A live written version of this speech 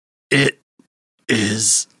It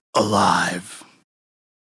is alive.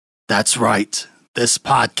 That's right. This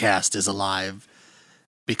podcast is alive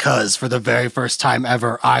because for the very first time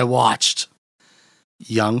ever, I watched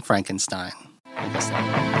Young Frankenstein.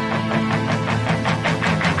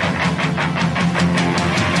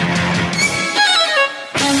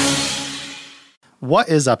 What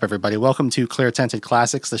is up, everybody? Welcome to Clear Tinted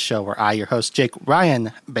Classics, the show where I, your host, Jake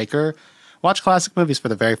Ryan Baker, watch classic movies for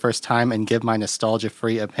the very first time and give my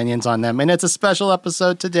nostalgia-free opinions on them. And it's a special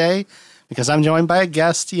episode today because I'm joined by a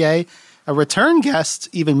guest, yay. A return guest,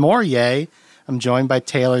 even more yay. I'm joined by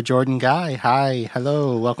Taylor Jordon Guy. Hi,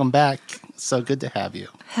 hello, welcome back. So good to have you.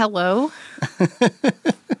 Hello.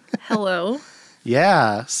 Hello.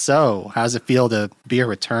 Yeah, so how's it feel to be a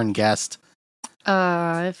return guest?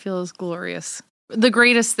 It feels glorious. The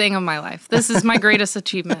greatest thing of my life. This is my greatest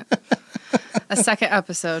achievement. A second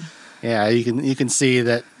episode. Yeah, you can see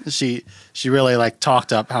that she really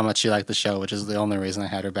talked up how much she liked the show, which is the only reason I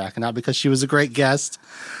had her back, and not because she was a great guest.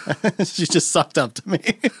 She just sucked up to me.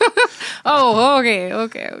 Oh, okay.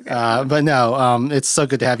 But no, it's so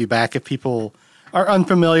good to have you back. If people are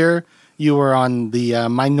unfamiliar, you were on the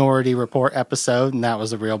Minority Report episode, and that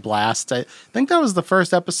was a real blast. I think that was the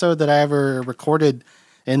first episode that I ever recorded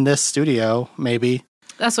in this studio, maybe.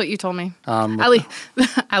 That's what you told me.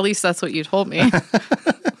 At least that's what you told me.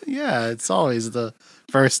 Yeah, it's always the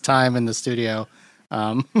first time in the studio.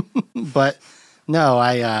 But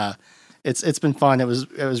no, it's been fun. It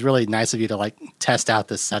was really nice of you to test out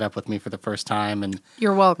this setup with me for the first time. And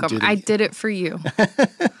you're welcome. I did it for you.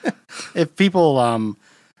 If people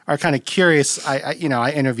are kind of curious,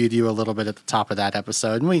 I interviewed you a little bit at the top of that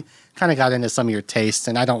episode, and we kind of got into some of your tastes.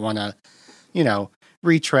 And I don't want to,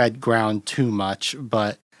 retread ground too much,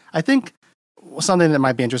 but I think something that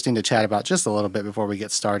might be interesting to chat about just a little bit before we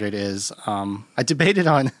get started is I debated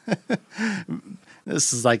on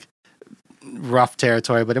this is rough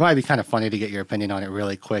territory, but it might be kind of funny to get your opinion on it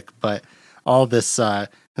really quick. But all this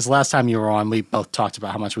last time you were on, we both talked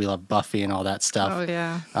about how much we love Buffy and all that stuff. Oh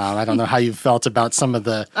yeah. I don't know how you felt about some of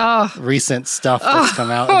the recent stuff that's come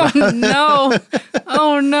out.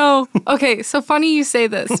 Oh no. Okay, so funny you say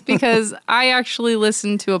this because I actually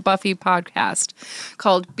listened to a Buffy podcast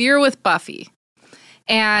called Beer with Buffy.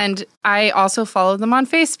 And I also follow them on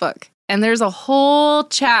Facebook. And there's a whole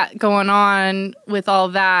chat going on with all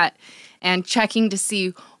that and checking to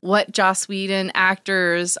see what Joss Whedon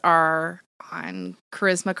actors are on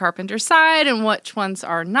Charisma Carpenter's side and which ones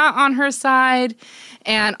are not on her side.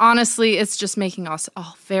 And honestly, it's just making us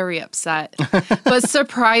all very upset. But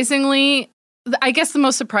surprisingly, I guess the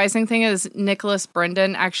most surprising thing is Nicholas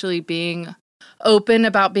Brendan actually being open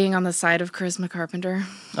about being on the side of Charisma Carpenter.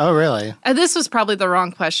 Oh, really? And this was probably the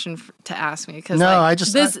wrong question to ask me because I'm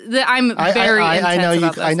very intense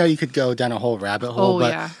about this. I know you could go down a whole rabbit hole,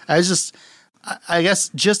 but yeah. I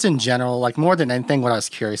guess just in general, more than anything, what I was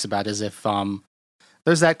curious about is if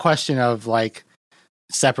there's that question of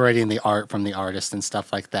separating the art from the artist and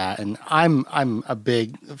stuff like that. And I'm a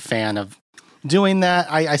big fan of doing that.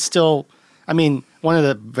 One of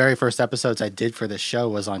the very first episodes I did for this show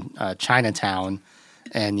was on Chinatown,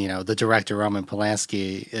 and the director Roman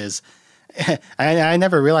Polanski is. I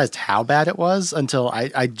never realized how bad it was until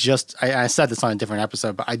I said this on a different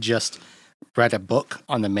episode, but I just read a book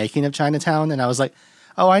on the making of Chinatown, and I was like,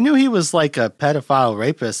 oh, I knew he was a pedophile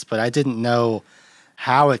rapist, but I didn't know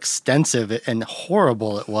how extensive and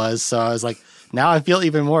horrible it was. So I was like, now I feel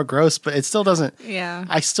even more gross, but it still doesn't. Yeah.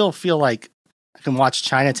 I still feel like I can watch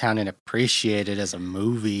Chinatown and appreciate it as a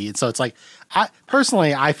movie. And so it's I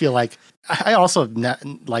feel like I also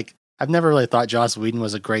I've never really thought Joss Whedon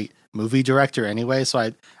was a great movie director anyway. So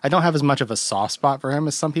I don't have as much of a soft spot for him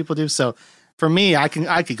as some people do. So for me, I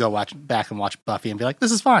could go back and watch Buffy and be like,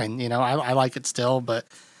 this is fine. I like it still, but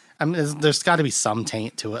there's got to be some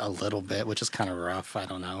taint to it a little bit, which is kind of rough. I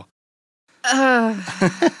don't know.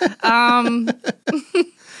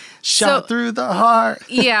 Shot through the heart.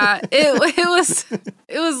 Yeah, it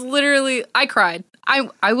was literally, I cried.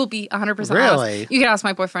 I will be 100% really honest. You can ask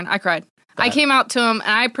my boyfriend. I cried. I came out to him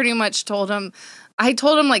and I pretty much told him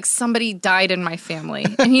somebody died in my family.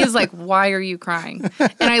 And he's like, why are you crying?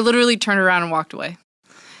 And I literally turned around and walked away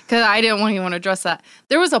because I didn't even want to address that.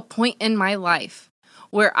 There was a point in my life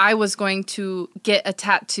where I was going to get a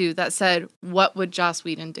tattoo that said, what would Joss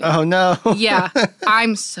Whedon do? Oh, no. Yeah.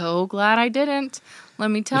 I'm so glad I didn't.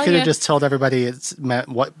 Let me tell you. You could have just told everybody it's meant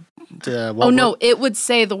what no, it would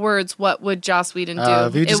say the words, what would Joss Whedon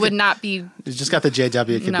do? It would not be... You just got the JW.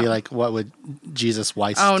 It could be what would Jesus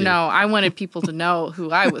Weiss do? Oh, no. I wanted people to know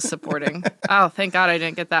who I was supporting. Oh, thank God I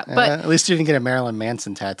didn't get that. But at least you didn't get a Marilyn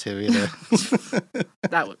Manson tattoo either.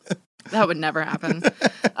 That would... That would never happen.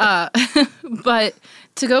 But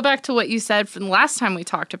to go back to what you said from the last time we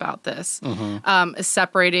talked about this, is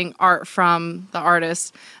separating art from the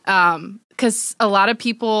artist. Because a lot of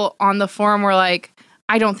people on the forum were like,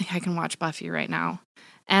 I don't think I can watch Buffy right now.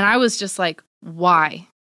 And I was just like, why?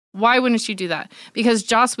 Why wouldn't you do that? Because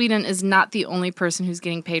Joss Whedon is not the only person who's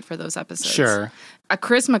getting paid for those episodes. Sure.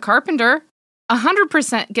 Chris Carpenter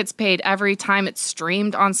 100% gets paid every time it's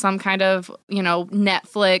streamed on some kind of,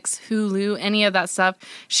 Netflix, Hulu, any of that stuff.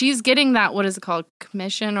 She's getting that, what is it called?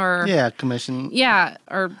 Commission or... Yeah, commission. Yeah,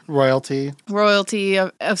 or... Royalty. Royalty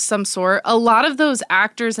of some sort. A lot of those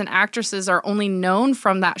actors and actresses are only known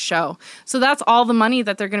from that show. So that's all the money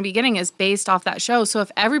that they're going to be getting is based off that show. So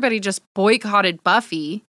if everybody just boycotted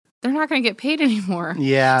Buffy... they're not going to get paid anymore.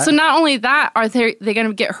 Yeah. So not only that, are they going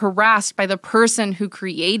to get harassed by the person who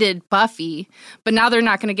created Buffy, but now they're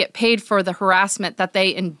not going to get paid for the harassment that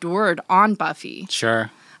they endured on Buffy.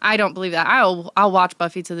 Sure. I don't believe that. I'll watch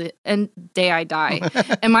Buffy to the day I die.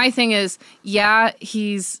 And my thing is, yeah,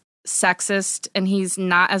 he's sexist and he's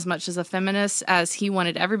not as much as a feminist as he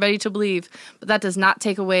wanted everybody to believe, but that does not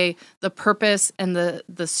take away the purpose and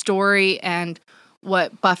the story and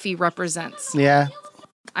what Buffy represents. Yeah.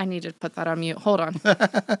 I need to put that on mute. Hold on. That's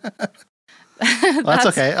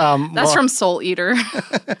okay. That's from Soul Eater,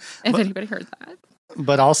 if anybody heard that.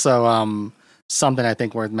 But also, something I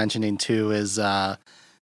think worth mentioning too is I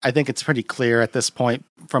think it's pretty clear at this point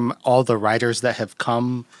from all the writers that have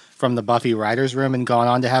come from the Buffy writers' room and gone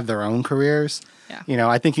on to have their own careers. Yeah.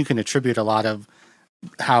 I think you can attribute a lot of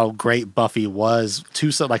how great Buffy was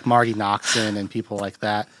to like Marty Noxon and people like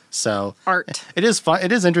that. So art. It is fun.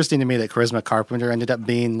 It is interesting to me that Charisma Carpenter ended up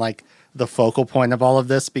being like the focal point of all of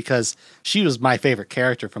this because she was my favorite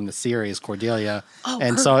character from the series, Cordelia.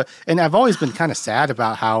 And I've always been kind of sad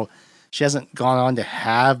about how she hasn't gone on to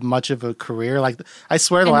have much of a career. Like I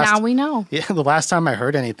swear now we know. Yeah, the last time I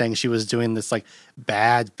heard anything, she was doing this like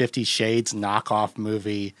bad 50 Shades knockoff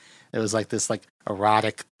movie. It was like this like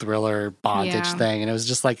erotic thriller bondage thing. And it was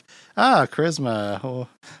just like, Charisma,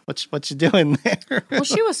 what you doing there? Well,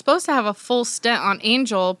 she was supposed to have a full stint on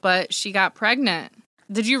Angel, but she got pregnant.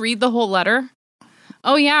 Did you read the whole letter?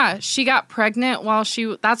 Oh, yeah. She got pregnant while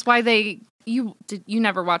that's why you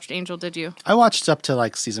never watched Angel, did you? I watched up to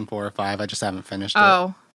like season 4 or 5. I just haven't finished it.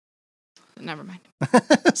 Oh. Never mind.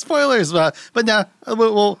 Spoilers, but no.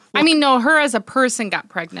 No, her as a person got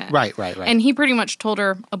pregnant. Right. And he pretty much told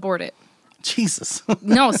her, abort it. Jesus.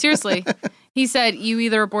 No, seriously. He said, you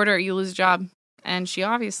either abort it or you lose a job. And she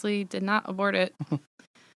obviously did not abort it.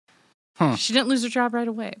 She didn't lose her job right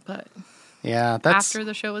away, but after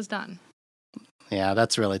the show was done. Yeah,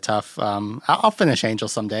 that's really tough. I'll finish Angel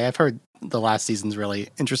someday. I've heard the last season's really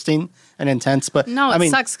interesting and intense, but it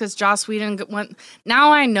sucks because Joss Whedon went.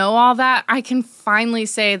 Now I know all that. I can finally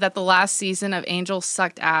say that the last season of Angel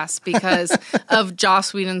sucked ass because of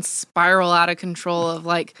Joss Whedon's spiral out of control of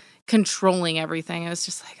like controlling everything. It was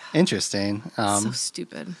just like interesting. So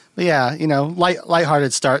stupid. But yeah,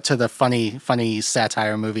 lighthearted start to the funny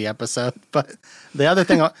satire movie episode. But the other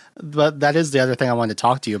thing, that is the other thing I wanted to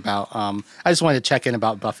talk to you about. I just wanted to check in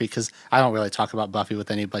about Buffy because I don't really talk about Buffy with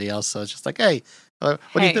anybody else. So it's just like, hey, what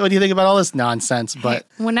do you think about all this nonsense? But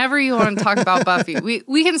whenever you want to talk about Buffy,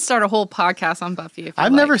 we can start a whole podcast on Buffy. If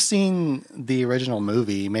I've never seen the original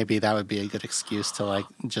movie. Maybe that would be a good excuse to like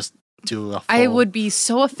just do a full... I would be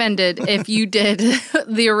so offended if you did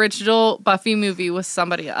the original Buffy movie with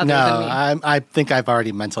somebody other than me. No, I think I've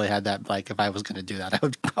already mentally had that. Like, if I was going to do that, I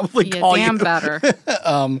would probably call you. Damn better.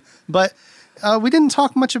 But we didn't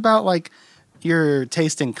talk much about like your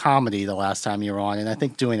taste in comedy the last time you were on, and I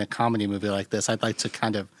think doing a comedy movie like this, I'd like to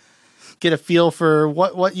kind of get a feel for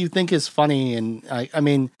what you think is funny. And I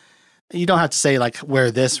mean, you don't have to say like where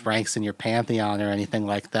this ranks in your pantheon or anything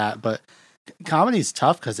like that, but comedy's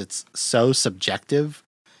tough because it's so subjective,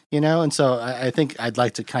 and so I think I'd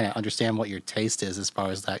like to kind of understand what your taste is as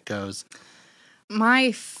far as that goes.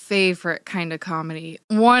 My favorite kind of comedy.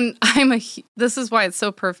 This is why it's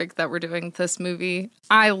so perfect that we're doing this movie.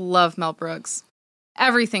 I love Mel Brooks.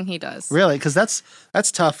 Everything he does. Really? Because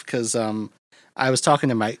that's tough because I was talking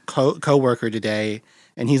to my coworker today,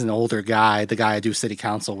 and he's an older guy, the guy I do city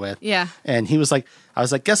council with. Yeah. And he was like, I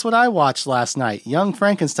was like, guess what I watched last night? Young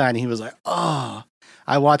Frankenstein. And he was like, oh,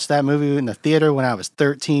 I watched that movie in the theater when I was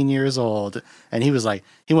 13 years old. And he was like,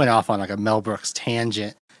 he went off on like a Mel Brooks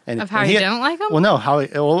tangent. Of how he don't like him? Well,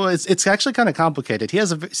 no, it's actually kind of complicated. He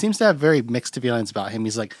seems to have very mixed feelings about him.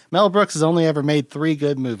 He's like, Mel Brooks has only ever made 3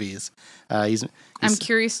 good movies. I'm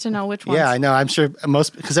curious to know which ones. Yeah, I know. I'm sure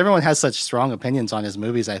because everyone has such strong opinions on his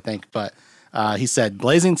movies, I think. But he said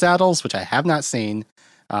Blazing Saddles, which I have not seen,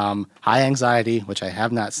 High Anxiety, which I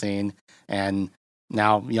have not seen, and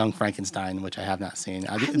now Young Frankenstein, which I have not seen.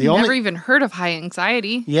 I've never even heard of High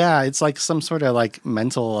Anxiety. Yeah, it's like some sort of like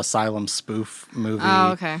mental asylum spoof movie.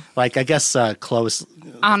 Oh, okay. Like I guess Cloris.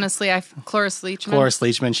 Honestly, Cloris Leachman. Cloris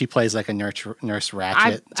Leachman. She plays like a Nurse Ratched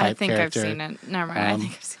type I think character. I've seen it. Never mind. I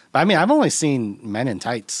think I've seen it. But I mean, I've only seen Men in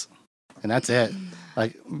Tights, and that's it.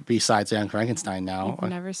 Like besides Young Frankenstein now.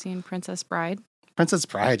 You've never seen Princess Bride? Princess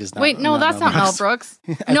Bride is not. Wait, no, that's not Mel Brooks.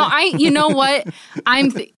 No, you know what? I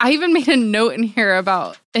even made a note in here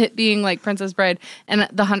about it being like Princess Bride, and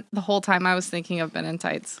the whole time I was thinking of Men in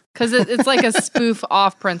Tights because it's like a spoof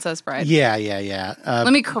off Princess Bride. Yeah.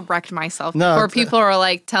 Let me correct myself before people are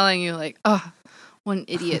like telling you like, oh, what an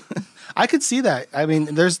idiot. I could see that. I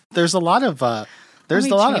mean, there's a lot of let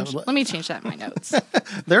me change that in my notes.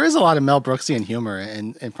 There is a lot of Mel Brooksian humor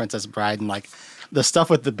in Princess Bride, and like the stuff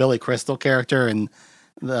with the Billy Crystal character and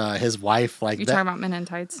his wife. Like you're talking about Men in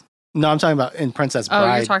Tights? No, I'm talking about in Princess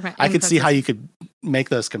Bride. Oh, you're talking about. I could see how you could make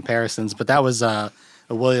those comparisons, but that was a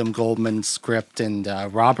William Goldman script, and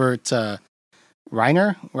Robert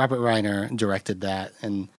Reiner directed that.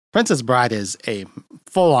 And Princess Bride is a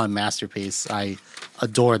full-on masterpiece. I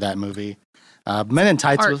adore that movie. Men in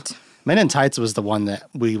Tights was the one that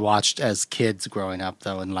we watched as kids growing up,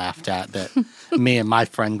 though, and laughed at, that me and my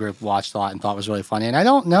friend group watched a lot and thought was really funny. And I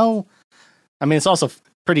don't know. I mean, it's also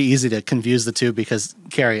pretty easy to confuse the two because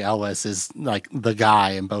Cary Elwes is like the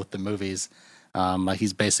guy in both the movies. Like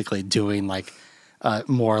he's basically doing like a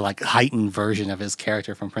more like heightened version of his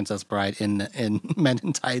character from Princess Bride in Men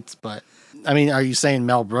in Tights. But I mean, are you saying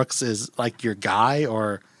Mel Brooks is like your guy,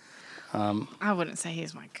 or? I wouldn't say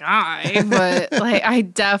he's my guy, but like I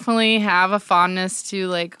definitely have a fondness to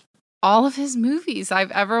like all of his movies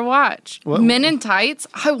I've ever watched. Men in Tights.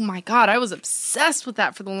 Oh my God, I was obsessed with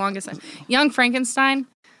that for the longest time. Young Frankenstein.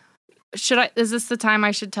 Is this the time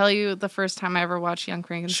I should tell you the first time I ever watched Young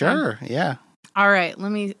Frankenstein? Sure, yeah. All right,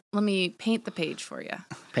 let me paint the page for you.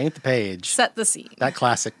 Paint the page. Set the scene. That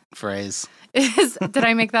classic phrase. Did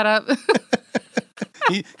I make that up?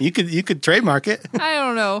 You could trademark it. I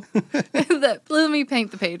don't know. Let me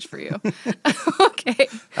paint the page for you. Okay.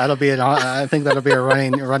 That'll be it. I think that'll be a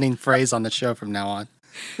running phrase on the show from now on.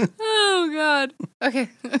 Oh God. Okay.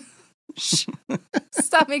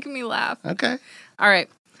 Stop making me laugh. Okay. All right.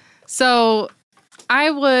 So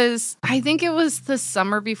I think it was the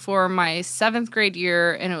summer before my 7th grade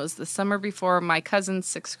year, and it was the summer before my cousin's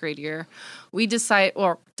 6th grade year. We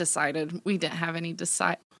decided, we didn't have any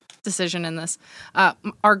decision in this.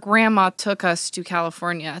 Our grandma took us to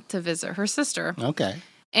California to visit her sister. Okay.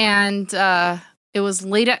 And it was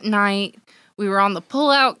late at night. We were on the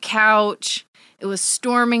pull-out couch. It was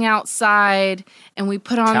storming outside, and we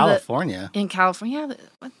put on California. In California,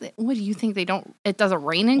 what do you think? It doesn't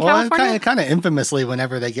rain in California? Kind of infamously,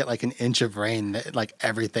 whenever they get like an inch of rain, like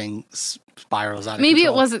everything spirals out of Maybe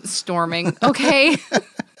control. It wasn't storming. Okay.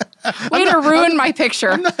 Way to ruin my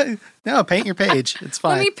picture. No, paint your page. It's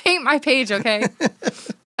fine. Let me paint my page, okay?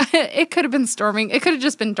 It could have been storming. It could have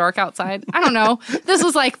just been dark outside. I don't know. This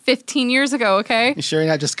was like 15 years ago, okay? You sure you're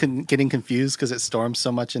not just getting confused because it storms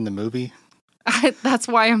so much in the movie? That's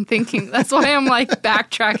why I'm thinking. That's why I'm like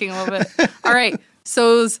backtracking a little bit. All right.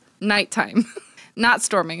 So it was nighttime. Not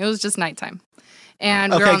storming. It was just nighttime.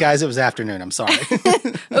 And okay, guys, it was afternoon. I'm sorry.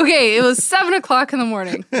 Okay, it was 7:00 in the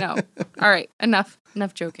morning. No. All right. Enough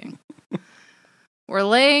joking. We're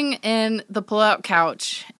laying in the pull-out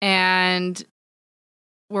couch and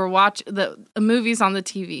we're watching the movies on the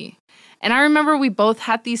TV. And I remember we both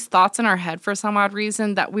had these thoughts in our head for some odd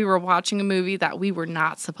reason that we were watching a movie that we were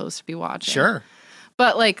not supposed to be watching. Sure.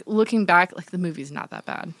 But like looking back, like the movie's not that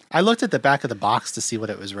bad. I looked at the back of the box to see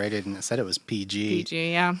what it was rated, and it said it was PG.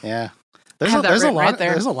 PG, yeah. Yeah. There's a lot.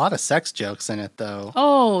 There's a lot of sex jokes in it, though.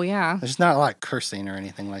 Oh yeah. There's not a lot of cursing or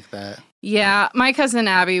anything like that. Yeah, my cousin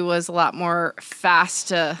Abby was a lot more fast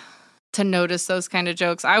to notice those kind of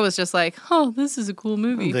jokes. I was just like, oh, this is a cool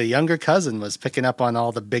movie. The younger cousin was picking up on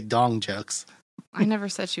all the big dong jokes. I never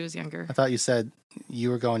said she was younger. I thought you said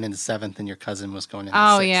you were going into 7th and your cousin was going into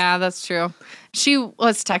 6th. Oh, yeah, that's true. She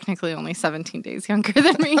was technically only 17 days younger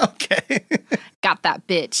than me. Okay. Got that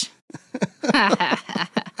bitch.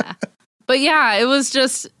 But yeah, it was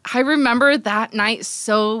just, I remember that night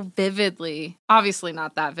so vividly. Obviously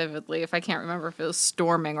not that vividly if I can't remember if it was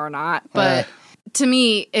storming or not. But to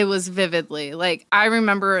me, it was vividly. Like, I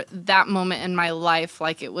remember that moment in my life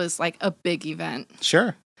like it was like a big event.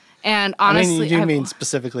 Sure. And honestly, do you mean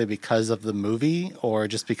specifically because of the movie or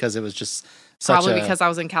just because it was just probably because I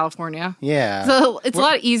was in California. Yeah. So it's a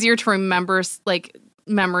lot easier to remember like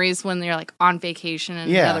memories when you're like on vacation in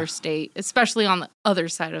another state, especially on the other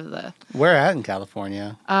side of the. Where at in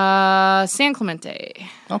California? San Clemente.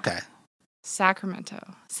 Okay.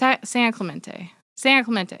 Sacramento. San Clemente. San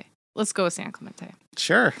Clemente. Let's go with San Clemente.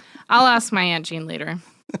 Sure. I'll ask my Aunt Jean later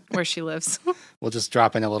where she lives. We'll just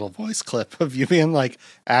drop in a little voice clip of you being like,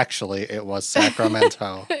 actually, it was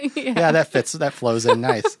Sacramento. Yeah, that fits. That flows in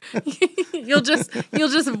nice. You'll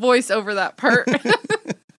just voice over that part.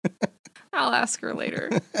 I'll ask her later.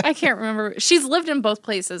 I can't remember. She's lived in both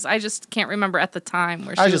places. I just can't remember at the time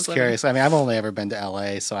where she was I was just curious. I mean, I've only ever been to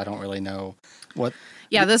LA, so I don't really know what.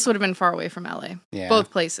 Yeah, this would have been far away from LA. Yeah.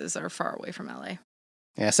 Both places are far away from LA.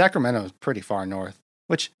 Yeah, Sacramento is pretty far north,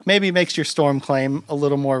 which maybe makes your storm claim a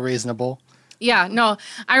little more reasonable. Yeah, no,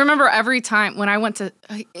 I remember every time when I went to,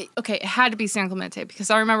 it had to be San Clemente because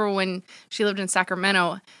I remember when she lived in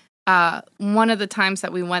Sacramento, one of the times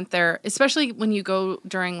that we went there, especially when you go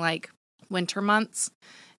during like winter months,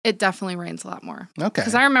 it definitely rains a lot more. Okay.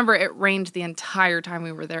 Because I remember it rained the entire time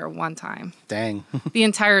we were there one time. Dang. The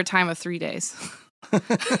entire time of 3 days.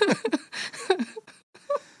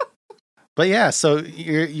 But yeah, so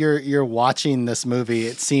you're watching this movie.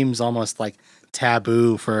 It seems almost like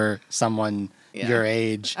taboo for someone your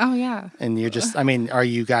age. Oh yeah. And you're just, I mean, are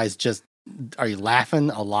you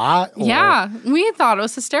laughing a lot? Or? Yeah, we thought it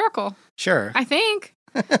was hysterical. Sure. I think.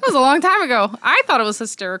 It was a long time ago. I thought it was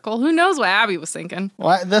hysterical. Who knows what Abby was thinking?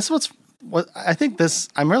 Well, I think this,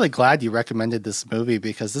 I'm really glad you recommended this movie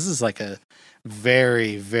because this is like a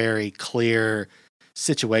very, very clear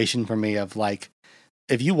situation for me of like,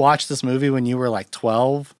 if you watched this movie when you were like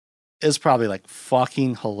 12, it's probably like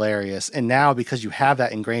fucking hilarious. And now because you have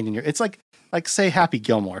that ingrained in it's like say Happy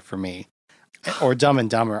Gilmore for me or Dumb and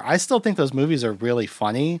Dumber. I still think those movies are really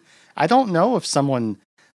funny. I don't know if someone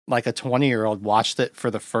like a 20-year-old watched it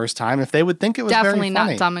for the first time, if they would think it was definitely very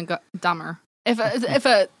funny. Not Dumb and Dumber. If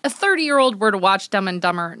a 30-year-old were to watch Dumb and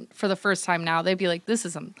Dumber for the first time now, they'd be like, "This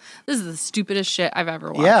is the stupidest shit I've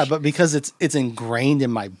ever watched." Yeah, but because it's ingrained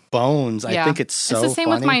in my bones, I think it's so funny. It's the same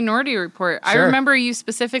with Minority Report. Sure. I remember you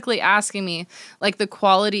specifically asking me like the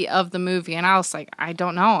quality of the movie, and I was like, I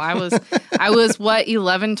don't know. I was what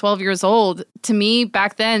 11, 12 years old. To me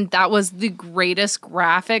back then, that was the greatest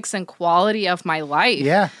graphics and quality of my life.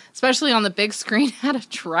 Yeah, especially on the big screen at a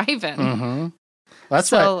drive-in. Mm-hmm. That's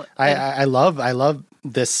why I love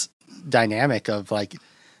this dynamic of like,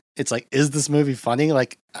 it's like, is this movie funny?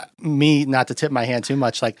 Like me, not to tip my hand too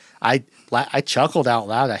much. Like I chuckled out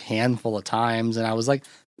loud a handful of times, and I was like,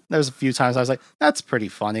 there's a few times I was like, that's pretty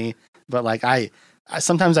funny. But like I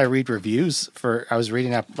sometimes I read reviews I was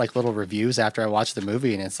reading up like little reviews after I watched the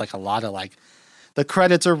movie, and it's like a lot of like, the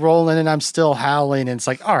credits are rolling and I'm still howling. And it's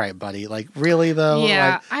like, all right, buddy, like really though?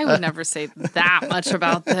 Yeah, like, I would never say that much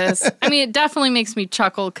about this. I mean, it definitely makes me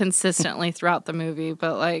chuckle consistently throughout the movie,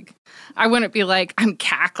 but like, I wouldn't be like, I'm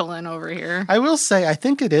cackling over here. I will say, I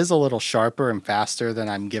think it is a little sharper and faster than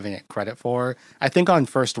I'm giving it credit for. I think on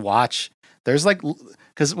first watch, there's like,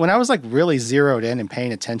 because when I was like really zeroed in and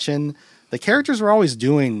paying attention, the characters were always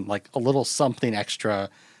doing like a little something extra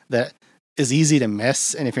that is easy to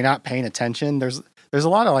miss, and if you're not paying attention, there's a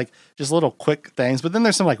lot of like just little quick things, but then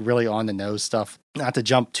there's some like really on the nose stuff. Not to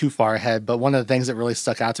jump too far ahead, but one of the things that really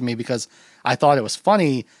stuck out to me because I thought it was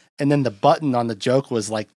funny, and then the button on the joke was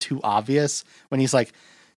like too obvious when he's like,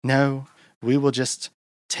 "No, we will just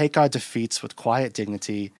take our defeats with quiet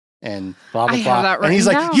dignity." And blah, blah, blah. And he's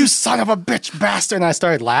like, "You son of a bitch bastard." And I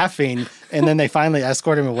started laughing. And then they finally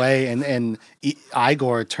escort him away. And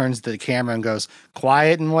Igor turns to the camera and goes,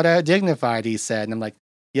 "Quiet and what dignified," he said. And I'm like,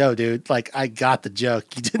 yo, dude, like, I got the joke.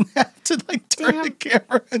 You didn't have to like turn the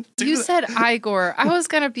camera and do You that. said Igor. I was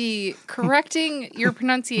going to be correcting your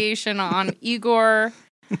pronunciation on Igor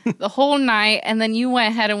the whole night, and then you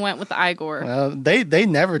went ahead and went with Igor. Well, they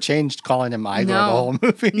never changed calling him Igor the whole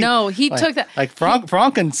movie. No, he like, took that. Like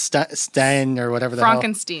Frankenstein or whatever the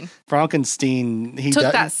Frankenstein. hell. Frankenstein. He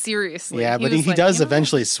took that seriously. Yeah, but he does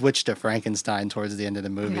eventually switch to Frankenstein towards the end of the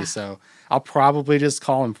movie. Yeah. So I'll probably just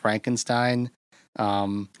call him Frankenstein.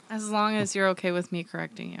 As long as you're okay with me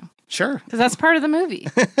correcting you. Sure. Because that's part of the movie.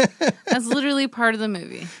 That's literally part of the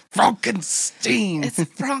movie. Frankenstein. It's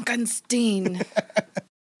Frankenstein.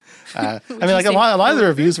 I mean, like a lot of the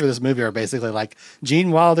reviews for this movie are basically like,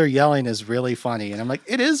 Gene Wilder yelling is really funny. And I'm like,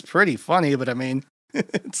 it is pretty funny, but I mean,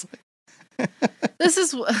 it's like. This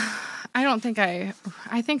is, I think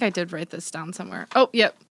I did write this down somewhere. Oh,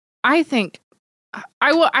 yep. I think,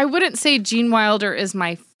 I wouldn't say Gene Wilder is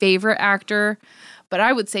my favorite actor, but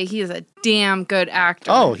I would say he is a damn good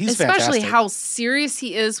actor. Oh, he's especially fantastic. How serious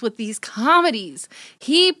he is with these comedies.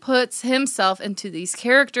 He puts himself into these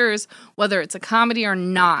characters, whether it's a comedy or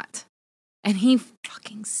not. And he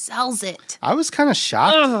fucking sells it. I was kind of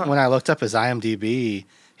shocked when I looked up his IMDb.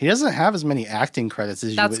 He doesn't have as many acting credits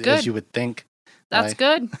as you would think. That's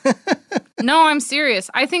good. No, I'm serious.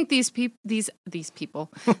 I think these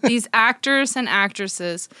actors and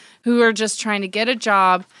actresses who are just trying to get a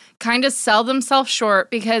job kind of sell themselves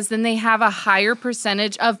short because then they have a higher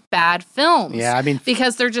percentage of bad films. Yeah, I mean,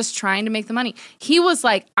 because they're just trying to make the money. He was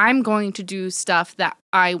like, I'm going to do stuff that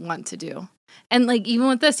I want to do. And like, even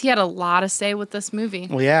with this, he had a lot of say with this movie.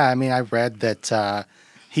 Well, yeah, I mean, I read that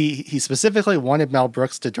he specifically wanted Mel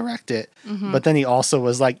Brooks to direct it, but then he also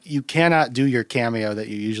was like, you cannot do your cameo that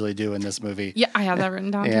you usually do in this movie. Yeah, I have that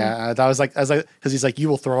written down. Yeah, I was like, because he's like, you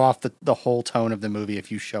will throw off the whole tone of the movie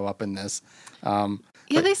if you show up in this.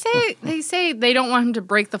 Yeah, they say they don't want him to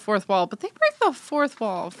break the fourth wall, but they break the fourth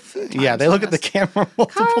wall a few times. Yeah, they look at the camera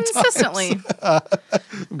consistently.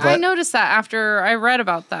 I noticed that after I read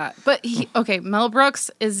about that. But Mel Brooks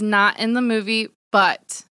is not in the movie,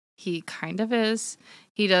 but he kind of is.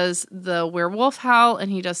 He does the werewolf howl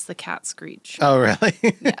and he does the cat screech. Oh, really?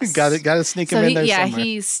 Yes. got to sneak him in there somewhere. Yeah,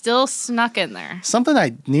 he's still snuck in there. Something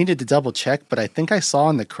I needed to double check, but I think I saw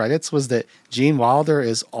in the credits was that Gene Wilder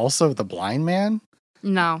is also the blind man.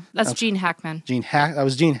 No, that's Gene Hackman. That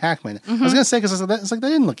was Gene Hackman. Mm-hmm. I was going to say, because it's like, they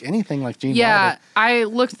didn't look anything like Gene Wilder. Yeah, I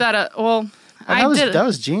looked that up. Well, that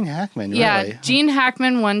was Gene Hackman, yeah, really. Gene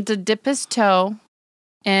Hackman wanted to dip his toe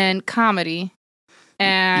in comedy.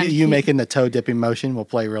 And you making the toe dipping motion will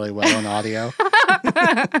play really well on audio.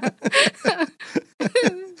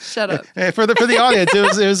 Shut up. For the audience,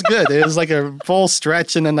 it was good. It was like a full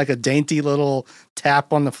stretch and then like a dainty little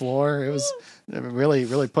tap on the floor. It was really,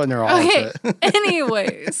 really putting her all into it.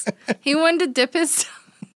 Anyways, he wanted to dip his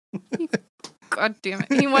God damn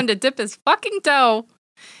it. He wanted to dip his fucking toe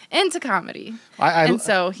into comedy.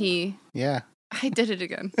 So he I did it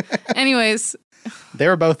again. Anyways. They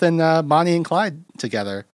were both in Bonnie and Clyde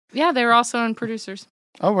together. Yeah, they were also in Producers.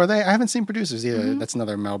 Oh, were they? I haven't seen Producers either. Mm-hmm. That's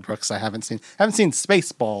another Mel Brooks I haven't seen. I haven't seen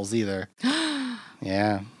Spaceballs either.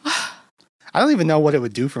 Yeah. I don't even know what it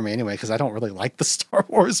would do for me anyway, because I don't really like the Star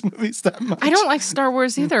Wars movies that much. I don't like Star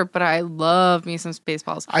Wars either, but I love me some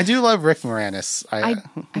Spaceballs. I do love Rick Moranis.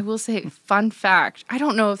 I will say, fun fact. I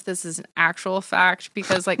don't know if this is an actual fact,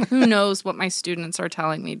 because like who knows what my students are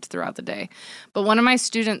telling me throughout the day. But one of my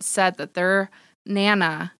students said that their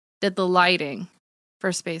Nana did the lighting for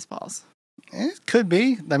Spaceballs. It could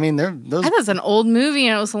be. I mean, that's an old movie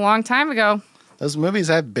and it was a long time ago. Those movies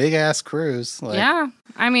have big ass crews. Yeah.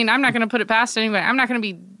 I mean, I'm not going to put it past anybody. I'm not going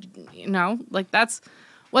to be, that's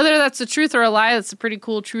whether that's the truth or a lie. That's a pretty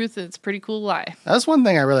cool truth. It's a pretty cool lie. That's one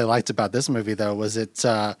thing I really liked about this movie, though, was it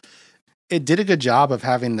did a good job of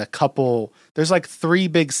having the couple. There's like 3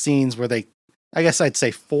 big scenes where I guess I'd say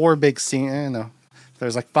 4 big scenes. I don't know.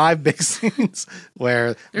 There's like 5 big scenes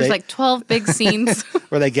where there's like 12 big scenes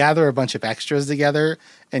where they gather a bunch of extras together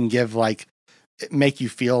and make you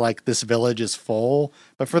feel like this village is full.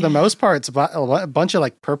 But for the most part, it's a bunch of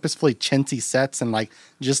like purposefully chintzy sets and like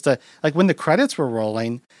just like when the credits were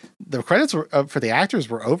rolling, the credits were for the actors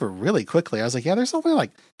were over really quickly. I was like, yeah, there's only like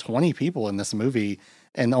 20 people in this movie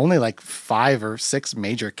and only like 5 or 6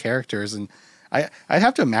 major characters. And I'd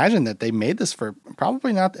have to imagine that they made this for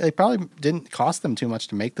they probably didn't cost them too much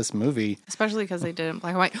to make this movie. Especially because they did it in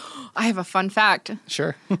black and white. I have a fun fact.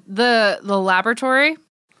 Sure. The laboratory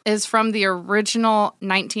is from the original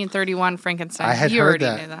 1931 Frankenstein. I had heard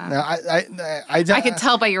that. Knew that. No, I could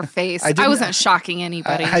tell by your face. I wasn't shocking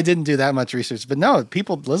anybody. I didn't do that much research, but no,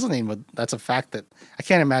 people listening that's a fact that I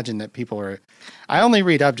can't imagine that people were. I only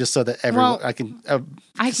read up just so that everyone I can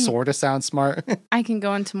sort of sound smart. I can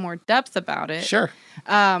go into more depth about it. Sure.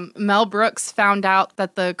 Mel Brooks found out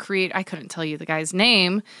that the creator, I couldn't tell you the guy's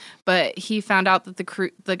name, but he found out that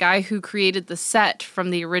the guy who created the set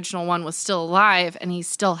from the original one was still alive, and he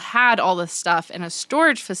still had all this stuff in a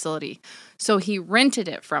storage facility. So he rented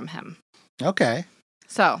it from him. Okay.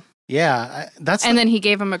 So. Yeah, then he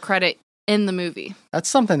gave him a credit in the movie. That's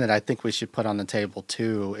something that I think we should put on the table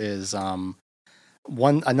too. Is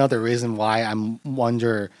another reason why I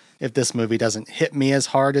wonder if this movie doesn't hit me as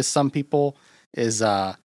hard as some people is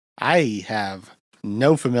I have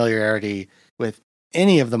no familiarity with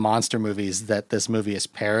any of the monster movies that this movie is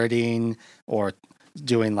parodying or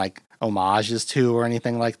doing like homages to or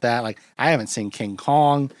anything like that. Like I haven't seen King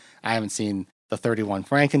Kong. I haven't seen the 31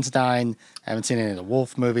 Frankenstein. I haven't seen any of the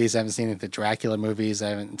Wolf movies. I haven't seen any of the Dracula movies. I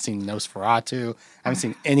haven't seen Nosferatu. I haven't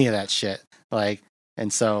seen any of that shit.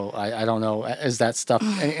 And so I don't know. Is that stuff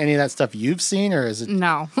any of that stuff you've seen, or is it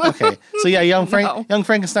no? Okay, so yeah, Young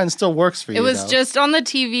Frankenstein still works for you. It was just on the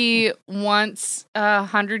TV once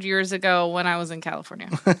 100 years ago when I was in California.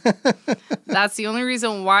 That's the only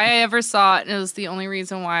reason why I ever saw it, and it was the only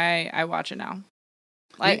reason why I watch it now.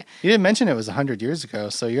 Like you didn't mention it was 100 years ago,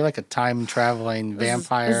 so you're like a time traveling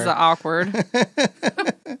vampire. This is awkward.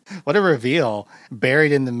 What a reveal!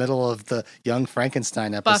 Buried in the middle of the Young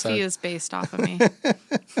Frankenstein episode. Buffy is based off of me.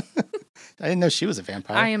 I didn't know she was a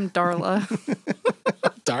vampire. I am Darla.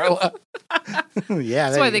 Darla. Yeah,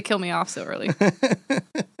 that's why they kill me off so early.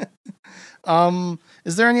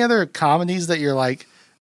 Is there any other comedies that you're like,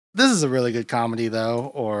 this is a really good comedy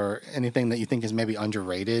though, or anything that you think is maybe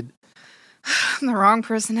underrated? I'm the wrong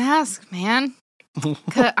person to ask, man.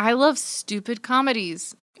 'Cause I love stupid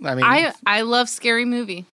comedies. I mean, I love Scary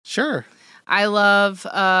Movie. Sure. I love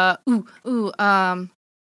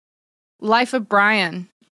Life of Brian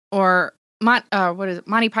or what is it?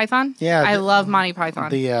 Monty Python? Yeah. I love Monty Python.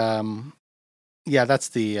 That's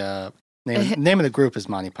the name of the group is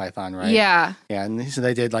Monty Python, right? Yeah. Yeah, and so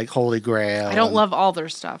they did like Holy Grail. I don't love all their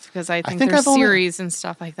stuff because I think their series and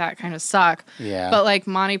stuff like that kind of suck. Yeah. But like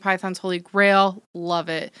Monty Python's Holy Grail, love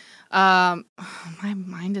it. My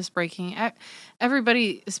mind is breaking.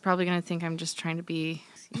 Everybody is probably going to think I'm just trying to be,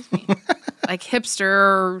 like hipster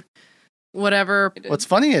or whatever. What's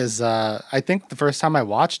funny is I think the first time I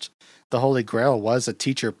watched the Holy Grail was a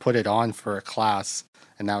teacher put it on for a class.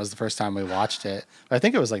 And that was the first time we watched it. But I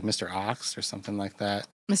think it was like Mr. Ox or something like that.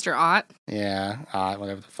 Mr. Ott? Yeah,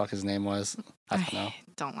 whatever the fuck his name was. I don't know.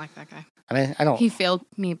 Don't like that guy. I mean, I don't. He failed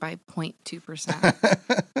me by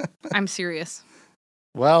 0.2%. I'm serious.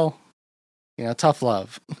 Well, tough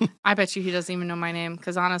love. I bet you he doesn't even know my name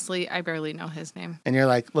because honestly, I barely know his name. And you're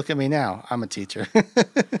like, look at me now. I'm a teacher.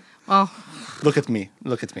 Well, look at me.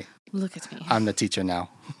 Look at me. Look at me. I'm the teacher now.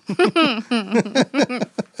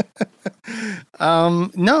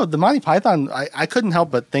 No, the Monty Python, I couldn't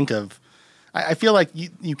help but think of, I feel like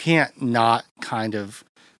you can't not kind of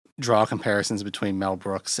draw comparisons between Mel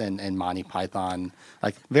Brooks and Monty Python.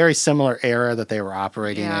 Like very similar era that they were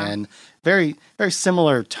operating in. Very, very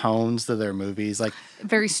similar tones to their movies. Like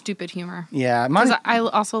very stupid humor. Yeah. Because I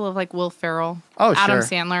also love like Will Ferrell. Oh, Adam sure.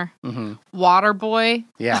 Sandler. Mm-hmm. Waterboy.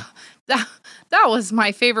 Yeah. That was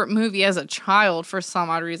my favorite movie as a child for some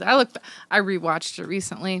odd reason. I rewatched it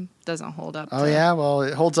recently. Doesn't hold up. Oh, yeah? Well,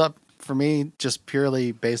 it holds up for me just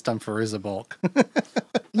purely based on Fariza Bulk.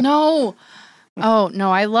 No. Oh,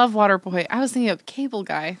 no, I love Waterboy. I was thinking of Cable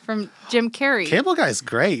Guy from Jim Carrey. Cable Guy's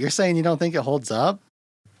great. You're saying you don't think it holds up?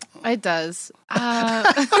 It does.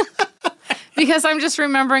 Because I'm just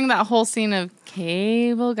remembering that whole scene of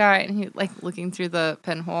Cable Guy and he like looking through the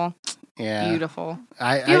pinhole. Yeah. Beautiful.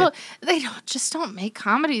 They don't make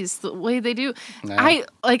comedies the way they do. No.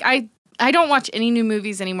 I don't watch any new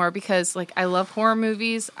movies anymore because like I love horror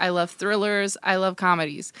movies, I love thrillers, I love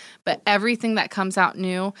comedies. But everything that comes out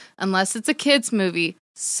new, unless it's a kids movie,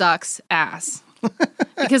 sucks ass.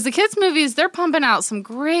 Because the kids movies, they're pumping out some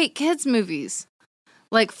great kids movies.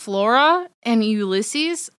 Like Flora and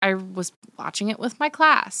Ulysses, I was watching it with my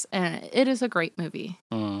class and it is a great movie.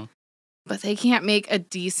 Mm. But they can't make a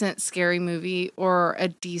decent scary movie or a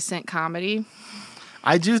decent comedy.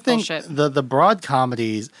 I do think Bullshit. the broad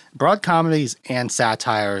comedies and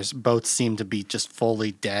satires both seem to be just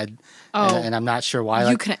fully dead. Oh, and I'm not sure why.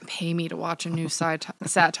 You couldn't pay me to watch a new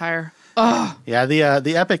satire. Oh, yeah,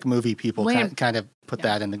 the epic movie people kind of put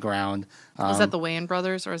that in the ground. Was that the Wayans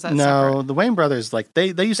brothers or is that no? separate? The Wayans brothers, like they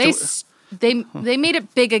used to. They made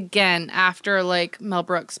it big again after like Mel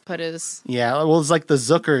Brooks put his well, it's like the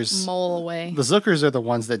Zuckers mole away. The Zuckers are the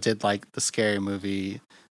ones that did like the scary movie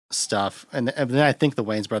stuff, and then I think the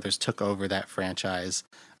Wayans brothers took over that franchise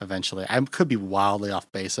eventually. I could be wildly off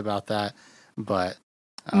base about that, but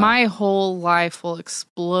my whole life will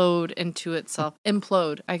explode into itself.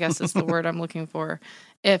 Implode, I guess is the word I'm looking for.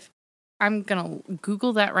 If I'm gonna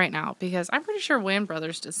Google that right now because I'm pretty sure Wayans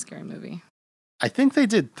brothers did a scary movie. I think they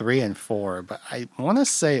did 3 and 4, but I want to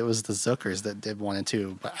say it was the Zuckers that did 1 and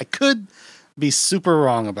 2, but I could be super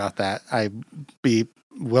wrong about that. I'd be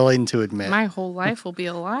willing to admit. My whole life will be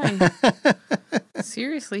a lie.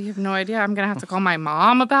 Seriously, you have no idea. I'm going to have to call my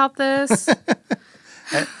mom about this.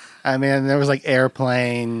 I mean, there was like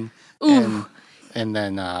Airplane and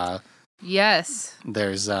then yes.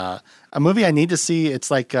 There's a movie I need to see. It's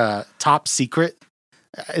like Top Secret.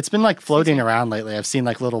 It's been like floating around lately. I've seen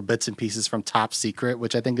like little bits and pieces from Top Secret,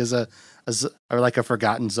 which I think is a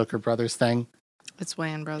forgotten Zucker Brothers thing. It's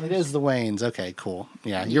Wayans brothers. It is the Wayans. Okay, cool.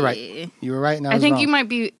 Yeah, you're right. You were right. And I think wrong. You might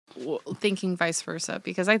be thinking vice versa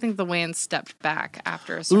because I think the Wayans stepped back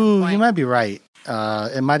after a certain point. You might be right.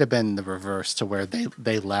 It might have been the reverse to where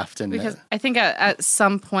they left and because I think at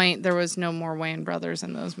some point there was no more Wayans brothers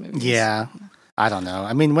in those movies. Yeah, I don't know.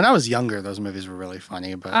 I mean, when I was younger, those movies were really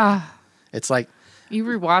funny, but it's like. You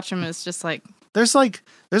rewatch them, it's just like... There's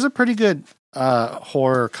a pretty good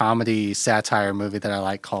horror comedy satire movie that I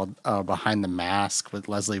like called Behind the Mask with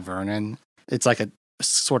Leslie Vernon. It's like a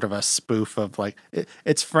sort of a spoof of like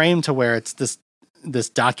it's framed to where it's this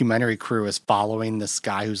documentary crew is following this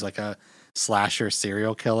guy who's like a slasher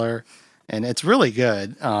serial killer, and it's really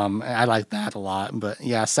good. I like that a lot. But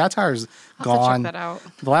yeah, satire's gone. Check that out.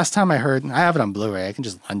 The last time I have it on Blu-ray. I can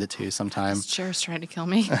just lend it to you sometime. This chair's trying to kill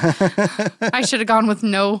me. I should have gone with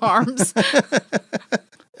no arms.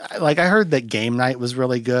 Like I heard that Game Night was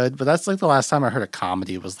really good, but that's like the last time I heard a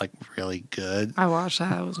comedy was like really good. I watched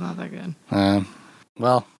that. It was not that good.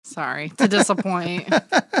 Well, sorry to disappoint.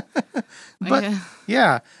 But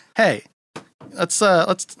yeah, hey, let's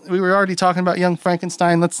we were already talking about Young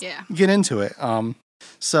Frankenstein. Let's get into it.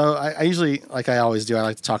 So I usually, like I always do, I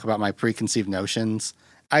like to talk about my preconceived notions.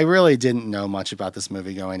 I really didn't know much about this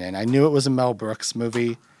movie going in. I knew it was a Mel Brooks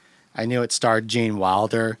movie. I knew it starred Gene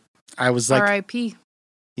Wilder. I was like, R.I.P.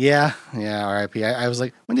 Yeah, R.I.P. I was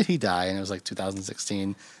like, when did he die? And it was like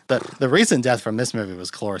 2016. The recent death from this movie was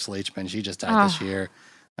Cloris Leachman. She just died this year.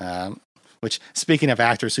 Which, speaking of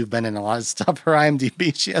actors who've been in a lot of stuff, her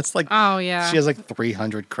IMDb, she has like, she has like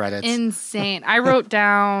 300 credits. Insane. I wrote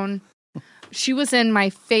down, she was in my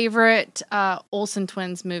favorite Olsen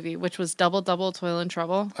Twins movie, which was Double Double Toil and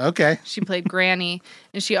Trouble. Okay. She played Granny,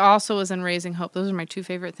 and she also was in Raising Hope. Those are my two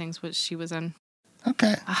favorite things, which she was in.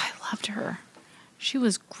 Okay. I loved her. She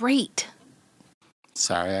was great.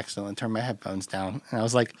 Sorry, I accidentally turned my headphones down. And I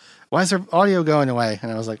was like, why is her audio going away?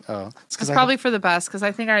 And I was like, oh. It's probably for the best, because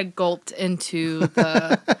I think I gulped into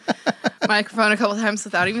the microphone a couple times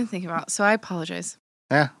without even thinking about it. So I apologize.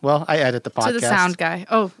 Yeah, well, I edit the podcast. To the sound guy.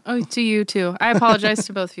 Oh, to you too. I apologize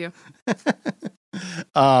to both of you.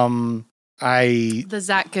 The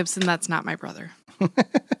Zach Gibson, that's not my brother.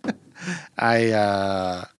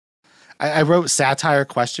 I wrote satire ?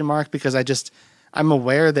 Because I'm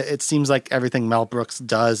aware that it seems like everything Mel Brooks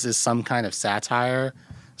does is some kind of satire.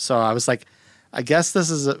 So I was like, I guess this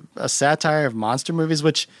is a satire of monster movies,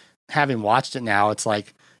 which having watched it now, it's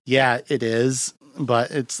like, yeah, it is,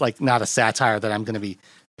 but it's like not a satire that I'm going to be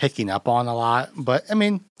picking up on a lot. But I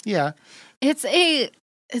mean, yeah. It's a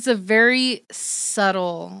very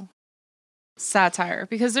subtle satire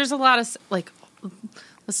because there's a lot of like,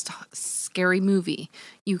 let's talk scary movie.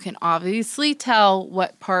 You can obviously tell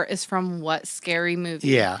what part is from what scary movie.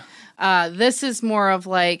 Yeah. This is more of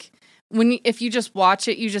like if you just watch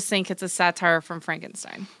it, you just think it's a satire from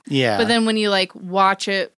Frankenstein. Yeah. But then when you like watch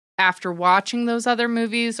it after watching those other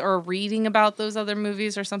movies or reading about those other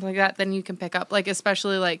movies or something like that, then you can pick up like,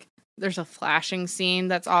 especially like there's a flashing scene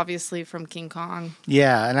that's obviously from King Kong.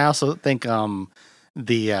 Yeah. And I also think, I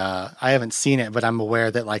haven't seen it, but I'm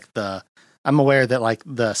aware that like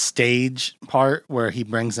the stage part where he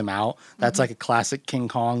brings him out, that's like a classic King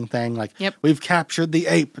Kong thing. Like, we've captured the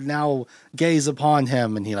ape, now gaze upon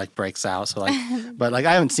him, and he like breaks out. So like, but like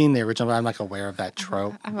I haven't seen the original, but I'm like aware of that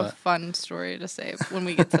trope. I have a fun story to say when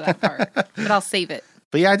we get to that part, but I'll save it.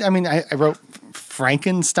 But yeah, I mean, I wrote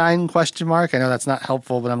Frankenstein ? I know that's not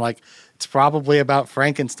helpful, but I'm like, it's probably about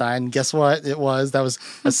Frankenstein. Guess what? That was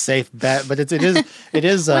a safe bet, but it is.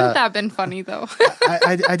 Wouldn't that have been funny though?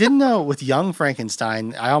 I didn't know with Young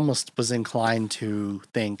Frankenstein. I almost was inclined to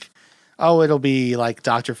think, oh, it'll be like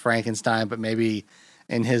Dr. Frankenstein, but maybe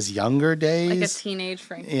in his younger days, like a teenage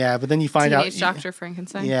Frankenstein. Yeah, but then you find out Dr.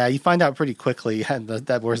 Frankenstein. Yeah, you find out pretty quickly. Where's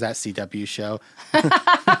that CW show?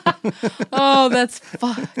 Oh, that's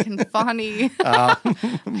fucking funny. I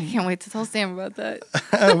can't wait to tell Sam about that.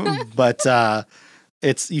 But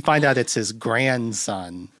you find out it's his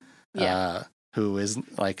grandson, who is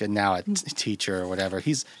like now a teacher or whatever.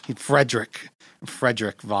 He's Frederick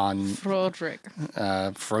von Frodrick.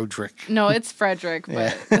 No, it's Frederick,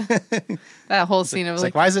 but that whole scene of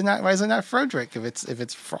like, why is it not Frederick if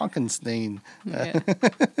it's Frankenstein? Yeah.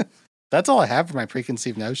 That's all I have for my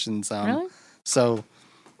preconceived notions. Really? So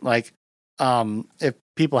like, if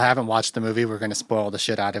people haven't watched the movie, we're going to spoil the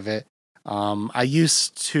shit out of it. I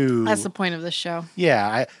used to. That's the point of this show.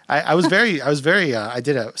 Yeah, I was very. I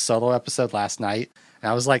did a solo episode last night, and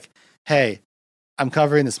I was like, "Hey, I'm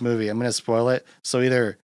covering this movie. I'm going to spoil it. So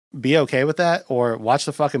either be okay with that or watch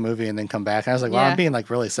the fucking movie and then come back." And I was like, "Well, I'm being like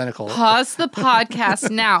really cynical." Pause the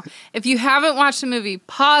podcast now. If you haven't watched the movie,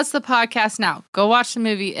 pause the podcast now. Go watch the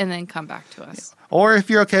movie and then come back to us. Or if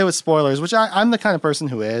you're okay with spoilers, which I'm the kind of person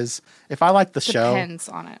who is. If I like the show, depends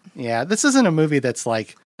on it. Yeah, this isn't a movie that's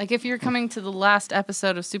like. Like if you're coming to the last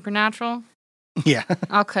episode of Supernatural, yeah,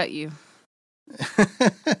 I'll cut you.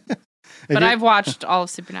 But I've watched all of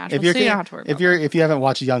Supernatural, so you don't have to worry about it. If you haven't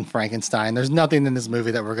watched Young Frankenstein, there's nothing in this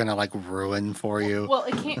movie that we're gonna like ruin for you. Well,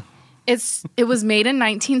 it can't. It was made in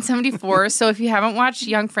 1974, so if you haven't watched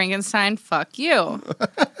Young Frankenstein, fuck you.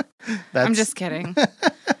 I'm just kidding.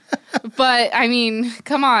 But, I mean,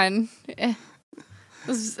 come on.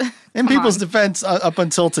 In people's defense, up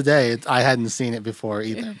until today, I hadn't seen it before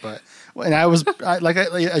either. But and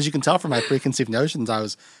as you can tell from my preconceived notions, I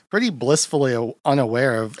was pretty blissfully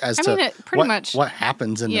unaware of what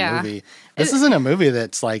happens in the movie. This isn't a movie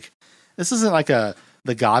that's like, this isn't like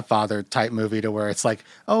the Godfather type movie to where it's like,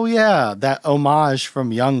 oh yeah, that homage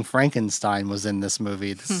from Young Frankenstein was in this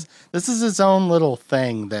movie. This is its own little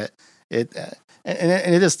thing that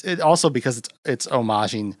it also because it's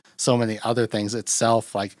homaging so many other things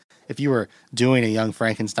itself. Like if you were doing a Young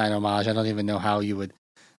Frankenstein homage, I don't even know how you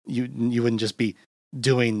wouldn't just be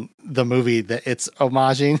doing the movie that it's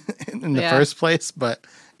homaging in the first place. But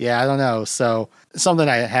yeah, I don't know. So something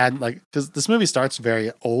I had because this movie starts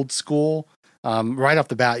very old school. Right off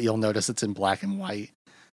the bat, you'll notice it's in black and white.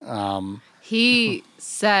 He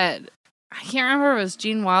said, I can't remember if it was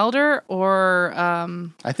Gene Wilder or...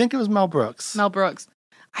 I think it was Mel Brooks.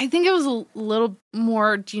 I think it was a little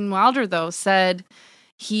more Gene Wilder, though, said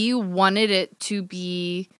he wanted it to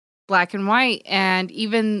be black and white, and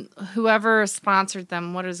even whoever sponsored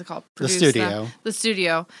them, what is it called? The studio. The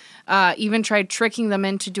studio. Even tried tricking them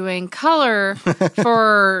into doing color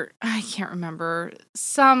for, I can't remember,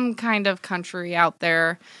 some kind of country out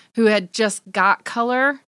there who had just got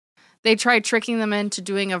color. They tried tricking them into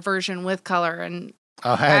doing a version with color. And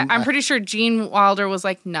I'm pretty sure Gene Wilder was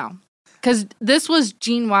like, no. Because this was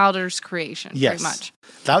Gene Wilder's creation, pretty much.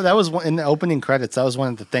 That was in the opening credits. That was one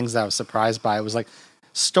of the things that I was surprised by. It was like,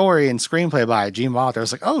 story and screenplay by Gene Wilder. I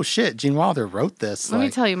was like, oh shit, Gene Wilder wrote this. Let me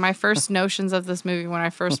tell you, my first notions of this movie when I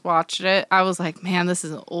first watched it, I was like, man, this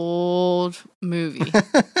is an old movie.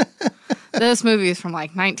 This movie is from like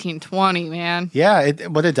 1920, man. Yeah,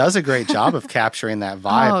 but it does a great job of capturing that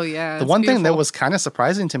vibe. Oh, yeah. The one thing that was kind of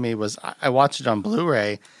surprising to me was I watched it on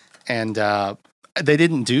Blu-ray and they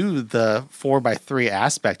didn't do the 4:3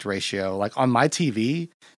 aspect ratio. Like on my TV,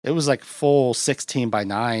 it was like full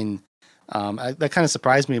 16:9. That kind of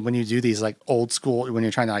surprised me when you do these like old school, when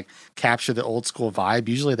you're trying to like capture the old school vibe.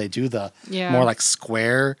 Usually they do the more like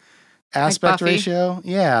square aspect ratio.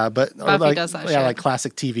 Yeah, but Buffy does that shit. Like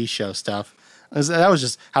classic TV show stuff. That was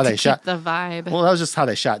just how they shot the vibe. Well, that was just how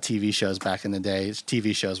they shot TV shows back in the day.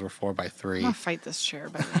 TV shows were 4:3. I'm gonna fight this chair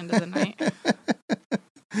by the end of the night.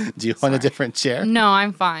 Do you want a different chair? No,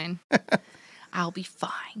 I'm fine. I'll be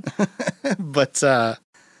fine. But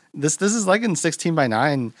This is like in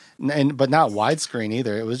 16:9, but not widescreen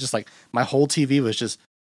either. It was just like my whole TV was just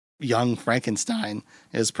Young Frankenstein.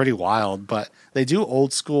 It was pretty wild, but they do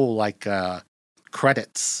old school like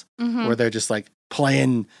credits where they're just like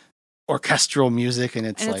playing orchestral music and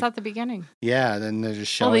it's at the beginning. Yeah, then they're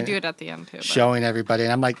just showing. Well, they do it at the end too. Showing everybody,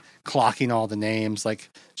 and I'm like clocking all the names like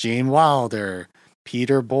Gene Wilder,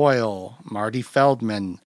 Peter Boyle, Marty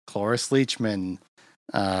Feldman, Cloris Leachman.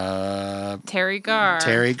 Terry Garr,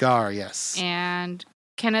 yes, and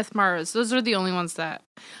Kenneth Mars. Those are the only ones that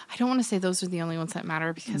I don't want to say those are the only ones that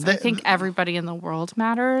matter because I think everybody in the world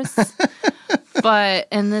matters. But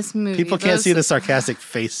in this movie, people can't see the sarcastic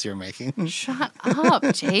face you're making. Shut up,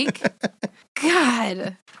 Jake.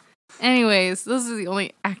 God. Anyways, those are the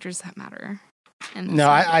only actors that matter.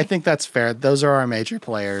 I think that's fair. Those are our major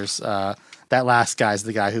players. That last guy's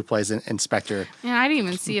the guy who plays Inspector. Yeah, I didn't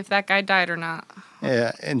even see if that guy died or not.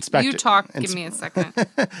 Yeah, Inspector. You talk. Give me a second.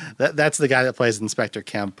 That's the guy that plays Inspector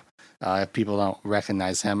Kemp. If people don't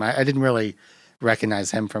recognize him, I didn't really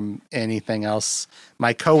recognize him from anything else.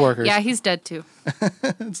 My coworkers. Yeah, he's dead too.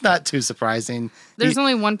 It's not too surprising. There's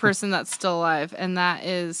only one person that's still alive, and that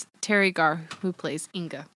is Terry Garr, who plays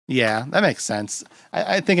Inga. Yeah, that makes sense.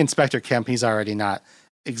 I think Inspector Kemp, he's already not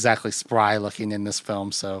exactly spry looking in this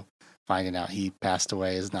film, so finding out he passed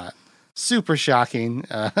away is not super shocking.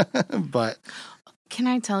 But can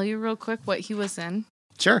I tell you real quick what he was in?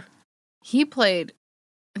 Sure. He played,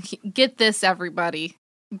 get this, everybody,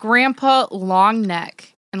 Grandpa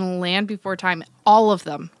Longneck in Land Before Time. All of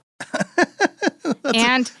them.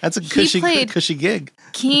 That's a cushy gig.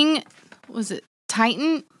 King, was it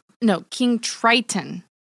Titan? No, King Triton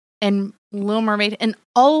and Little Mermaid and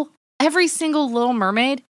every single Little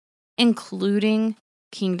Mermaid, including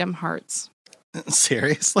Kingdom Hearts.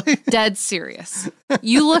 Seriously? Dead serious.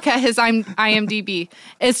 You look at his IMDb.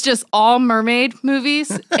 It's just all mermaid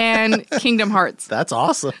movies and Kingdom Hearts. That's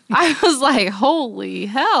awesome. I was like, holy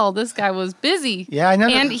hell, this guy was busy. Yeah, I know.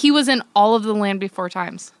 And he was in all of the Land Before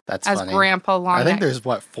Times. That's as funny. Grandpa Longneck. I think there's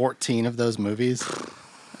 14 of those movies.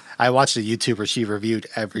 I watched a YouTuber. She reviewed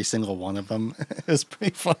every single one of them. It was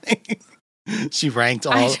pretty funny. She ranked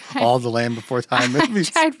all the Land Before Time movies.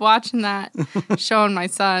 I tried watching that, showing my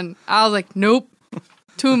son. I was like, nope,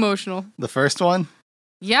 too emotional. The first one?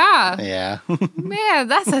 Yeah. Yeah. Man,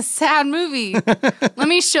 that's a sad movie. Let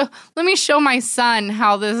me show my son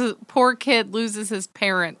how this poor kid loses his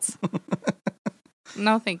parents.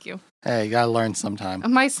 No, thank you. Hey, you gotta learn sometime.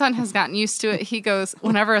 My son has gotten used to it. He goes,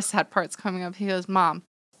 whenever a sad part's coming up, he goes, Mom,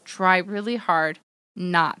 try really hard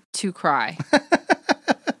not to cry.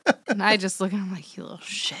 And I just look at him like, you little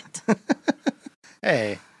shit.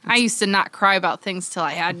 Hey. I used to not cry about things till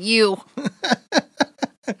I had you.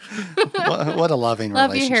 What a loving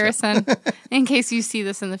Love relationship. you, Harrison. In case you see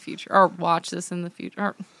this in the future or watch this in the future.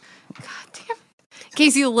 Or, God damn it. In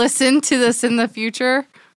case you listen to this in the future.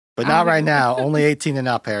 But not right now. Only 18 and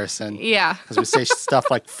up, Harrison. Yeah. Because we say stuff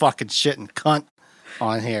like fucking shit and cunt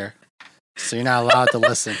on here. So you're not allowed to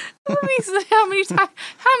listen. How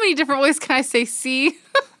many different ways can I say see?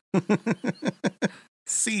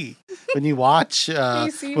 See. When you watch,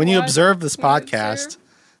 when you observe this podcast.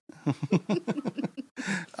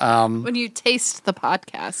 When you taste the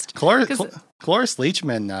podcast. Cloris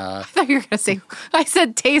Leachman. I thought you were going to say, I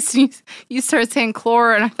said taste, and you started saying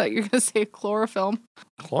chlor, and I thought you were going to say chlorophyll.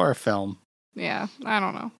 Chlorophyll. Yeah, I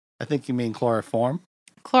don't know. I think you mean chloroform.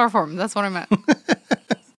 Chloroform, that's what I meant.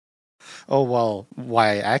 Oh, well,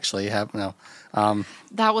 why I actually have, no.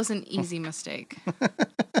 That was an easy mistake. I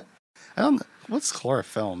don't know. What's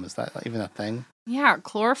chlorophyll? Is that even a thing? Yeah,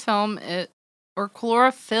 chlorophyll or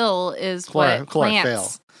chlorophyll is what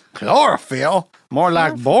plants. Chlorophyll? More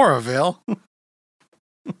like Boroville.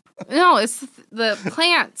 No, it's the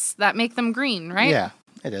plants that make them green, right? Yeah,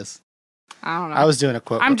 it is. I don't know. I was doing a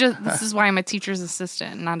quote. This is why I'm a teacher's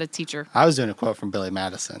assistant, not a teacher. I was doing a quote from Billy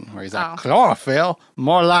Madison where he's like, chlorophyll,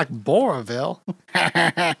 more like Boroville.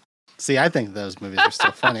 See, I think those movies are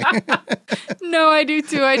still funny. No, I do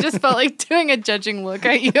too. I just felt like doing a judging look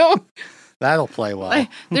at you. That'll play well.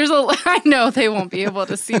 I know they won't be able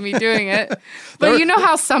to see me doing it. But you know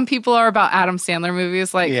how some people are about Adam Sandler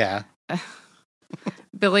movies? Like, yeah.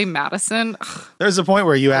 Billy Madison. There's a point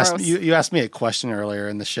where you asked me a question earlier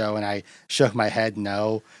in the show, and I shook my head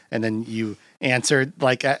no, and then you answered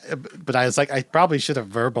but I was like, I probably should have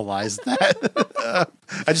verbalized that.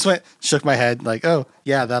 I just shook my head like, oh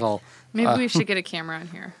yeah, that'll. Maybe we should get a camera in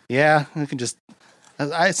here. Yeah, we can just.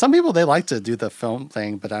 Some people they like to do the film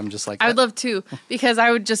thing, but I'm just like. I would love to because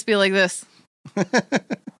I would just be like this.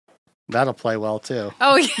 That'll play well too.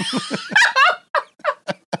 Oh yeah.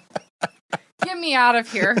 Get me out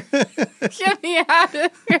of here. Get me out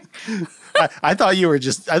of here. I thought you were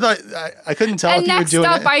just. I couldn't tell if you were doing it.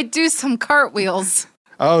 Next up, I do some cartwheels.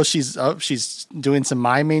 Oh, she's doing some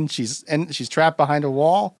miming. She's trapped behind a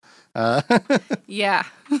wall. Yeah.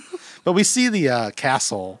 But we see the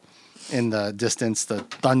castle in the distance, the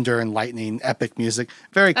thunder and lightning, epic music.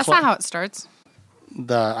 That's not how it starts.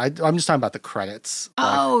 I'm just talking about the credits.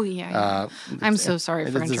 Oh yeah. I'm so sorry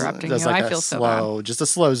for interrupting you. Like I feel so bad. Just a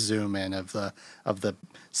slow zoom in of the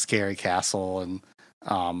scary castle, and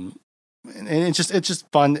it's just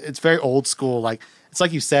fun. It's very old school. Like it's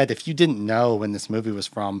like you said, if you didn't know when this movie was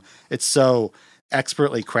from, it's so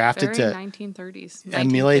expertly crafted to 1930s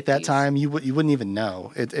emulate that time. You wouldn't even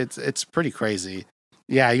know. It's pretty crazy.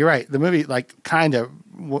 Yeah, you're right. The movie kind of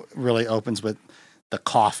really opens with the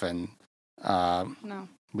coffin. No.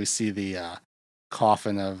 We see the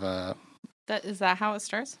coffin of. Is that how it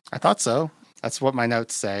starts? I thought so. That's what my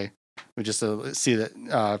notes say. We just see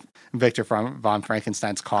that Victor von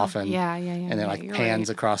Frankenstein's coffin. Yeah. And then pans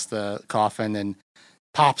across the coffin and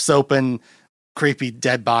pops open, creepy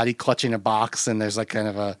dead body clutching a box, and there's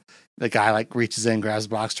the guy reaches in, grabs the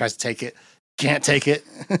box, tries to take it, can't take it.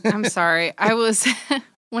 I'm sorry. I was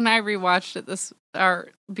when I rewatched it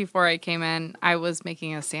before I came in, I was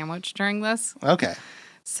making a sandwich during this. Okay.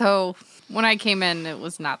 So when I came in, it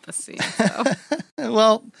was not the scene. So.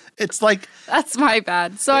 Well, it's like that's my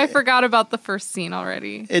bad. So I forgot about the first scene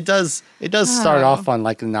already. It does start off on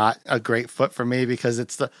not a great foot for me because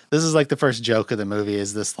this is the first joke of the movie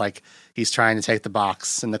is this he's trying to take the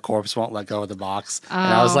box and the corpse won't let go of the box. Oh.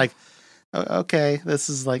 And I was like, okay, this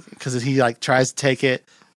is because he tries to take it,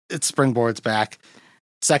 it springboards back.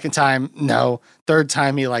 Second time, no. Third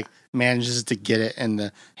time, he manages to get it, and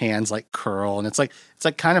the hands curl, and it's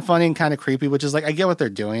kind of funny and kind of creepy. Which is I get what they're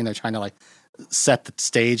doing. They're trying to set the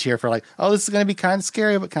stage here for this is going to be kind of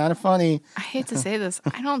scary but kind of funny. I hate to say this,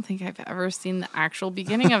 I don't think I've ever seen the actual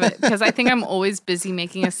beginning of it because I think I'm always busy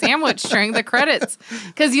making a sandwich during the credits.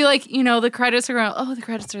 Because the credits are going. Oh, the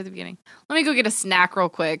credits are at the beginning. Let me go get a snack real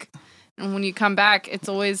quick, and when you come back, it's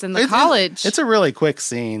always in the college. It's a really quick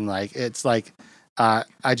scene.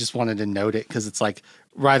 I just wanted to note it because it's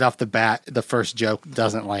right off the bat, the first joke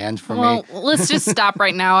doesn't land for me. Well, let's just stop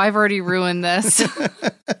right now. I've already ruined this.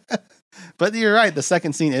 But you're right. The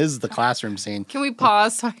second scene is the classroom scene. Can we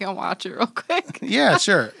pause so I can watch it real quick? Yeah,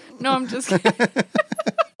 sure. No, I'm just kidding.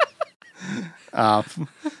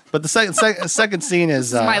 But the second scene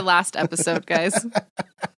is... This is my last episode, guys.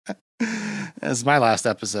 It's my last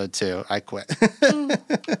episode, too. I quit.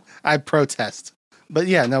 I protest. But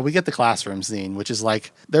yeah, no, we get the classroom scene, which is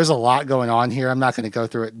like, there's a lot going on here. I'm not going to go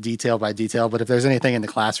through it detail by detail, but if there's anything in the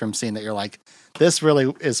classroom scene that you're like, this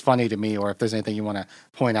really is funny to me, or if there's anything you want to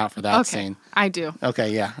point out for that scene. I do.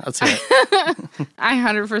 Okay, yeah, let's hear it. I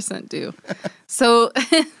 100% do. So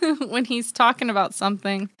when he's talking about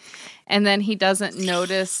something and then he doesn't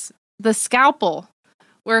notice the scalpel,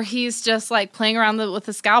 where he's just like playing around with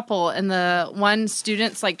the scalpel, and the one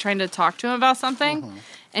student's like trying to talk to him about something,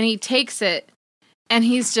 and he takes it. And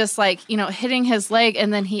he's just like, hitting his leg,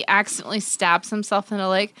 and then he accidentally stabs himself in the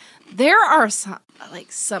leg. There are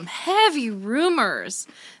some heavy rumors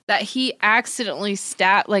that he accidentally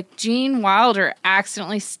Gene Wilder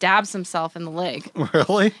accidentally stabs himself in the leg.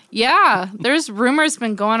 Really? Yeah. There's rumors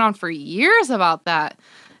been going on for years about that.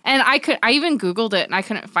 And I even Googled it, and I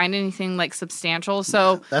couldn't find anything like substantial.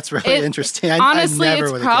 So that's really interesting. Honestly,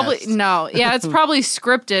 it's probably it's probably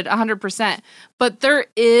scripted 100%. But there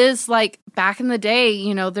is back in the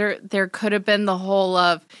day, there could have been the whole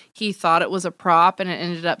of he thought it was a prop and it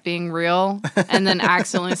ended up being real, and then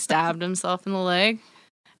accidentally stabbed himself in the leg,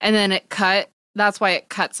 and then it cut. That's why it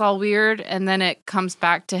cuts all weird, and then it comes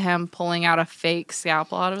back to him pulling out a fake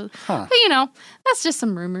scalpel out of it. Huh. But that's just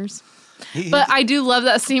some rumors. But I do love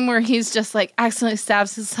that scene where he's just accidentally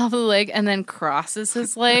stabs himself in the leg and then crosses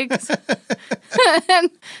his legs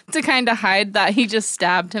to kind of hide that he just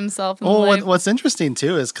stabbed himself in the leg. What's interesting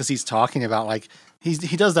too is because he's talking about he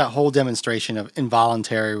does that whole demonstration of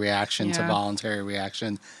involuntary reaction to voluntary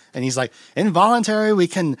reaction, and he's like, involuntary we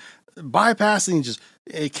can bypass, and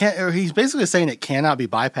he's basically saying it cannot be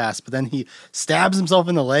bypassed, but then he stabs himself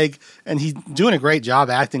in the leg, and he's doing a great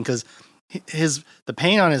job acting because the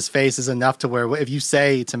pain on his face is enough to where if you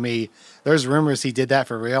say to me, there's rumors he did that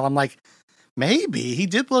for real, I'm like, maybe he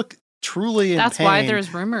did look truly in pain. That's why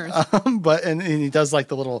there's rumors. But and he does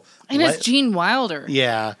the little, and it's Gene Wilder.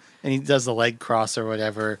 Yeah, and he does the leg cross or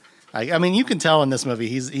whatever. I mean, you can tell in this movie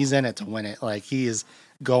he's in it to win it. He is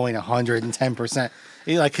going 110%.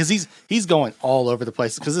 Because he's going all over the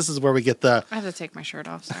place. Because this is where we get the. I have to take my shirt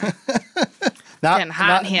off. Sorry. It's getting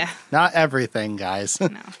hot in here. Not everything, guys.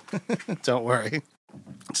 No. Don't worry.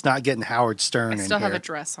 It's not getting Howard Stern in here. I still have a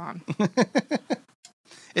dress on.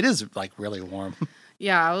 It is really warm.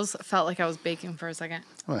 Yeah, I felt like I was baking for a second.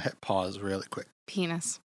 I'm going to hit pause really quick.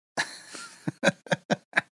 Penis.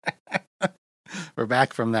 We're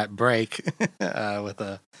back from that break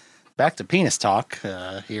with back to penis talk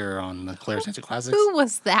here on the Claire's Answer Classics. Who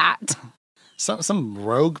was that? Some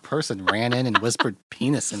rogue person ran in and whispered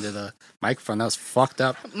penis into the microphone. That was fucked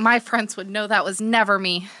up. My friends would know that was never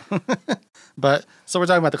me. But, so we're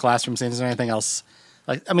talking about the classroom scene. Is there anything else?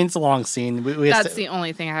 It's a long scene. That's the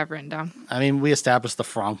only thing I have written down. We established the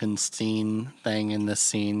Frankenstein thing in this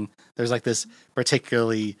scene. There's this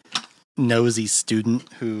particularly nosy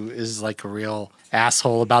student who is a real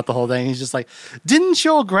asshole about the whole thing. He's just didn't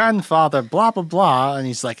your grandfather blah blah blah, and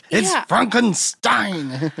he's it's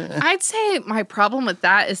Frankenstein. I'd say my problem with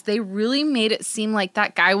that is they really made it seem like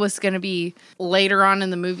that guy was going to be later on in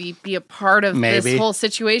the movie be a part of this whole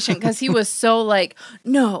situation, because he was so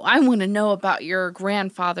no, I want to know about your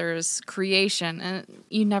grandfather's creation, and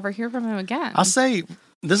you never hear from him again. I'll say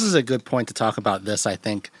this is a good point to talk about this. I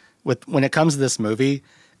think when it comes to this movie,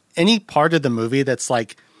 any part of the movie that's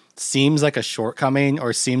seems like a shortcoming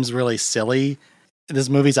or seems really silly, this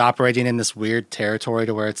movie's operating in this weird territory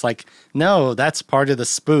to where it's no, that's part of the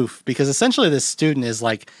spoof, because essentially this student is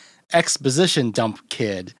exposition dump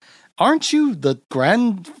kid. Aren't you the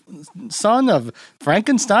grandson of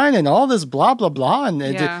Frankenstein and all this blah, blah, blah,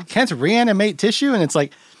 and can't reanimate tissue? And it's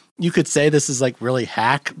you could say this is really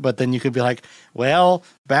hack, but then you could be well,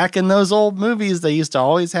 back in those old movies, they used to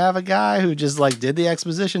always have a guy who just did the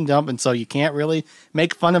exposition dump. And so you can't really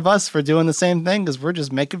make fun of us for doing the same thing because we're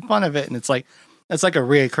just making fun of it. And it's a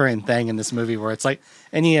reoccurring thing in this movie where it's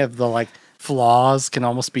any of the flaws can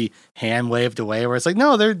almost be hand waved away, where it's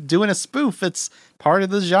no, they're doing a spoof. It's part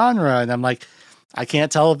of the genre. And I'm I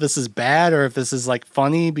can't tell if this is bad or if this is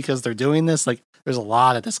funny because they're doing this. There's a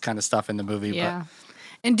lot of this kind of stuff in the movie. Yeah.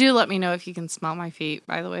 And do let me know if you can smell my feet,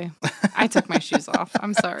 by the way. I took my shoes off.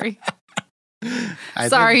 I'm sorry.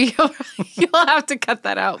 Sorry, you'll have to cut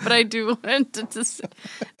that out, but I do want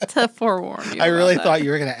to forewarn you. I really thought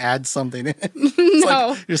you were going to add something in. No.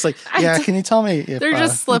 You're just like, yeah, can you tell me if... They're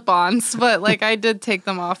just slip-ons, but like I did take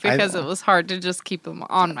them off because it was hard to just keep them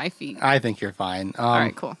on my feet. I think you're fine. All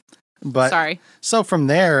right, cool. But sorry. So from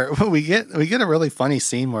there, we get a really funny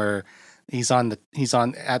scene where he's at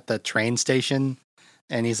the train station.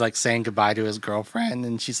 And he's like saying goodbye to his girlfriend,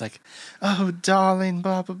 and she's like, "Oh, darling,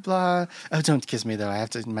 blah blah blah. Oh, don't kiss me though. I have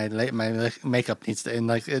to. My makeup needs to." And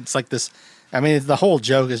like it's like this. I mean, the whole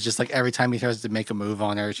joke is just like every time he tries to make a move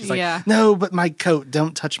on her, she's like, "No, but my coat.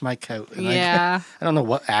 Don't touch my coat." And I don't know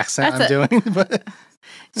what accent I'm doing, but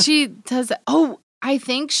she does. Oh, I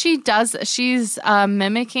think she does. She's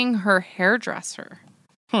mimicking her hairdresser,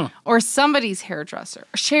 or somebody's hairdresser.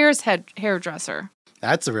 Cher's hairdresser.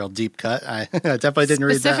 That's a real deep cut. I definitely didn't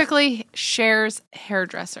read that. Specifically, Cher's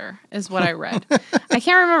hairdresser is what I read. I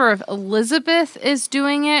can't remember if Elizabeth is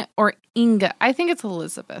doing it or Inga. I think it's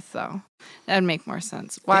Elizabeth, though. That'd make more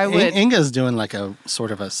sense. Why would... Inga's doing like a sort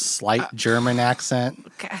of a slight German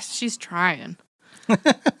accent. Gosh, she's trying.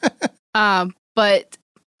 But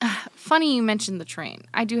funny you mentioned the train.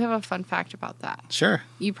 I do have a fun fact about that. Sure.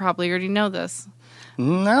 You probably already know this. I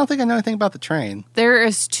don't think I know anything about the train. There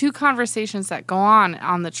is 2 conversations that go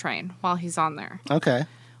on the train while he's on there. Okay.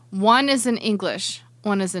 One is in English.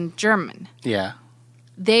 One is in German. Yeah.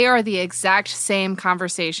 They are the exact same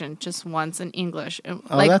conversation, just one's in English. Oh,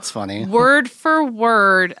 that's funny. Word for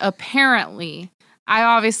word, apparently. I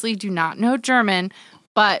obviously do not know German,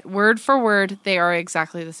 but word for word, they are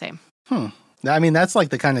exactly the same. I mean, that's like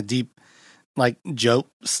the kind of deep, like, joke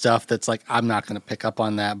stuff that's like, I'm not going to pick up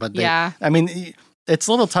on that. But I mean... It's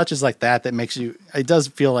little touches like that makes you... It does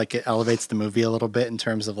feel like it elevates the movie a little bit in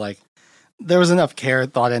terms of like... There was enough care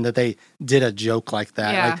thought in that they did a joke like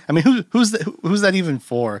that. Yeah. Like, I mean, who's that even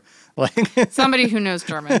for? Like somebody who knows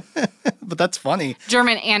German. But that's funny.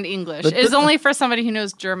 German and English. It's only for somebody who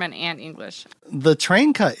knows German and English. The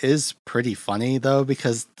train cut is pretty funny, though,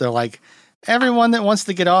 because they're like... Everyone that wants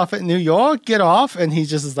to get off at New York, get off. And he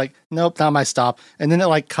just is like, nope, not my stop. And then it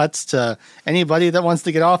like cuts to anybody that wants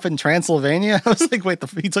to get off in Transylvania. I was like, wait,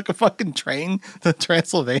 he took a fucking train to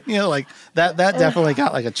Transylvania? Like that definitely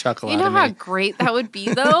got like a chuckle out of me. You know how great that would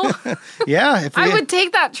be, though? Yeah. I would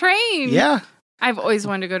take that train. Yeah. I've always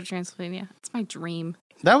wanted to go to Transylvania. It's my dream.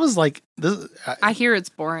 That was like... this. I hear it's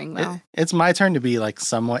boring, though. It's my turn to be like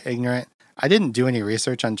somewhat ignorant. I didn't do any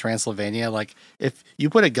research on Transylvania. Like, if you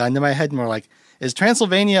put a gun to my head and were like, is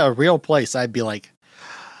Transylvania a real place? I'd be like,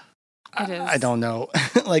 I don't know.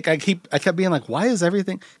 Like, I kept being like, why is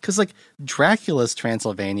everything? Because, like, Dracula's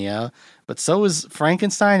Transylvania, but so is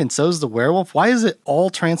Frankenstein and so is the werewolf. Why is it all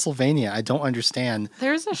Transylvania? I don't understand.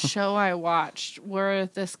 There's a show I watched where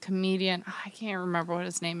this comedian, I can't remember what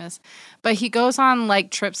his name is, but he goes on, like,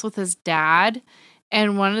 trips with his dad,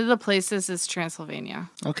 and one of the places is Transylvania.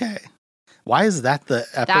 Okay. Why is that the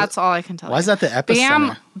That's all I can tell you. Why is that the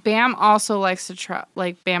epicenter? Bam also likes to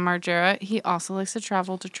Bam Margera. He also likes to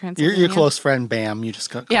travel to Transylvania. Your close friend Bam. You just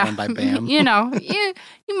call him by Bam. You know, you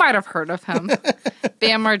might have heard of him.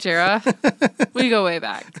 Bam Margera. We go way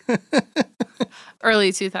back.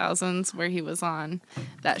 Early 2000s, where he was on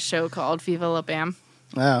that show called Viva La Bam.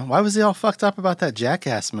 Oh, why was he all fucked up about that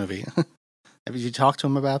Jackass movie? Have you talked to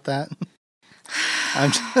him about that?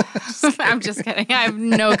 I'm just kidding. I have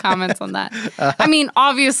no comments on that. I mean,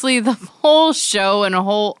 obviously, the whole show and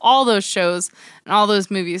all those shows and all those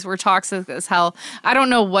movies were toxic as hell. I don't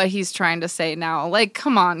know what he's trying to say now. Like,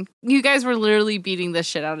 come on. You guys were literally beating the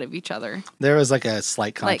shit out of each other. There was like a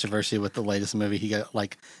slight controversy with the latest movie. He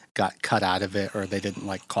got cut out of it, or they didn't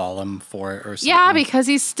like call him for it or something. Yeah, because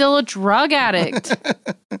he's still a drug addict.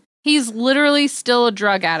 He's literally still a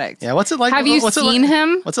drug addict. Yeah, what's it like? Have you seen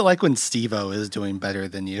him? What's it like when Steve-O is doing better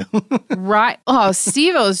than you? Right. Oh,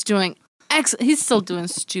 Steve-O's doing excellent. He's still doing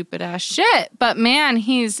stupid ass shit. But man,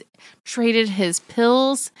 he's traded his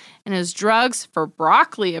pills and his drugs for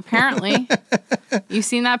broccoli, apparently. You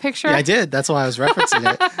seen that picture? Yeah, I did. That's why I was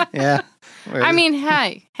referencing it. Yeah. I mean,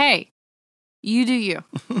 hey, you do you.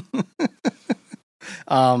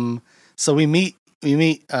 So we meet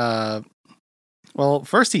well,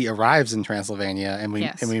 first he arrives in Transylvania, and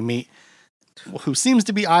we meet who seems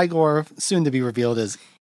to be Igor, soon to be revealed as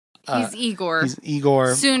he's Igor. He's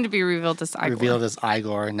Igor, soon to be revealed as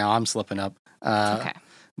Igor. Now I'm slipping up. Okay,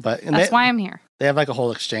 but that's why I'm here. They have like a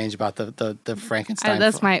whole exchange about the Frankenstein.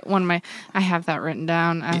 That's one of my. I have that written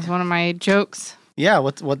down as one of my jokes. Yeah,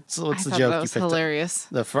 what's the joke that was you picked? Hilarious.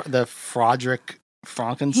 The Froderick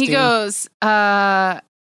Frankenstein. He goes,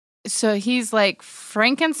 so he's like,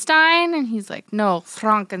 Frankenstein? And he's like, no,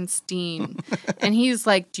 Frankenstein. And he's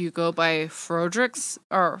like, do you go by Froderick's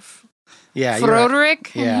or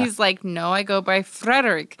Froderick? Yeah. And he's like, no, I go by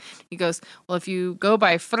Frederick. He goes, well, if you go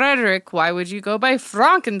by Frederick, why would you go by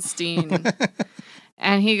Frankenstein?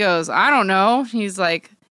 And he goes, I don't know. He's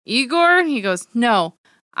like, Igor? And he goes, no,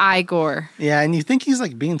 Igor. Yeah, and you think he's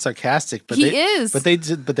like being sarcastic, but he is. But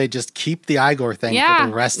they just keep the Igor thing for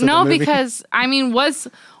the rest of the movie. No, because I mean,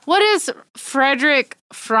 what is Frederick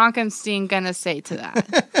Frankenstein gonna say to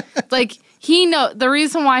that? Like, the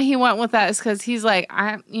reason why he went with that is because he's like,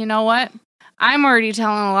 you know what? I'm already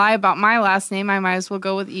telling a lie about my last name. I might as well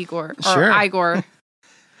go with Igor or Igor.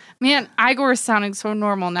 Man, Igor is sounding so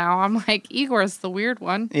normal now. I'm like, Igor's the weird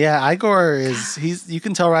one. Yeah, Igor you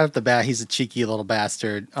can tell right off the bat he's a cheeky little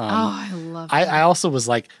bastard. I love him. I also was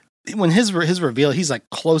like, when his reveal, he's like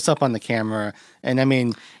close up on the camera, and I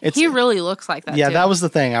mean, he really looks like that. Yeah, too. That was the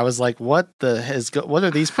thing. I was like, what are these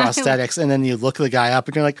prosthetics? And then you look the guy up,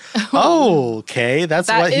 and you're like, oh, okay, that's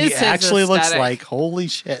what he actually looks like. Holy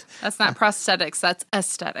shit! That's not prosthetics. That's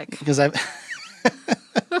aesthetic. Because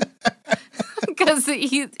Because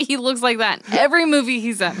he looks like that in every movie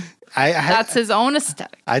he's in. That's his own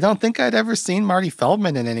aesthetic. I don't think I'd ever seen Marty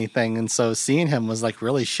Feldman in anything, and so seeing him was like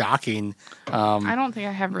really shocking. I don't think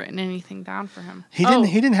I have written anything down for him. He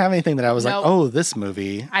didn't have anything that I was like, oh, this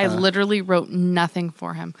movie. I literally wrote nothing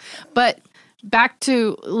for him. But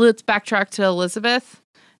let's backtrack to Elizabeth.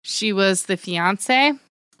 She was the fiance.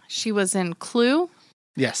 She was in Clue.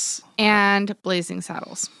 Yes. And Blazing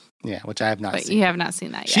Saddles. Yeah, which I have not seen. But you have not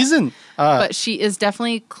seen that yet. She's in... but she is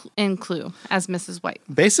definitely in Clue as Mrs. White.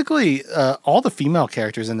 Basically, all the female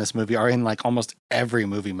characters in this movie are in like almost every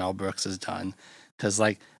movie Mel Brooks has done. Because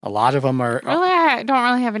like a lot of them are... Really, I don't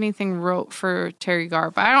really have anything wrote for Terry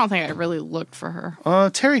Garr, but I don't think I really looked for her.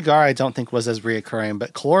 Terry Garr I don't think was as reoccurring,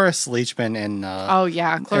 but Cloris Leachman and...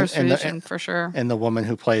 Cloris Leachman for sure. And the woman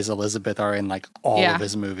who plays Elizabeth are in like all of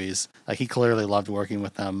his movies. Like he clearly loved working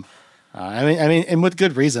with them. I mean, and with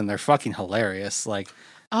good reason. They're fucking hilarious. Like,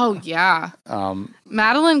 oh yeah,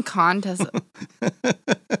 Madeline Kahn does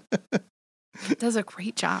a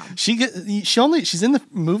great job. She's in the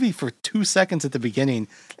movie for 2 seconds at the beginning,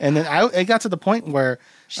 and then it got to the point where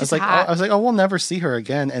I was like, oh, we'll never see her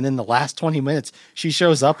again. And then the last 20 minutes, she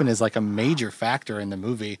shows up and is like a major factor in the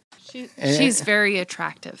movie. She's very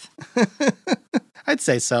attractive. I'd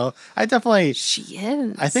say so. She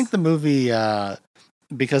is. I think the movie.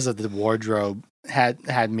 Because of the wardrobe,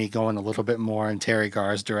 had me going a little bit more in Terry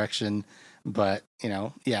Garr's direction, but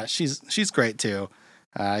she's great too.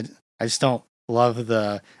 I just don't love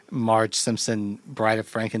the Marge Simpson Bride of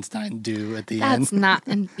Frankenstein do at the end. That's not.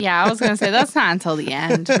 I was gonna say that's not until the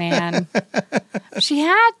end, man. She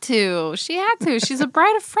had to. She's a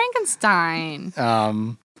Bride of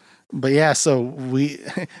Frankenstein. But yeah, so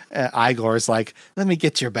Igor's like, let me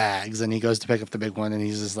get your bags. And he goes to pick up the big one and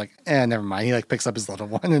he's just like, never mind. He like picks up his little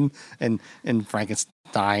one and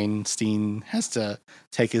Frankenstein has to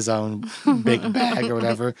take his own big bag or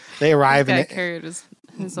whatever. They arrive at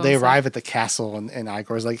the castle and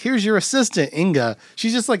Igor's like, here's your assistant, Inga.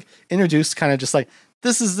 She's just like introduced kind of just like,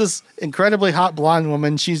 this is this incredibly hot blonde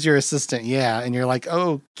woman. She's your assistant. Yeah. And you're like,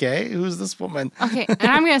 okay, who's this woman? Okay. And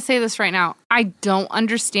I'm going to say this right now. I don't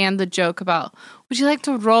understand the joke about, would you like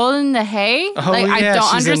to roll in the hay? I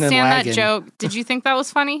don't understand that joke. Did you think that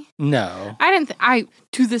was funny? No. I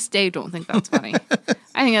to this day don't think that's funny.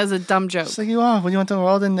 I think that was a dumb joke. She's like, you want to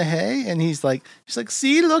roll in the hay? And she's like,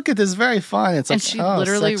 see, look, it is very fun. It's like, and she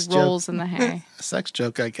literally rolls in the hay. Sex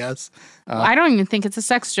joke, I guess. Well, I don't even think it's a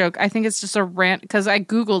sex joke. I think it's just a rant because I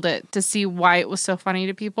Googled it to see why it was so funny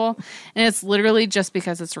to people. And it's literally just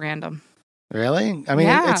because it's random. Really? I mean,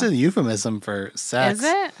 it's a euphemism for sex. Is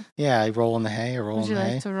it? Yeah, roll in the hay or roll in the hay. Would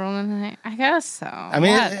you like to roll in the hay? I guess so. I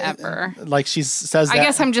mean, whatever. Like she says that. I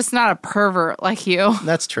guess I'm just not a pervert like you.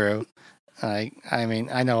 That's true. I mean,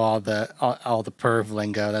 I know all the perv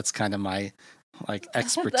lingo. That's kind of my like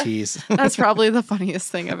expertise. That's probably the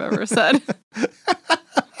funniest thing I've ever said.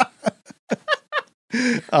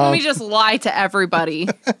 Let me just lie to everybody.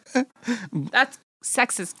 That's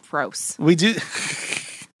sex is gross. We do.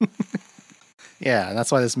 Yeah,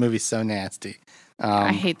 that's why this movie's so nasty.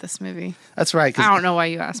 I hate this movie. That's right. I don't know why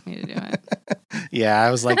you asked me to do it. Yeah, I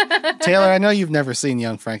was like, Taylor, I know you've never seen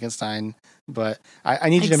Young Frankenstein, but I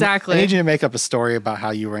need you to make up a story about how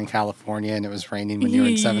you were in California and it was raining when you were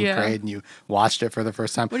in 7th grade and you watched it for the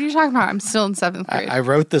first time. What are you talking about? I'm still in 7th grade. I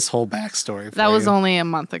wrote this whole backstory for That was only a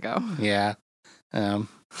month ago. Yeah.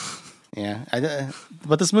 Yeah.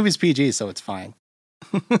 But this movie's PG, so it's fine.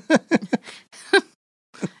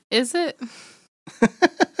 Is it?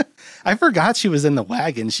 I forgot she was in the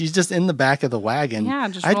wagon. She's just in the back of the wagon. Yeah,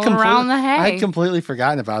 just rolling around the hay. I'd completely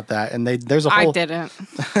forgotten about that. And there's a whole. I didn't.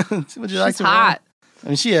 Would you like to? She's hot. I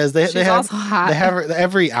mean, she is. She's also hot. They have her.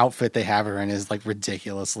 Every outfit they have her in is like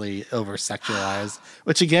ridiculously over sexualized.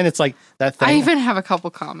 Which again, it's like that thing. I even have a couple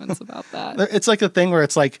comments about that. It's like the thing where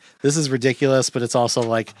it's like this is ridiculous, but it's also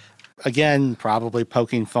like. Again, probably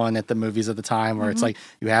poking fun at the movies of the time where it's like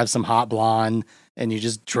you have some hot blonde and you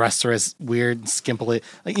just dress her as weird, skimpily.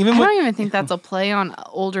 Like I don't even think that's a play on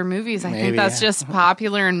older movies. I think that's just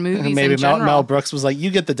popular in movies maybe in general. Mel Brooks was like, you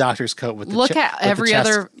get the doctor's coat with the look at every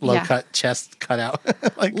other low-cut chest cut out.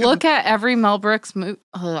 Like, look at every Mel Brooks movie.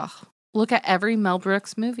 Look at every Mel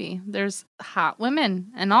Brooks movie. There's hot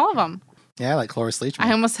women in all of them. Yeah, like Cloris Leachman.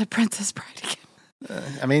 I almost said Princess Bride again.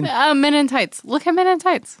 I mean, Men in Tights. Look at Men in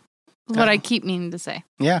Tights. What I keep meaning to say.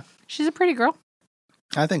 Yeah. She's a pretty girl.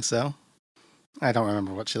 I think so. I don't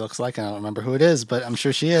remember what she looks like. I don't remember who it is, but I'm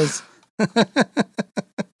sure she is. Okay.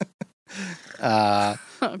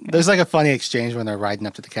 There's like a funny exchange when they're riding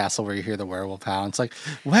up to the castle where you hear the werewolf howl. It's like,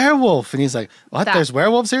 werewolf. And he's like, what? There's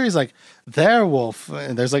werewolves here? He's like, they're wolf.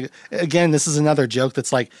 And there's like, again, this is another joke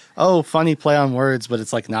that's like, oh, funny play on words, but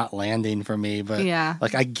it's like not landing for me. But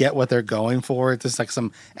like, I get what they're going for. It's just like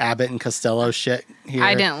some Abbott and Costello shit here.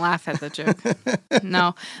 I didn't laugh at the joke.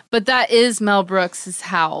 No. But that is Mel Brooks'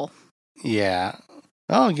 howl. Yeah.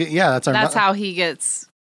 Oh, yeah. That's how he gets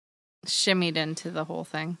shimmied into the whole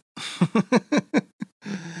thing.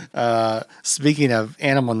 Speaking of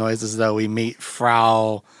animal noises, though, we meet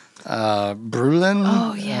Frau Brulin.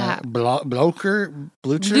 Oh yeah, Blucher.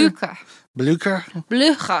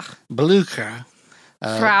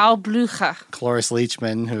 Frau Blucher. Cloris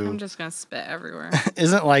Leachman, who I'm just gonna spit everywhere.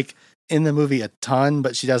 Isn't like in the movie a ton,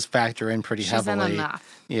 but she does factor in pretty heavily. She's in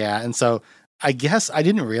enough. Yeah, and so. I guess I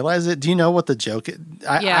didn't realize it. Do you know what the joke is?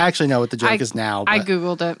 I actually know what the joke is now. But I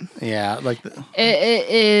Googled it. Yeah.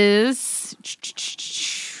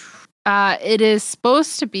 It is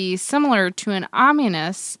supposed to be similar to an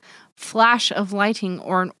ominous flash of lighting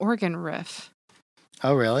or an organ riff.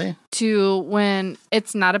 Oh, really? To when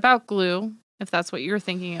it's not about glue, if that's what you were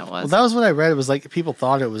thinking it was. Well, that was what I read. It was like people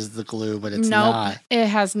thought it was the glue, but it's not. It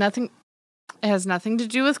has nothing. It has nothing to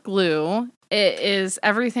do with glue. It is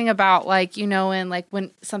everything about and like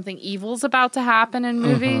when something evil's about to happen in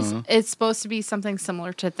movies, it's supposed to be something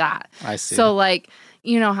similar to that. I see. So like,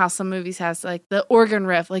 you know how some movies has like the organ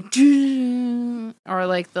riff, like, or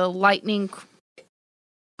like the lightning.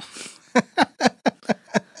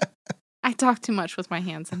 I talk too much with my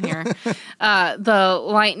hands in here. The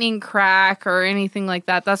lightning crack or anything like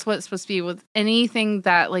that. That's what it's supposed to be with anything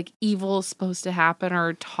that like evil is supposed to happen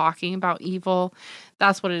or talking about evil.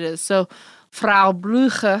 That's what it is. So Frau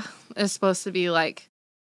Blucher is supposed to be like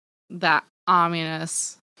that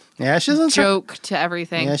ominous joke to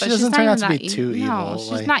everything. Yeah, she doesn't turn out to be too evil. No,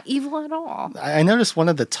 she's not evil at all. I noticed one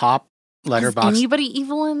of the top letterbox. Is anybody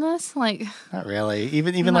evil in this? Like, not really.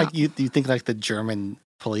 Even like you think like the German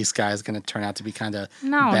police guy is going to turn out to be kind of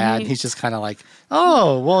bad. He's just kind of like,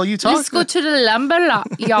 oh, well, you talk. Let's go to the lumber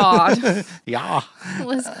yard. Yeah.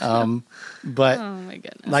 Let's go. But oh my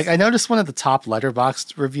goodness. Like I noticed one of the top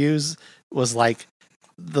letterboxed reviews was like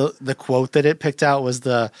the quote that it picked out was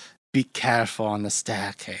the "Be careful on the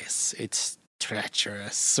staircase. It's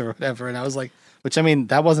treacherous" or whatever. And I was like, which I mean,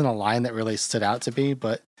 that wasn't a line that really stood out to me,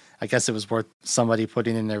 but I guess it was worth somebody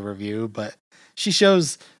putting in their review. But she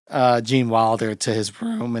shows Gene Wilder to his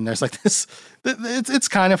room, and there's like this. It's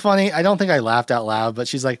kind of funny. I don't think I laughed out loud, but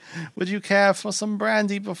she's like, "Would you care for some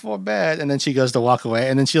brandy before bed?" And then she goes to walk away,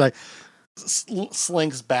 and then she like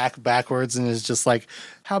slinks backwards and is just like,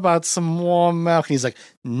 "How about some warm milk?" And he's like,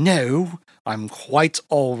 "No, I'm quite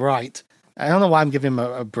all right." I don't know why I'm giving him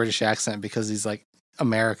a British accent because he's like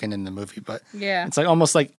American in the movie, but yeah, it's like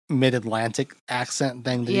almost like mid-Atlantic accent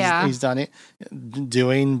thing that he's done it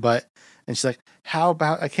doing, but. And she's like, how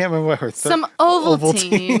about, I can't remember what her some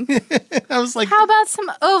Ovaltine. I was like, how about some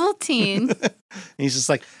Ovaltine? He's just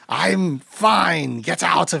like, I'm fine. Get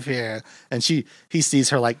out of here. And he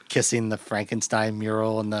sees her like kissing the Frankenstein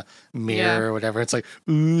mural in the mirror or whatever. It's like,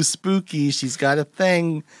 ooh, spooky. She's got a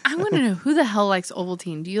thing. I want to know who the hell likes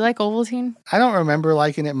Ovaltine. Do you like Ovaltine? I don't remember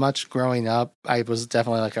liking it much growing up. I was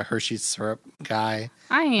definitely like a Hershey's syrup guy.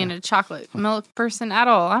 I ain't a chocolate milk person at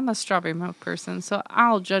all. I'm a strawberry milk person, so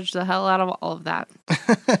I'll judge the hell out of all of that.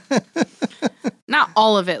 Not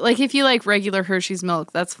all of it. Like, if you like regular Hershey's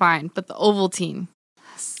milk, that's fine. But the Ovaltine,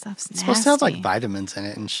 that stuff's nasty. It's supposed to have, like, vitamins in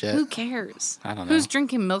it and shit. Who cares? I don't know. Who's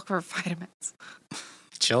drinking milk for vitamins?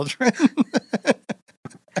 Children?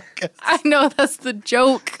 I know, that's the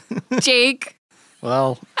joke, Jake.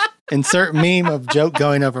 Well, insert meme of joke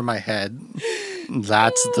going over my head.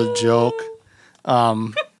 That's the joke.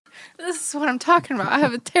 This is what I'm talking about. I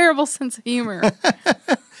have a terrible sense of humor.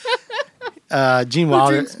 Gene Who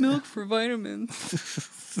Wilder drinks milk for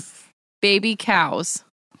vitamins? Baby cows.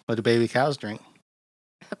 What do baby cows drink?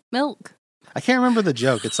 Milk. I can't remember the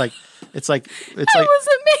joke. It's like I wasn't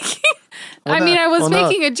making. Well, I mean, I was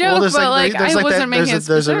making a joke, but I wasn't making a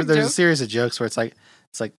specific There's joke. a series of jokes where it's like,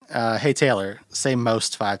 hey Taylor, say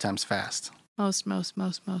most 5 times fast. Most. What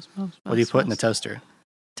do you put in the toaster?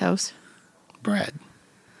 Toast. Bread.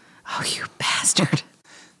 Oh, you bastard!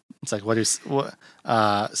 It's like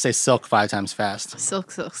say silk 5 times fast.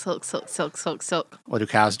 Silk. What do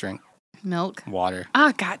cows drink? Milk. Water.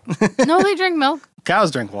 Ah, God. No, they drink milk.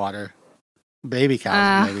 Cows drink water. Baby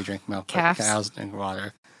cows maybe drink milk. Calves. But cows drink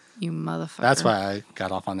water. You motherfucker. That's why I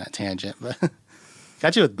got off on that tangent, but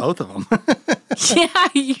got you with both of them. Yeah,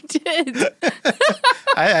 you did.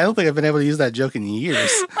 I don't think I've been able to use that joke in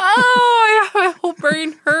years. Oh, my whole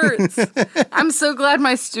brain hurts. I'm so glad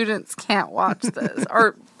my students can't watch this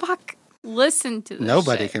or listen to this.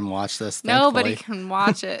 Nobody shit. can watch this. Nobody can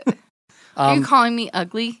watch it. Are you calling me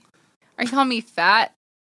ugly? Are you calling me fat?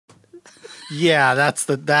 Yeah,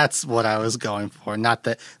 that's what I was going for. Not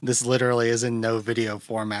that this literally is in no video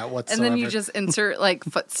format whatsoever. And then you just insert like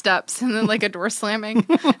footsteps and then like a door slamming.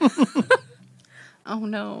 Oh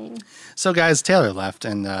no. So guys, Taylor left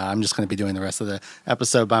and I'm just going to be doing the rest of the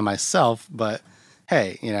episode by myself. But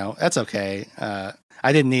hey, that's okay.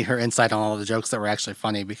 I didn't need her insight on all the jokes that were actually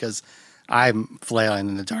funny because I'm flailing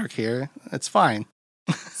in the dark here. It's fine.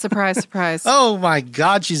 Surprise, surprise. Oh my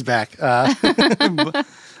God, she's back.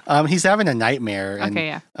 He's having a nightmare. And,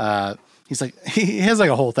 okay, yeah. He's like, he has like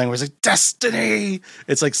a whole thing where he's like, destiny.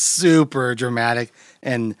 It's like super dramatic.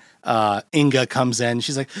 And Inga comes in.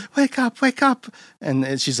 She's like, wake up.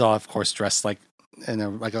 And she's all, of course, dressed like in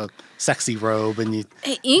a sexy robe. And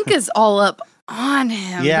hey, Inga's all up on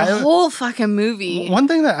him. Yeah, the whole fucking movie. One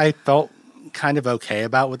thing that I felt kind of okay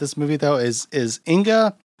about with this movie, though, is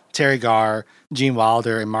Inga, Terry Garr, Gene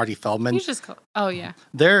Wilder, and Marty Feldman. Oh, yeah.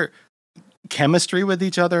 Their chemistry with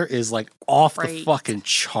each other is like off the fucking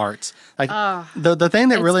charts. Like the thing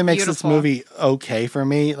that really makes this movie okay for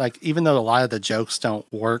me, like even though a lot of the jokes don't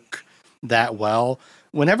work that well,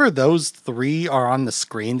 whenever those three are on the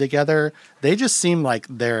screen together, they just seem like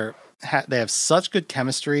they have such good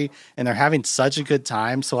chemistry and they're having such a good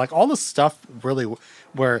time. So like all the stuff really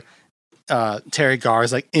where Terry Garr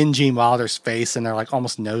is like in Gene Wilder's face and they're like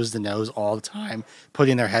almost nose to nose all the time,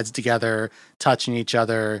 putting their heads together, touching each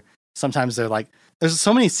other. Sometimes they're like, there's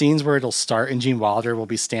so many scenes where it'll start and Gene Wilder will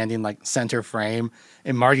be standing like center frame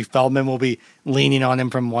and Marty Feldman will be leaning on him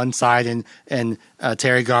from one side and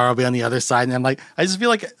Terry Garr will be on the other side. And I'm like, I just feel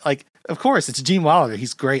like, of course it's Gene Wilder.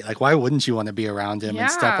 He's great. Like, why wouldn't you want to be around him and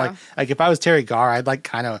stuff? Like if I was Terry Garr, I'd like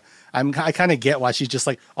I kind of get why she's just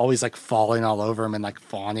like always like falling all over him and like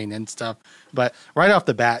fawning and stuff. But right off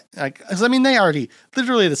the bat, like, 'cause I mean, they already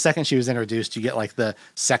literally the second she was introduced, you get like the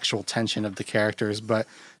sexual tension of the characters. But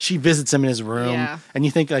she visits him in his room, and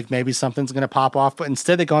you think like maybe something's gonna pop off, but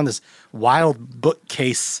instead they go on this wild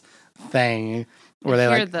bookcase thing where they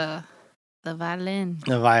like the violin.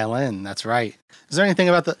 The violin, that's right. Is there anything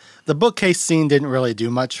about the bookcase scene didn't really do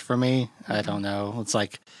much for me? I don't know. It's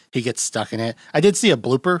like he gets stuck in it. I did see a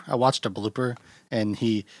blooper. I watched a blooper, and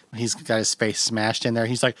he's got his face smashed in there.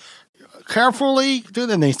 He's like, carefully, dude,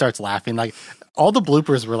 and then he starts laughing. Like all the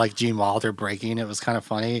bloopers were like Gene Wilder breaking. It was kind of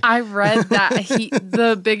funny. I read that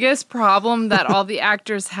the biggest problem that all the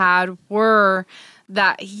actors had were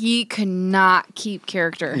that he could not keep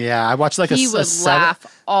character. Yeah, I watched like he would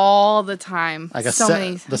laugh all the time. Like the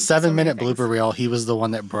 7-minute blooper reel. He was the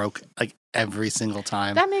one that broke like every single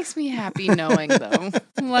time. That makes me happy knowing though.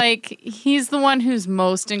 Like he's the one who's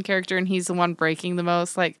most in character and he's the one breaking the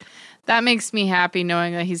most. Like that makes me happy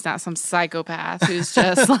knowing that he's not some psychopath who's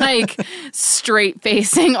just like straight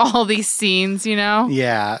facing all these scenes, you know?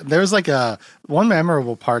 Yeah, there was like one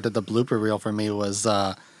memorable part of the blooper reel for me was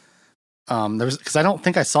there was, because I don't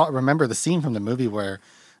think I remember the scene from the movie where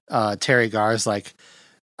Terry Garr's like,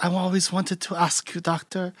 I've always wanted to ask you,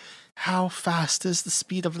 doctor, how fast is the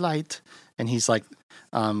speed of light? And he's like,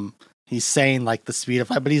 he's saying like the speed of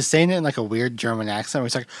light, but he's saying it in like a weird German accent where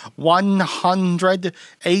he's like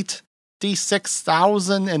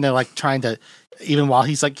 186,000, and they're like trying to, even while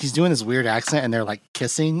he's doing this weird accent and they're like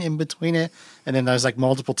kissing in between it, and then there's like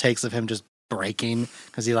multiple takes of him just breaking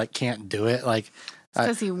because he like can't do it, like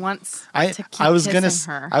because he wants to keep kissing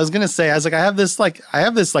her. I was gonna say, I was like, I have this like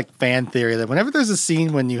fan theory that whenever there's a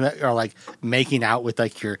scene when you are like making out with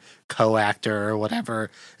like your co-actor or whatever.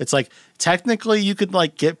 It's like technically you could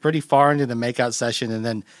like get pretty far into the makeout session and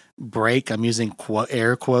then break. I'm using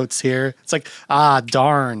air quotes here. It's like,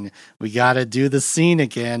 darn, we got to do the scene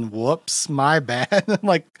again. Whoops, my bad. I'm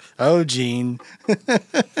like, oh, Gene,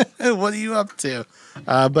 what are you up to?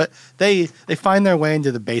 But they find their way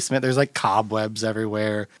into the basement. There's like cobwebs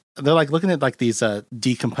everywhere. They're like looking at like these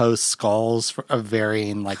decomposed skulls of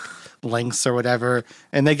varying like lengths or whatever.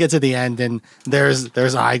 And they get to the end and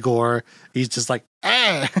there's Igor. He's just like,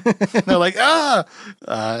 and they're like,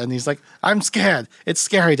 and he's like, I'm scared. It's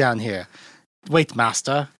scary down here. Wait,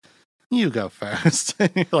 master, you go first.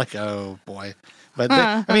 You're like, oh boy. But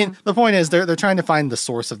the point is they're trying to find the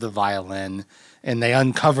source of the violin, and they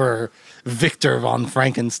uncover Victor von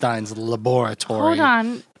Frankenstein's laboratory. Hold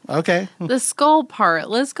on. Okay. The skull part.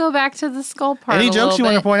 Let's go back to the skull part. Any jokes you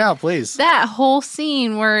want to point out, please? That whole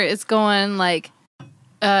scene where it's going like,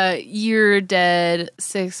 you're dead,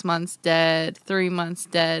 6 months dead, 3 months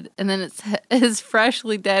dead, and then it's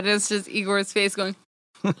freshly dead, and it's just Igor's face going.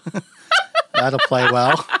 That'll play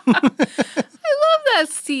well. I love that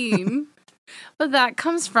scene. But that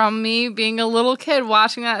comes from me being a little kid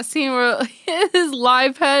watching that scene where his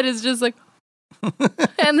live head is just like,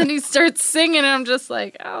 and then he starts singing, and I'm just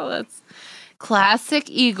like, oh, that's classic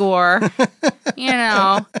Igor. You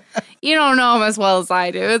don't know him as well as I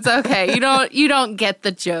do. It's okay. You don't get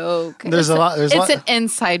the joke. It's an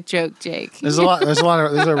inside joke, Jake. There's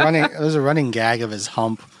a running gag of his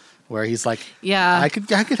hump where he's like, yeah, I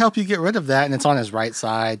could help you get rid of that, and it's on his right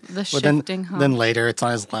side. The shifting hump. Then later it's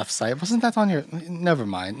on his left side. Wasn't that on your? Never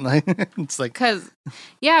mind. Like it's like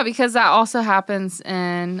because that also happens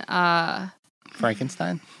in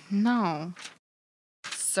Frankenstein. No,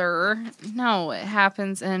 sir. No, it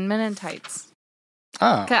happens in Men in Tights.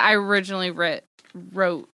 Oh, I originally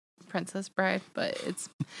wrote Princess Bride, but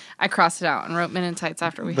I crossed it out and wrote Men in Tights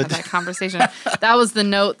after we had that conversation. That was the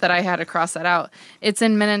note that I had to cross that out. It's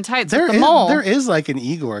in Men in Tights with the mole. There is like an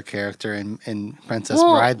Igor character in Princess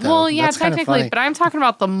Bride, though. Well, yeah, that's technically, but I'm talking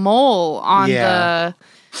about the mole on the...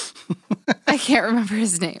 I can't remember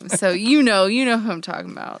his name, so you know who I'm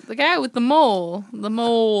talking about. The guy with the mole. The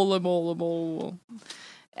mole.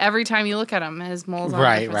 Every time you look at him, his mole's on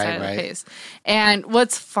the different side of the face. And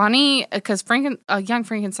what's funny, because Young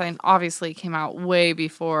Frankenstein obviously came out way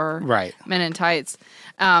before Men in Tights.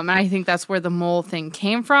 And I think that's where the mole thing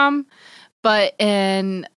came from. But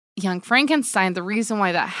in Young Frankenstein, the reason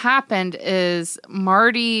why that happened is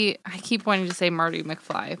Marty, I keep wanting to say Marty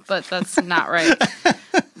McFly, but that's not right.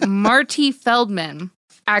 Marty Feldman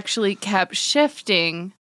actually kept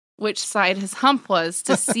shifting which side his hump was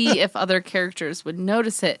to see if other characters would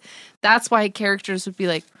notice it. That's why characters would be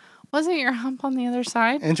like, wasn't your hump on the other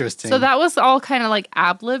side? Interesting. So that was all kind of like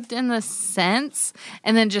ad-libbed in the sense,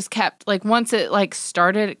 and then just kept, like, once it like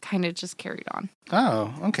started, it kind of just carried on.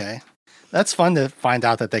 Oh, okay. That's fun to find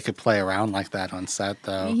out that they could play around like that on set,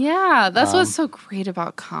 though. Yeah, that's what's so great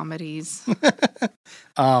about comedies.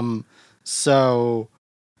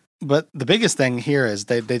 But the biggest thing here is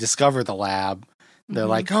they discover the lab. They're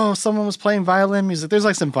like, oh, someone was playing violin music. There's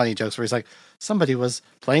like some funny jokes where he's like, somebody was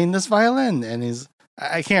playing this violin, and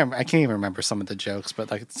I can't even remember some of the jokes, but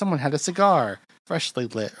like someone had a cigar, freshly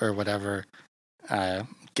lit or whatever,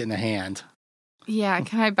 getting a hand. Yeah,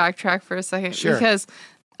 can I backtrack for a second? Sure. Because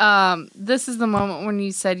this is the moment when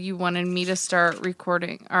you said you wanted me to start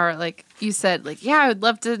recording, or like you said, like, yeah, I would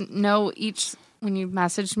love to know when you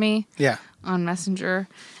messaged me on Messenger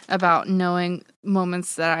about knowing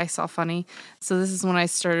moments that I saw funny. So this is when I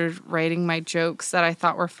started writing my jokes that I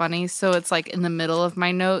thought were funny. So it's like in the middle of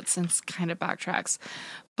my notes and it's kind of backtracks.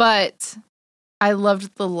 But I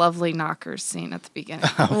loved the lovely knockers scene at the beginning.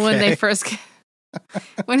 Okay. When they first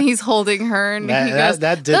when he's holding her and he goes,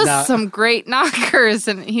 those are some great knockers,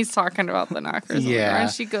 and he's talking about the knockers. Yeah.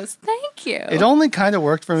 And she goes, thank you. It only kind of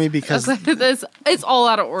worked for me because it's all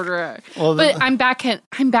out of order. Well, but I'm back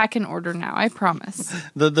in order now, I promise.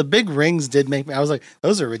 The big rings did make me, I was like,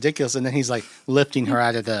 those are ridiculous. And then he's like lifting her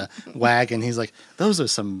out of the wagon. He's like, those are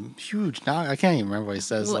some huge knockers. I can't even remember what he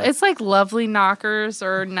says. Well, it's like lovely knockers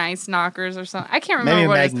or nice knockers or something. I can't remember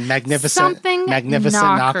what it is. Magnificent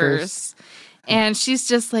knockers. And she's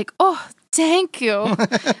just like, oh, thank you.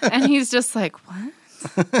 And he's just like, what?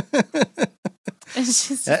 And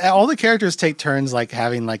she's all the characters take turns like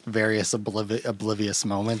having like various oblivious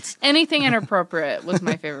moments. Anything inappropriate was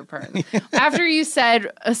my favorite part. After you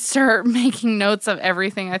said start making notes of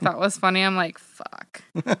everything I thought was funny, I'm like, fuck.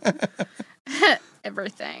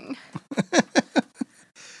 Everything.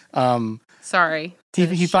 Sorry.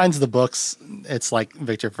 He finds the books. It's like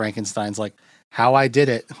Victor Frankenstein's like How I Did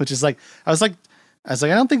It, which is like, I was like, I was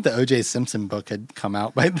like, I don't think the O.J. Simpson book had come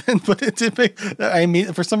out by then, but it did make, I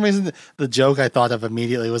mean, for some reason, the joke I thought of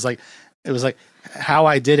immediately was like, it was like how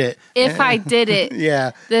I did it. If I did it.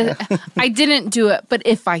 Yeah. I didn't do it, but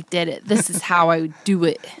if I did it, this is how I would do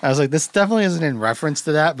it. I was like, this definitely isn't in reference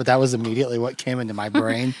to that, but that was immediately what came into my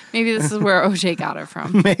brain. Maybe this is where OJ got it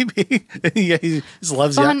from. Maybe. Yeah, he just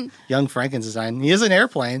loves young Frankenstein. He is an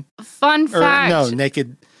airplane. Fun fact. No,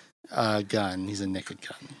 naked gun. He's a naked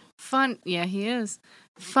gun. Yeah, he is.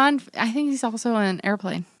 I think he's also an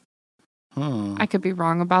airplane. I could be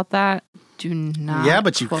wrong about that. Do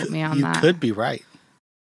not quote me on that. You could be right.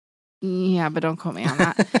 Yeah, but don't quote me on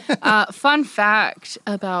that. Fun fact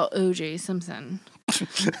about O.J. Simpson.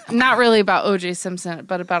 Not really about O.J. Simpson,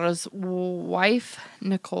 but about his wife,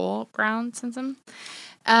 Nicole Brown Simpson.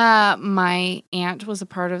 My aunt was a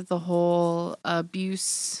part of the whole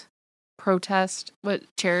abuse protest,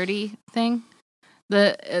 charity thing?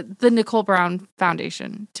 The Nicole Brown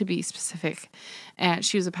Foundation, to be specific. And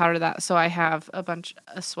she was a part of that. So I have a bunch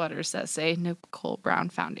of sweaters that say Nicole Brown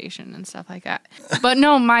Foundation and stuff like that. But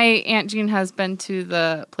no, my Aunt Jean has been to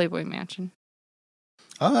the Playboy Mansion.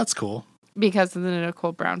 Oh, that's cool. Because of the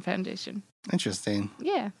Nicole Brown Foundation. Interesting.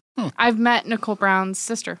 Yeah. I've met Nicole Brown's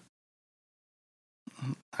sister.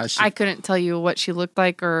 I couldn't tell you what she looked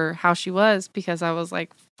like or how she was because I was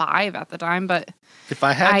like 5 at the time, but if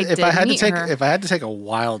I had to take a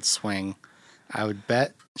wild swing, I would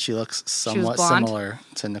bet she looks somewhat similar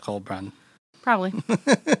to Nicole Brown. Probably.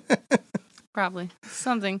 Probably.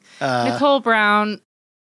 Something. Nicole Brown's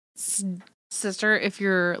sister, if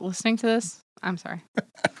you're listening to this, I'm sorry.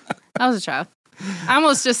 I was a child. I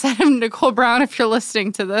almost just said Nicole Brown, if you're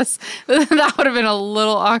listening to this. That would have been a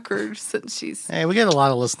little awkward since she's... Hey, we get a lot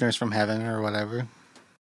of listeners from heaven or whatever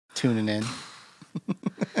tuning in.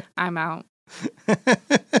 I'm out.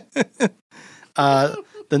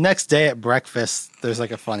 The next day at breakfast, there's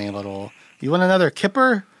like a funny little, you want another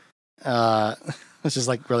kipper? Which is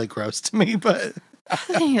like really gross to me, but...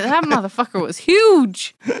 Dang, that motherfucker was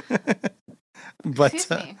huge. But Excuse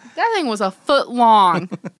me. That thing was a foot long.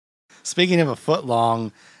 Speaking of a foot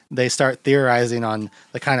long, they start theorizing on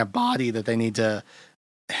the kind of body that they need to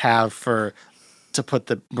have to put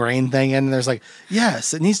the brain thing in. And there's like,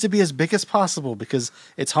 yes, it needs to be as big as possible because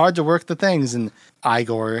it's hard to work the things. And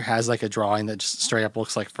Igor has like a drawing that just straight up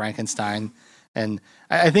looks like Frankenstein. And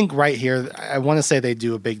I think right here, I want to say they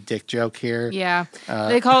do a big dick joke here. Yeah.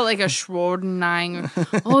 They call it like a Jordon.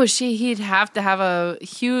 He'd have to have a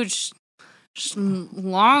huge...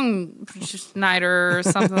 long Schneider or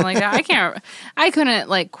something like that. I couldn't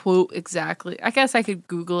like quote exactly. I guess I could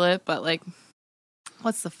Google it, but like,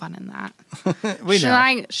 what's the fun in that?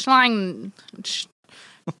 Schlang,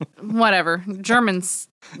 whatever.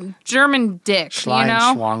 German dick,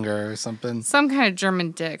 Schwanger or something. Some kind of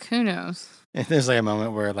German dick. Who knows? And there's like a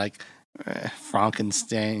moment where like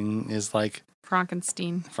Frankenstein's like,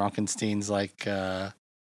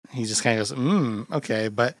 he just kind of goes, okay.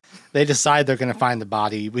 But they decide they're going to find the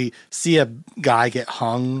body. We see a guy get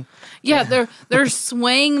hung. Yeah, they're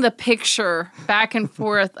swaying the picture back and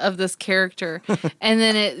forth of this character. And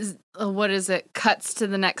then it cuts to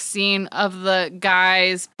the next scene of the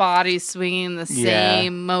guy's body swinging the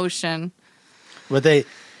same motion. But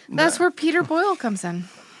that's where Peter Boyle comes in.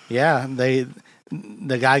 Yeah,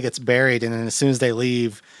 the guy gets buried, and then as soon as they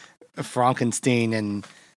leave, Frankenstein and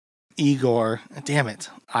Igor, they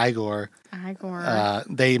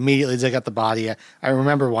immediately dig up the body. I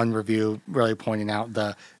remember one review really pointing out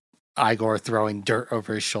the Igor throwing dirt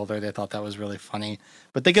over his shoulder. They thought that was really funny.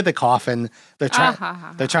 But they get the coffin. They're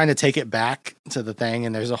trying to take it back to the thing,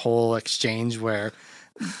 and there's a whole exchange where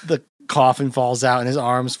the coffin falls out and his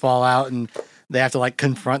arms fall out, and they have to like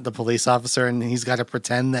confront the police officer, and he's got to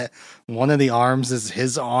pretend that one of the arms is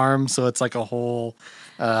his arm. So it's like a whole,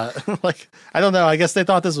 like, I don't know. I guess they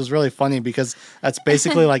thought this was really funny because that's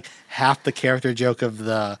basically like half the character joke of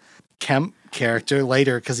the Kemp character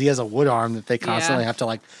later, because he has a wood arm that they constantly have to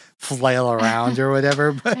like flail around or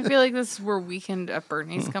whatever. But I feel like this is where Weekend at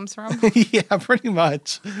Bernie's comes from. Yeah, pretty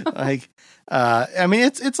much. Like, I mean,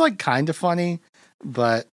 it's like kind of funny,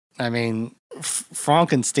 but I mean,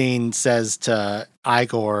 Frankenstein says to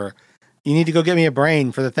Igor, you need to go get me a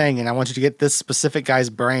brain for the thing, and I want you to get this specific guy's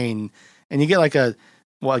brain. And you get like a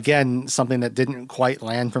well, again, something that didn't quite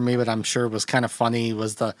land for me, but I'm sure was kind of funny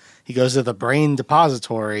was he goes to the brain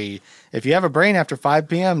depository. If you have a brain after 5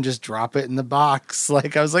 p.m., just drop it in the box.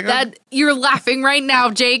 Like, I was like, that you're laughing right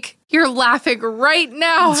now, Jake. You're laughing right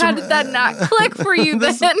now. How did that not click for you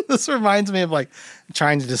then? This reminds me of like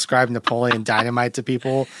trying to describe Napoleon Dynamite to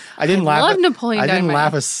people. I didn't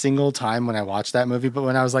laugh a single time when I watched that movie, but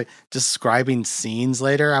when I was like describing scenes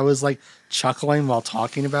later, I was like chuckling while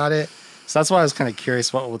talking about it. So that's why I was kind of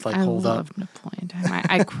curious what would like hold up. I love Napoleon Dynamite.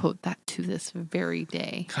 I quote that to this very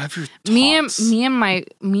day. God, me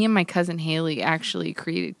and my cousin Haley actually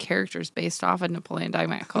created characters based off of Napoleon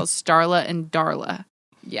Dynamite called Starla and Darla.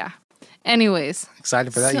 Yeah. Anyways.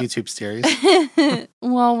 Excited for that YouTube series.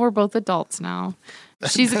 Well, we're both adults now.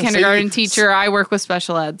 She's a kindergarten teacher. I work with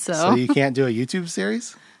special ed, so. So you can't do a YouTube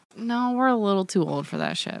series? No, we're a little too old for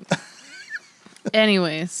that shit.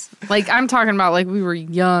 Anyways, like I'm talking about like we were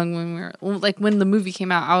young when we were like when the movie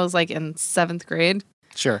came out, I was like in 7th grade.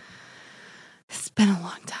 Sure. It's been a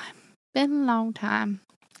long time.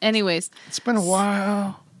 Anyways. It's been a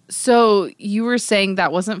while. So you were saying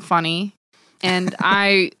that wasn't funny. And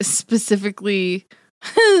I specifically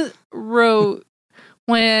wrote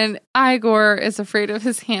when Igor is afraid of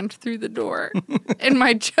his hand through the door in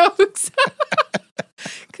my jokes.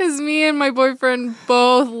 Because me and my boyfriend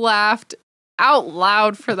both laughed out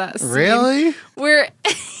loud for that scene. Really? Where,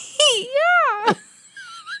 yeah.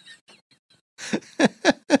 Because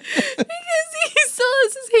he still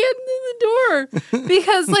has his hand in the door.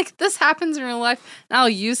 Because, like, this happens in real life. And I'll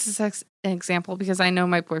use this example because I know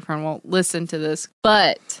my boyfriend won't listen to this.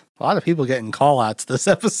 But a lot of people getting call-outs this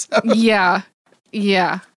episode. Yeah.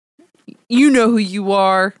 Yeah. You know who you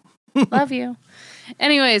are. Love you.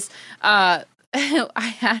 Anyways, I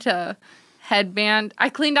had a headband. I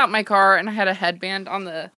cleaned out my car and I had a headband on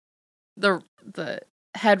the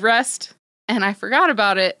headrest and I forgot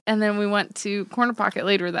about it. And then we went to Corner Pocket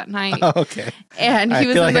later that night. Oh, okay. And he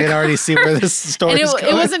was I can already see where this story is going.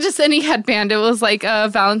 It wasn't just any headband. It was like a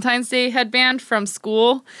Valentine's Day headband from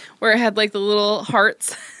school where it had like the little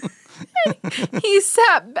hearts. He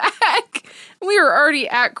sat back. We were already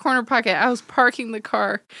at Corner Pocket. I was parking the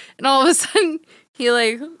car. And all of a sudden he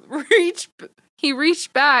like reached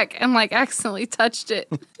back and like accidentally touched it.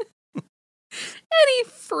 And he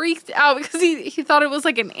freaked out because he thought it was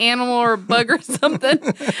like an animal or a bug or something.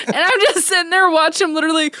 And I'm just sitting there watching him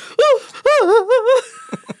literally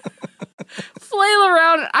flail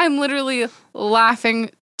around. I'm literally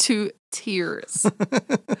laughing to tears.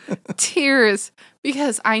 Tears.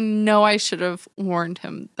 Because I know I should have warned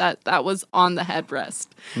him that was on the headrest.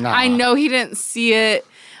 Nah. I know he didn't see it.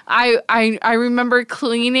 I remember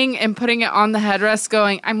cleaning and putting it on the headrest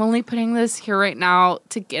going, I'm only putting this here right now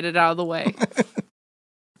to get it out of the way.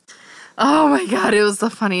 Oh my God, it was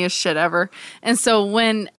the funniest shit ever. And so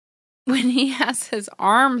when he has his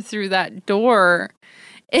arm through that door,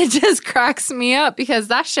 it just cracks me up because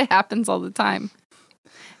that shit happens all the time.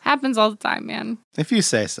 Happens all the time, man. If you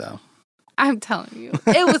say so. I'm telling you.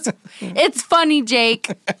 It's funny,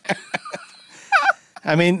 Jake.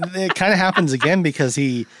 I mean, it kind of happens again because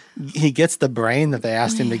he gets the brain that they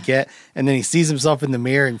asked him to get, and then he sees himself in the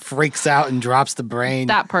mirror and freaks out and drops the brain.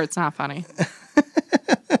 That part's not funny.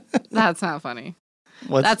 That's not funny.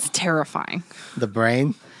 That's terrifying. The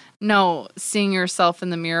brain? No, seeing yourself in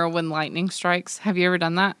the mirror when lightning strikes. Have you ever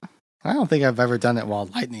done that? I don't think I've ever done it while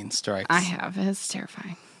lightning strikes. I have. It's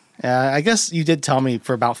terrifying. I guess you did tell me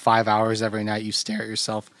for about 5 hours every night you stare at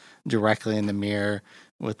yourself directly in the mirror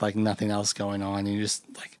with like nothing else going on. And you just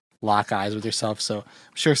like lock eyes with yourself. So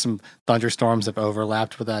I'm sure some thunderstorms have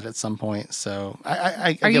overlapped with that at some point. So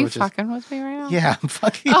I Are you fucking with me right now? Yeah, I'm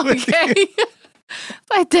fucking with you.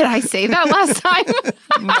 But did I say that last time?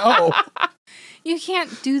 No. You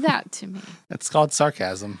can't do that to me. It's called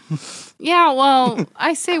sarcasm. Yeah, well,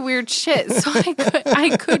 I say weird shit. So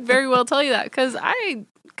I could very well tell you that because I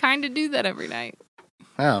kind of do that every night.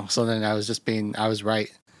 Oh, so then I was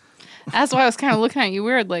right. That's why I was kind of looking at you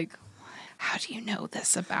weird, like, how do you know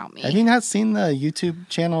this about me? Have you not seen the YouTube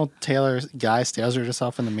channel Guy stares at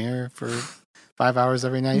herself in the mirror for 5 hours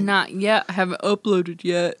every night? Not yet. I haven't uploaded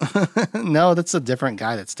yet. No, that's a different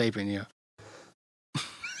guy that's taping you.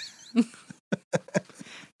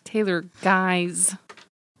 Taylor Guys.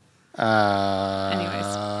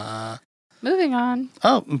 Anyways. Moving on.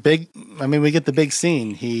 Oh, we get the big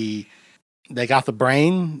scene. They got the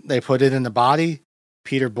brain, they put it in the body.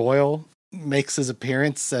 Peter Boyle makes his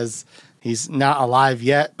appearance, says he's not alive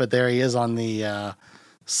yet, but there he is on the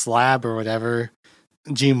slab or whatever.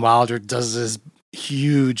 Gene Wilder does this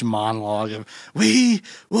huge monologue of, we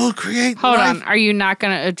will create Hold life. on. Are you not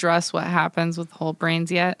going to address what happens with whole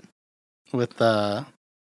brains yet? With the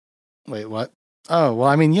Wait, what? Oh, well,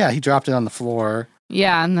 I mean, yeah, he dropped it on the floor.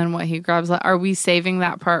 Yeah, and then what? He grabs. Are we saving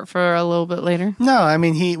that part for a little bit later? No, I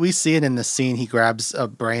mean, we see it in the scene. He grabs a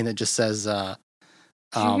brain that just says. Did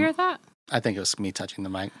you hear that? I think it was me touching the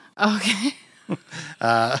mic. Okay.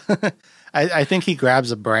 I think he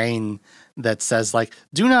grabs a brain that says like,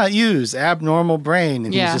 "Do not use abnormal brain,"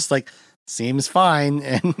 and he's just like, "Seems fine,"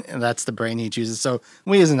 and that's the brain he chooses. So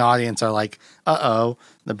we as an audience are like, "Uh-oh,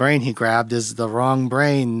 the brain he grabbed is the wrong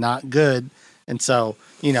brain, not good." And so,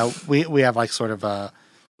 we have like sort of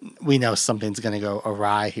we know something's going to go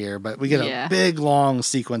awry here, but we get a big long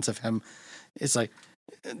sequence of him. It's like,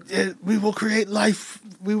 we will create life.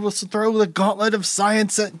 We will throw the gauntlet of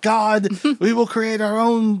science at God. We will create our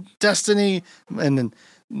own destiny. And then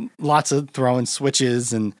lots of throwing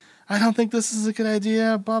switches. And I don't think this is a good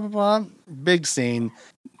idea. Blah, blah, blah. Big scene.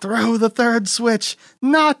 Throw the third switch.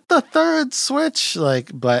 Not the third switch.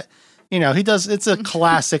 But he does. It's a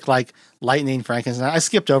classic, lightning Frankenstein. I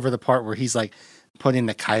skipped over the part where he's like putting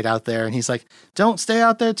the kite out there. And he's like, don't stay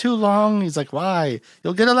out there too long. He's like, why?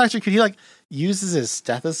 You'll get electrocuted. He uses his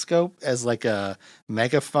stethoscope as like a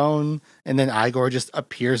megaphone, and then Igor just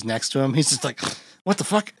appears next to him. He's just like, what the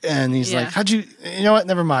fuck? And he's like, how'd you know what?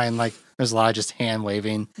 Never mind. Like, there's a lot of just hand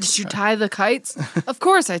waving. Did you tie the kites? Of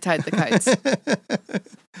course I tied the kites.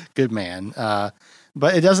 Good man.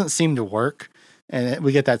 But it doesn't seem to work. And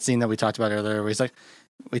we get that scene that we talked about earlier where he's like,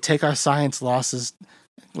 we take our science losses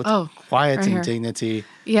with quiet right and here. dignity.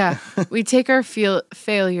 Yeah. We take our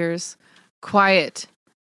failures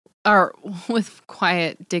with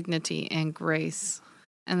quiet dignity and grace.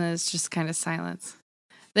 And then it's just kind of silence.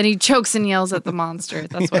 Then he chokes and yells at the monster.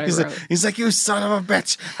 That's what I wrote. He's like, you son of a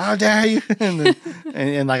bitch. How dare you?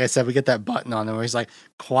 And like I said, we get that button on him where he's like,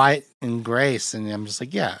 quiet and grace. And I'm just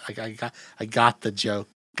like, yeah, I got the joke,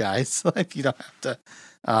 guys. Like, you don't have to.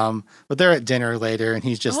 But they're at dinner later and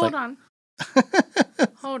he's just Hold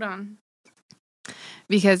on.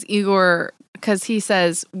 Because he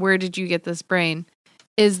says, where did you get this brain?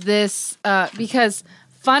 Is this, because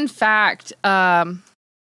fun fact, Hans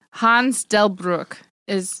Delbruck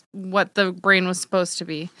is what the brain was supposed to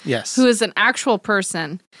be. Yes. Who is an actual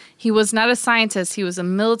person. He was not a scientist. He was a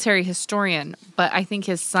military historian, but I think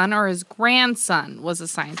his son or his grandson was a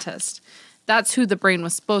scientist. That's who the brain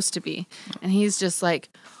was supposed to be. And he's just like,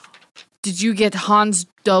 did you get Hans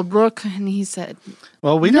Delbruck? And he said,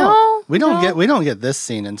 well, we don't get this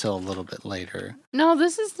scene until a little bit later. No,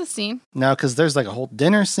 this is the scene. No, because there's like a whole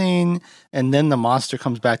dinner scene, and then the monster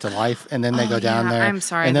comes back to life, and then they go down there. I'm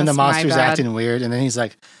sorry. And then the monster's acting weird, and then he's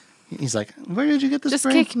like, where did you get this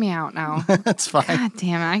brain? Just kick me out now. That's fine. God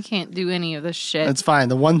damn it, I can't do any of this shit. That's fine.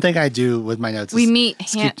 The one thing I do with my notes is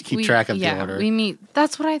keep track of the order. We meet.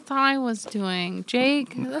 That's what I thought I was doing,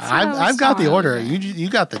 Jake. I've got the order. You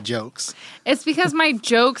got the jokes. It's because my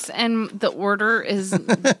jokes and the order is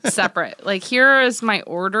separate. Like, here is my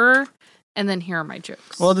order, and then here are my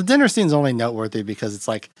jokes. Well, the dinner scene's only noteworthy because it's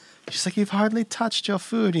like, she's like, you've hardly touched your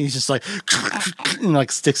food. And he's just like, and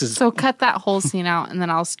like sticks his... So cut that whole scene out, and then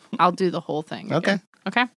I'll do the whole thing. Okay.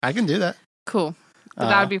 Okay? I can do that. Cool.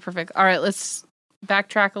 That would be perfect. All right, let's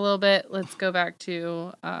backtrack a little bit. Let's go back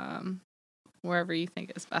to wherever you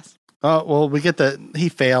think is best. Oh, well, we get he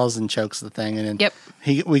fails and chokes the thing. And then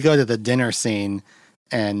we go to the dinner scene,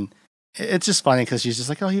 and it's just funny because she's just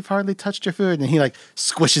like, oh, you've hardly touched your food. And he like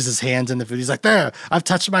squishes his hands in the food. He's like, there, I've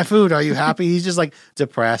touched my food. Are you happy? He's just like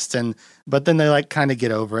depressed. But then they like kind of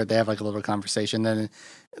get over it. They have like a little conversation. Then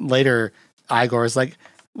later, Igor is like,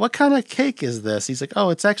 what kind of cake is this? He's like, oh,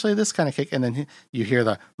 it's actually this kind of cake. And then you hear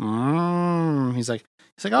the, He's like,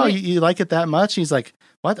 oh, you like it that much? He's like,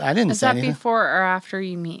 what? I didn't say anything. Is that before or after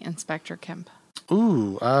you meet Inspector Kemp?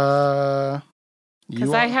 Ooh,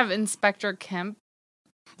 because I have Inspector Kemp.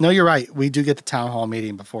 No, you're right. We do get the town hall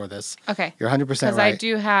meeting before this. Okay. You're 100% right. Because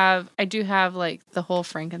I do have like the whole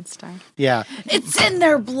Frankenstein. Yeah. It's in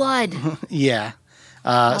their blood. Yeah.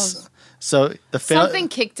 So the something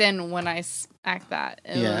kicked in when I act that.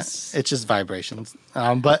 It's just vibrations.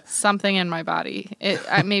 But something in my body.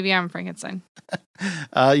 Maybe I'm Frankenstein.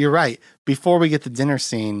 You're right. Before we get the dinner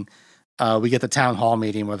scene, we get the town hall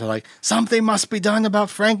meeting where they're like, something must be done about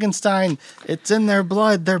Frankenstein. It's in their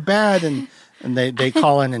blood. They're bad. And they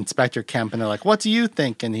call in Inspector Kemp, and they're like, what do you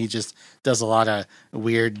think? And he just does a lot of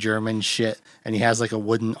weird German shit. And he has like a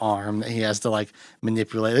wooden arm that he has to like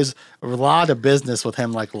manipulate. There's a lot of business with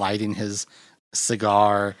him like lighting his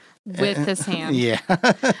cigar. With his hand. Yeah.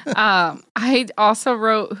 I also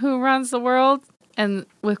wrote Who Runs the World? And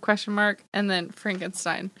with question mark, and then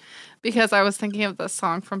Frankenstein. Because I was thinking of the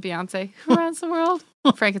song from Beyonce, Who Runs the World?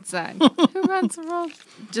 Frankenstein. Who runs the world?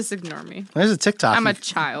 Just ignore me. There's a TikTok. I'm a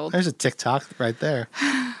child. There's a TikTok right there.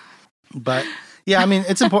 But yeah, I mean,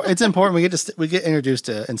 it's important. It's important. We get introduced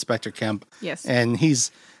to Inspector Kemp. Yes. And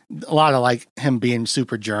he's a lot of like him being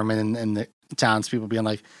super German and the townspeople being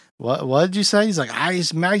like, what did you say? He's like, I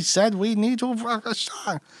said we need to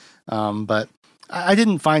Frankenstein. But I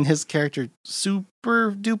didn't find his character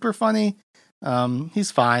super duper funny.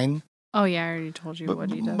 He's fine. Oh yeah, I already told you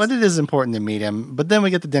what he does. But it is important to meet him. But then we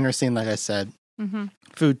get the dinner scene, like I said. Mm-hmm.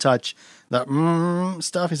 Food touch, the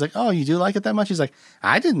stuff. He's like, oh, you do like it that much? He's like,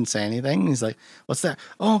 I didn't say anything. He's like, what's that?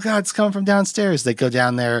 Oh God, it's coming from downstairs. They go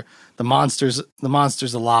down there. The monster's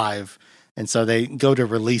alive. And so they go to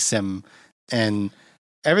release him and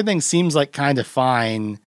everything seems like kind of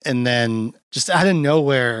fine. And then just out of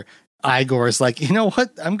nowhere, Igor's like, you know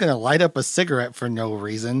what? I'm going to light up a cigarette for no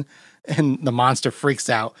reason. And the monster freaks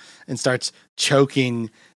out and starts choking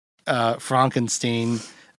Frankenstein.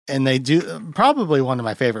 And they do probably one of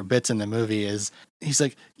my favorite bits in the movie is he's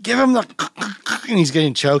like, give him the, and he's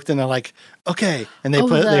getting choked. And they're like, okay. And they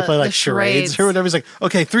play like charades or whatever. He's like,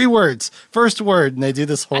 okay, 3 words, first word. And they do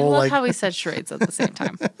this whole I love how he said charades at the same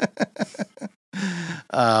time.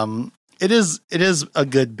 It is a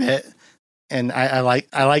good bit. And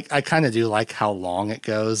I kind of do like how long it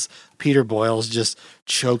goes. Peter Boyle's just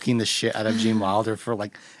choking the shit out of Gene Wilder for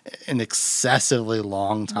like an excessively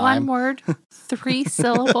long time. 1 word, 3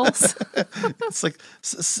 syllables. It's like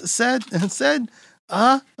said.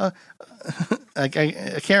 I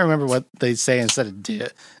can't remember what they say instead of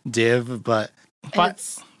div, but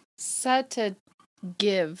it's said to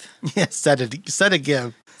give. Yeah, said to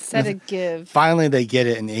give. Said to give. Finally, they get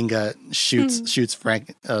it, and Inga shoots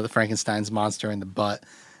the Frankenstein's monster in the butt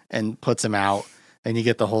and puts him out. And you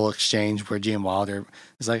get the whole exchange where Gene Wilder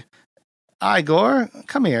is like, Igor,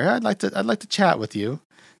 come here. I'd like to chat with you.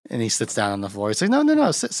 And he sits down on the floor. He's like,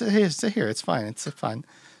 no, sit here. It's fine. It's fine.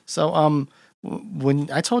 So,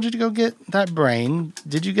 when I told you to go get that brain,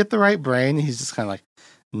 did you get the right brain? He's just kind of like,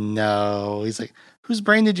 no. He's like, whose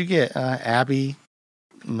brain did you get? Abby,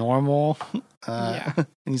 normal. Yeah. And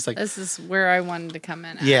he's like, this is where I wanted to come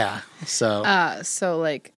in at. Yeah. So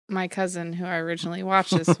like my cousin who I originally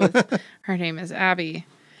watched this with, her name is Abby.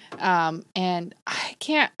 And I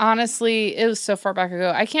can't, honestly, it was so far back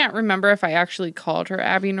ago, I can't remember if I actually called her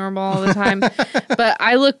Abby Normal all the time. But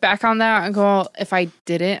I look back on that and go, if I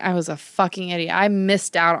didn't, I was a fucking idiot. I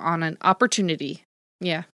missed out on an opportunity.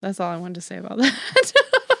 Yeah, that's all I wanted to say about that.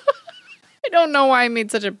 I don't know why I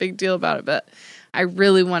made such a big deal about it, but I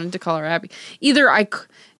really wanted to call her Abby.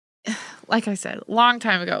 Like I said, a long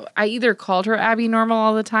time ago, I either called her Abby Normal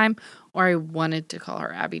all the time or I wanted to call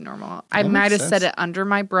her Abby Normal. I might have said it under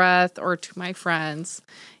my breath or to my friends.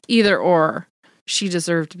 Either or. She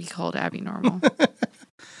deserved to be called Abby Normal.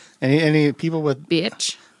 Any people with...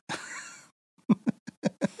 Bitch.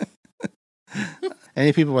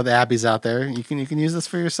 Any people with Abbies out there, you can use this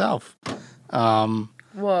for yourself.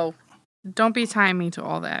 Whoa. Don't be tying me to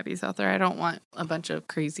all the Abbies out there. I don't want a bunch of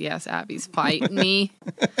crazy-ass Abbies fighting me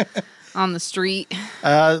on the street.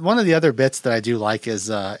 One of the other bits that I do like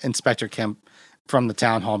is Inspector Kemp from the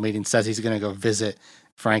town hall meeting says he's going to go visit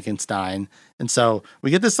Frankenstein. And so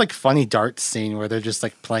we get this like funny darts scene where they're just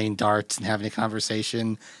like playing darts and having a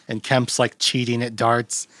conversation. And Kemp's like cheating at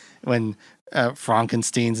darts when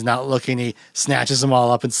Frankenstein's not looking. He snatches them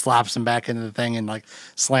all up and slaps them back into the thing and like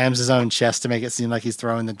slams his own chest to make it seem like he's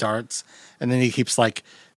throwing the darts. And then he keeps like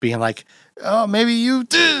being like, oh, maybe you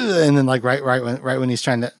do. And then like right when he's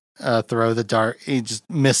trying to throw the dart, he just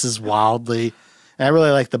misses wildly. And I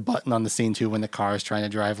really like the button on the scene too when the car is trying to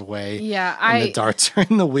drive away. Yeah, and the darts are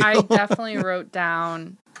in the wheel. I definitely wrote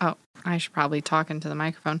down. Oh, I should probably talk into the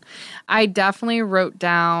microphone. I definitely wrote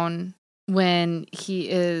down when he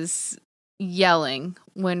is yelling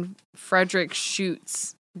when Frederick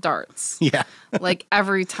shoots darts. Yeah. Like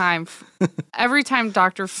every time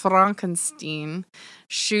Dr. Frankenstein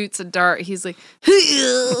shoots a dart, he's like,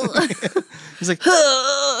 he's like,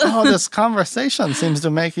 oh, this conversation seems to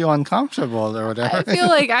make you uncomfortable or whatever. I feel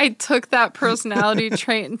like I took that personality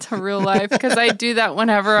trait into real life because I do that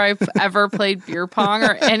whenever I've ever played beer pong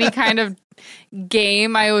or any kind of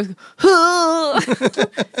game. I always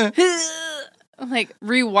like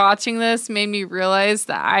rewatching this made me realize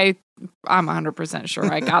that I'm 100%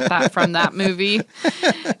 sure I got that from that movie.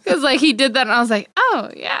 Because like he did that and I was like, oh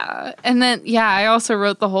yeah. And then I also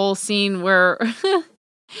wrote the whole scene where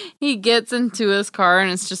he gets into his car and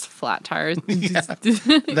it's just flat tires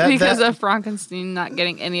because of Frankenstein not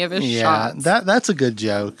getting any of his shots. That's a good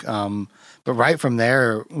joke. But right from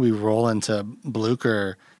there we roll into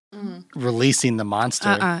Blucher releasing the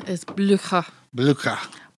monster. It's Blucher. Blucher.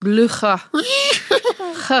 Blucher.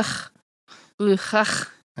 Blucher.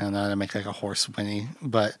 I don't know, to make like a horse whinny.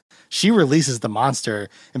 But she releases the monster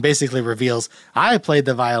and basically reveals, I played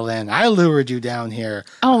the violin. I lured you down here.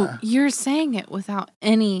 Oh, you're saying it without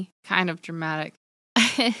any kind of dramatic.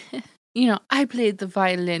 I played the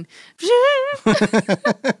violin. Yeah,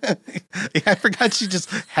 I forgot she just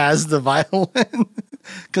has the violin.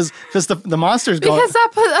 Because the monster's going... Because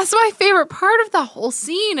that's my favorite part of the whole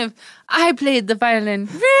scene of, I played the violin.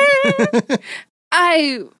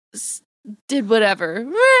 I did whatever.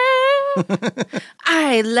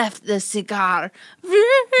 I left the cigar.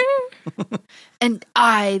 And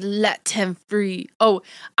I let him free. Oh,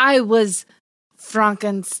 I was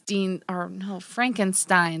Frankenstein's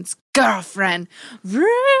girlfriend.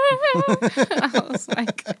 I was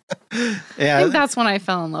like, yeah. I think that's when I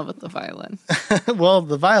fell in love with the violin. Well,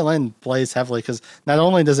 the violin plays heavily because not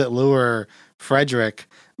only does it lure Frederick,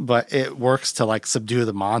 but it works to like subdue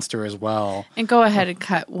the monster as well. And go ahead and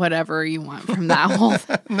cut whatever you want from that whole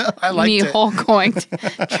No, I liked it. whole trying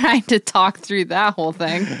to talk through that whole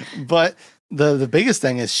thing. But the biggest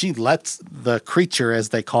thing is she lets the creature, as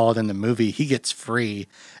they call it in the movie, he gets free.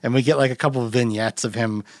 And we get like a couple of vignettes of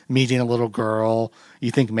him meeting a little girl.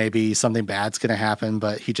 You think maybe something bad's going to happen,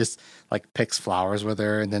 but he just like picks flowers with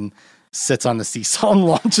her and then sits on the seesaw and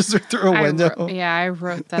launches her through a window. I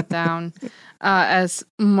wrote that down as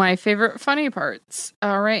my favorite funny parts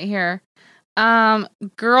right here.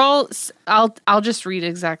 Girls, I'll just read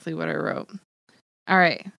exactly what I wrote. All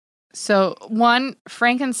right. So, 1,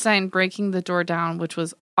 Frankenstein breaking the door down, which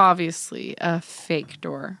was obviously a fake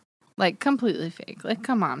door. Like, completely fake. Like,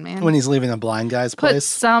 come on, man. When he's leaving the blind guy's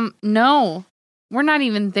place? No, we're not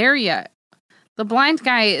even there yet. The blind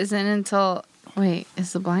guy isn't until... Wait,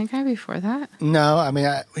 is the blind guy before that? No, I mean,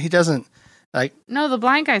 he doesn't, like... No, the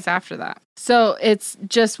blind guy's after that. So, it's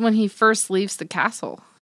just when he first leaves the castle.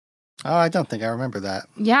 Oh, I don't think I remember that.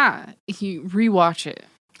 Yeah, you rewatch it.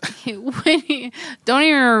 Don't even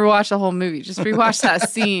rewatch the whole movie. Just rewatch that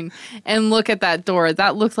scene and look at that door.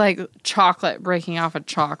 That looked like chocolate breaking off of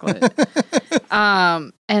chocolate.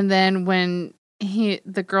 And then when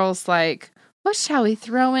the girl's like, "What shall we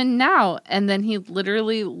throw in now?" And then he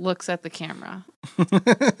literally looks at the camera.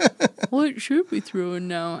 What should we throw in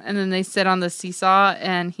now? And then they sit on the seesaw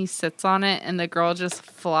and he sits on it and the girl just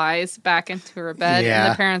flies back into her bed. Yeah.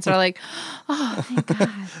 And the parents are like, oh, thank God.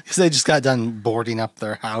 Because they just got done boarding up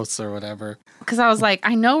their house or whatever. Because I was like,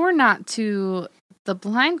 I know we're not to the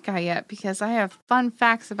blind guy yet because I have fun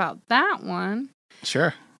facts about that one.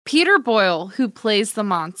 Sure. Peter Boyle, who plays the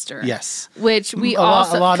monster. Yes. Which we a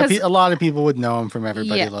lot of people would know him from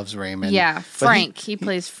Everybody Loves Raymond. Yeah, Frank. He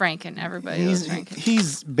plays Frank in Everybody Loves Raymond.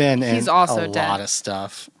 He's been in also a lot of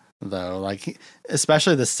stuff, though. Like,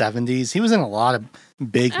 especially the 70s. He was in a lot of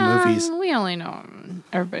big movies. We only know him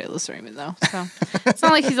Everybody Loves Raymond, though. So it's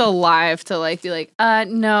not like he's alive to like be like,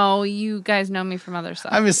 no, you guys know me from other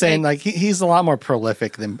stuff. I'm just saying, like he's a lot more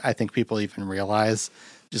prolific than I think people even realize.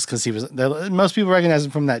 Just because he was there, most people recognize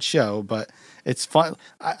him from that show, but it's fun.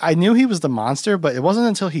 I knew he was the monster, but it wasn't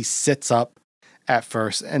until he sits up at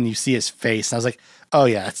first and you see his face. And I was like, oh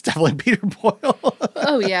yeah, it's definitely Peter Boyle.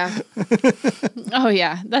 Oh yeah. Oh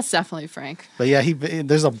yeah, that's definitely Frank. But yeah,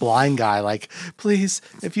 there's a blind guy like, please,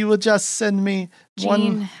 if you would just send me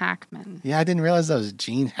Gene Hackman. Yeah, I didn't realize that was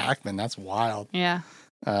Gene Hackman. That's wild. Yeah.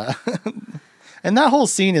 And that whole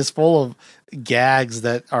scene is full of gags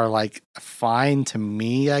that are like fine to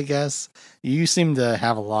me, I guess. You seem to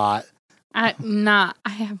have a lot. I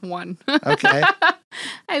have one. Okay.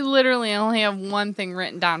 I literally only have one thing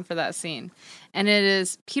written down for that scene. And it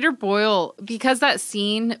is Peter Boyle, because that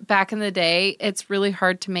scene back in the day, it's really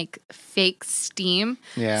hard to make fake steam.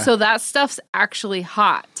 Yeah. So that stuff's actually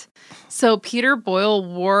hot. So Peter Boyle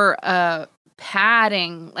wore a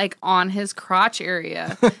padding like on his crotch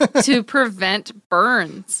area to prevent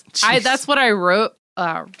burns. That's what I wrote.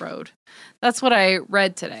 That's what I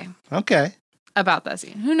read today. Okay. About that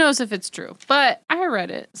scene. Who knows if it's true, but I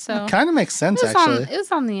read it. So it kind of makes sense, actually. It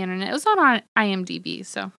was on the internet. It was on IMDb.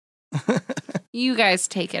 So you guys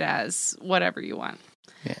take it as whatever you want.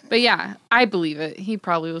 Yeah. But yeah, I believe it. He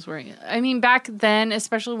probably was wearing it. I mean, back then,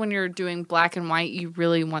 especially when you're doing black and white, you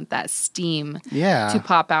really want that steam to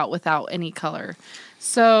pop out without any color.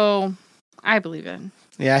 So I believe it.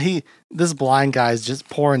 Yeah, this blind guy's just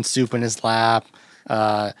pouring soup in his lap,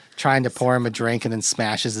 trying to pour him a drink and then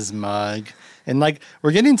smashes his mug. And like,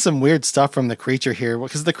 we're getting some weird stuff from the creature here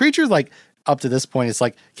because the creature's like, up to this point, it's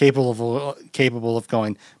like capable of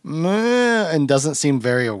going and doesn't seem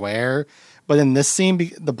very aware. But in this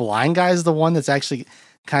scene, the blind guy is the one that's actually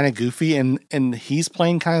kind of goofy, and he's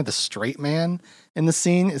playing kind of the straight man in the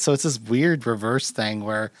scene. So it's this weird reverse thing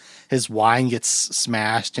where his wine gets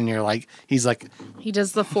smashed, and you're like, he's like, he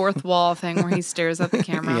does the fourth wall thing where he stares at the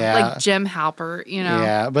camera, like Jim Halpert, you know?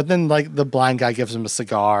 Yeah, but then like the blind guy gives him a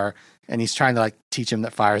cigar, and he's trying to like teach him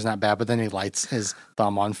that fire's not bad, but then he lights his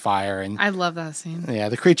thumb on fire, and I love that scene. Yeah,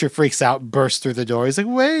 the creature freaks out, bursts through the door. He's like,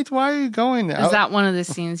 "Wait, why are you going?" Is that one of the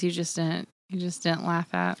scenes you just didn't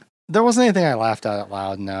laugh at? There wasn't anything I laughed at out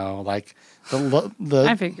loud. No, like the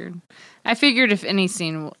I figured if any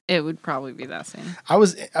scene, it would probably be that scene.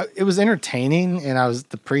 It was entertaining, and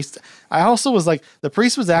the priest. I also was like, the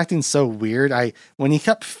priest was acting so weird. When he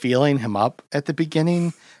kept feeling him up at the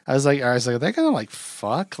beginning, I was like, are they gonna like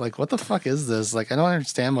fuck? Like, what the fuck is this? Like, I don't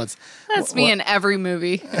understand That's me in every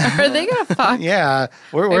movie. Are they gonna fuck? Yeah,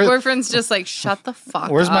 my boyfriend's just like, shut the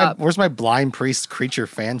fuck up. Where's my blind priest creature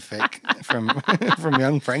fanfic from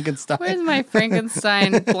Young Frankenstein? Where's my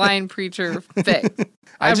Frankenstein blind preacher fic?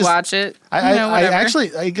 I'd watch it. I actually,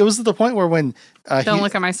 it goes to the point where when don't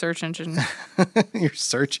look at my search engine. Your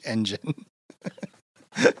search engine.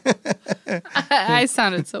 I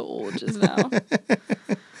sounded so old just now.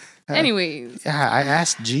 Anyways. Yeah, I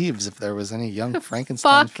asked Jeeves if there was any Young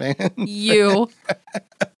Frankenstein fan. You.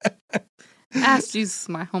 Ask Jeeves is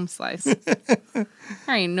my home slice. There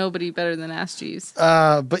ain't nobody better than Ask Jeeves.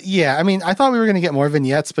 But yeah, I mean, I thought we were going to get more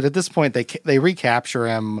vignettes, but at this point, they recapture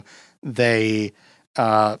him. They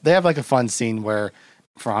have like a fun scene where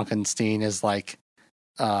Frankenstein is like,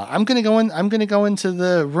 I'm gonna go into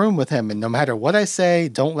the room with him, and no matter what I say,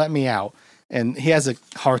 don't let me out. And he has a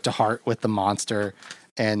heart-to-heart with the monster,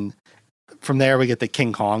 and from there we get the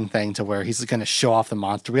King Kong thing to where he's gonna show off the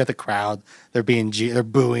monster. We got the crowd; they're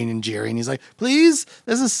booing and jeering. He's like, "Please,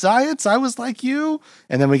 this is science. I was like you."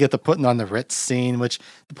 And then we get the putting on the Ritz scene, which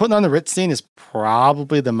the putting on the Ritz scene is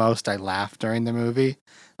probably the most I laughed during the movie.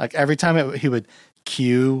 Like every time he would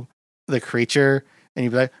cue the creature, and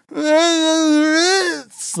you'd be like,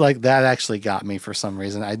 it's like that actually got me for some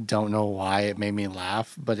reason. I don't know why it made me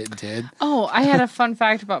laugh, but it did. Oh, I had a fun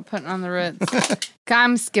fact about putting on the Ritz.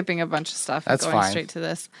 I'm skipping a bunch of stuff. That's going fine. Straight to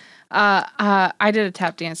this. I did a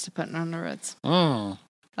tap dance to putting on the Ritz.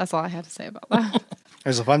 That's all I had to say about that.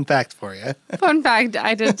 There's a fun fact for you. Fun fact,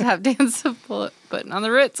 I did a tap dance to putting on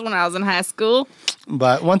the Ritz when I was in high school.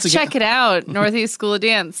 But once again, check it out, Northeast School of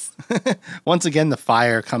Dance. Once again, the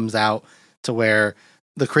fire comes out to where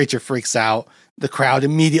the creature freaks out. The crowd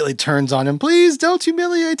immediately turns on him. Please don't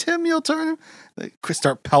humiliate him. You'll turn him. They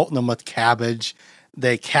start pelting him with cabbage.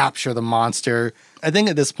 They capture the monster. I think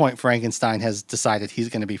at this point, Frankenstein has decided he's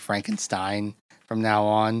going to be Frankenstein from now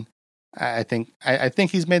on. I think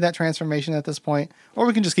he's made that transformation at this point. Or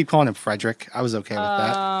we can just keep calling him Frederick. I was okay with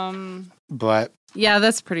that. But yeah,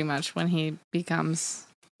 that's pretty much when he becomes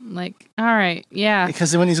like, all right, yeah.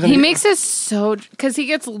 Because when he makes it so, because he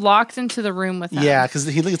gets locked into the room with them. Yeah, because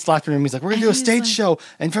he gets locked in the room. He's like, we're going to do a stage show.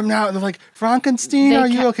 And from now, they're like, Frankenstein, are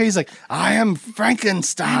you okay? He's like, I am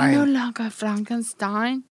Frankenstein. I'm no longer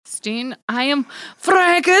Frankenstein. I am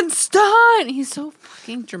Frankenstein. He's so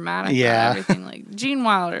fucking dramatic. Yeah. About everything. Like Gene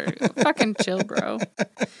Wilder. Fucking chill, bro.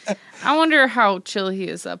 I wonder how chill he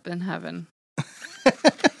is up in heaven.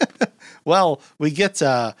 Well, we get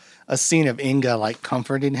a scene of Inga like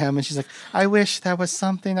comforting him, and she's like, "I wish that was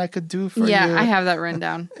something I could do for you." Yeah, I have that written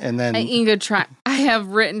down. And then I have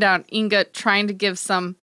written down Inga trying to give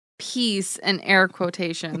some peace in air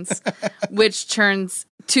quotations, which turns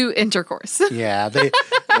to intercourse. Yeah,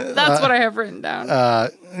 that's what I have written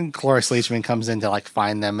down. Cloris Leachman comes in to like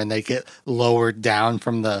find them, and they get lowered down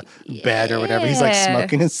from the bed or whatever. He's like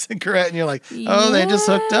smoking a cigarette, and you're like, "Oh, they just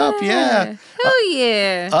hooked up." Yeah. Oh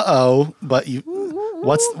yeah. But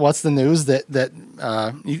what's the news that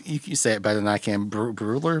you say it better than I can?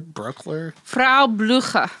 Bruckler? Frau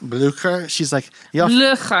Blucher. She's like, your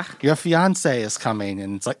fiance is coming,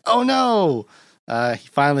 and it's like, oh no. He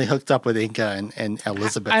finally hooked up with Inga and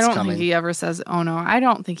Elizabeth's coming. I don't think he ever says, oh no. I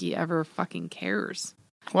don't think he ever fucking cares.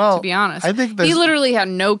 Well, to be honest. I think he literally had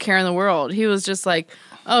no care in the world. He was just like,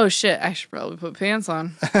 oh shit, I should probably put pants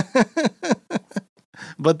on.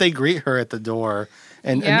 But they greet her at the door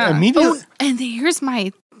and immediately. Oh, and here's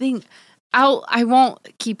my thing. I won't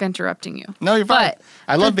keep interrupting you. No, you're fine.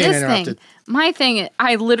 I love being interrupted. My thing,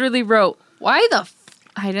 I literally wrote, I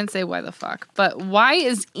didn't say why the fuck, but why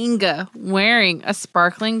is Inga wearing a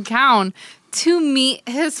sparkling gown to meet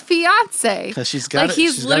his fiance? Because she's got to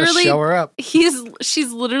show her up.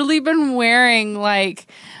 She's literally been wearing like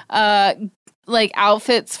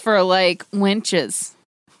outfits for like winches,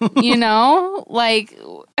 you know, like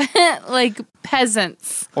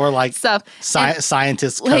peasants or like stuff.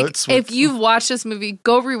 Scientist like, coats. If you've watched this movie,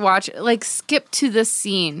 go rewatch it. Like, skip to this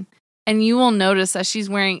scene, and you will notice that she's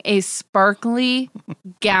wearing a sparkly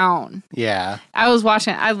gown. Yeah. I was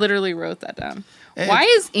watching it. I literally wrote that down. Why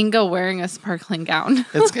is Inga wearing a sparkling gown?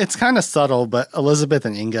 It's kind of subtle, but Elizabeth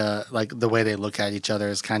and Inga, like the way they look at each other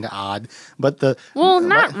is kind of odd. But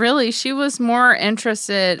not really. She was more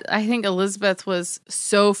interested. I think Elizabeth was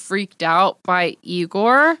so freaked out by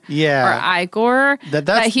Igor, or Igor,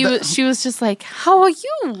 she was just like, "How are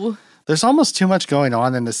you?" There's almost too much going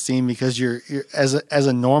on in this scene because you're as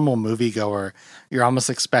a normal moviegoer, you're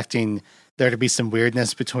almost expecting there to be some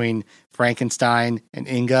weirdness between Frankenstein and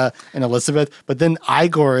Inga and Elizabeth, but then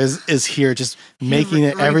Igor is here just making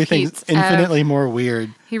everything infinitely more weird.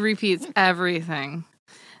 He repeats everything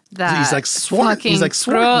that he's like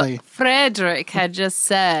Frederick had just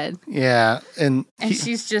said. Yeah, and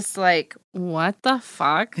she's just like, what the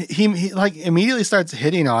fuck? He like immediately starts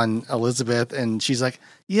hitting on Elizabeth, and she's like,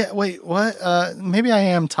 yeah, wait, what? Maybe I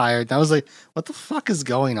am tired. And I was like, what the fuck is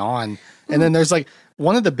going on? And then there's like,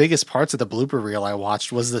 one of the biggest parts of the blooper reel I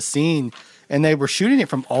watched was the scene, and they were shooting it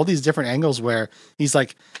from all these different angles where he's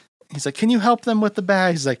like, can you help them with the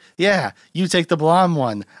bag? He's like, yeah, you take the blonde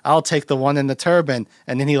one. I'll take the one in the turban.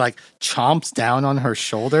 And then he like chomps down on her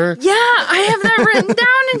shoulder. Yeah, I have that written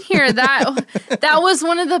down in here. That was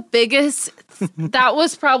one of the biggest. That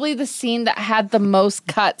was probably the scene that had the most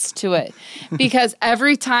cuts to it, because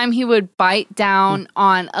every time he would bite down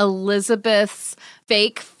on Elizabeth's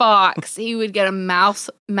fake fox, he would get a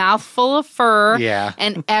mouthful of fur,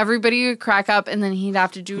 and everybody would crack up, and then he'd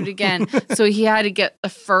have to do it again. So he had to get the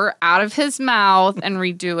fur out of his mouth and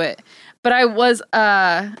redo it. But I was,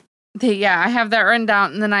 I have that written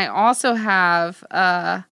down, and then I also have,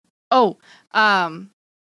 what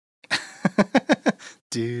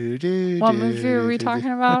movie are we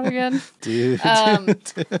talking about again? He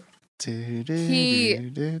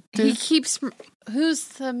keeps. Who's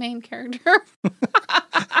the main character?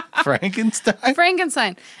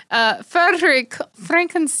 Frankenstein. Frederick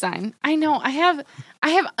Frankenstein. I know. I have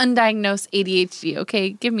undiagnosed ADHD. Okay,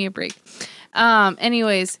 give me a break.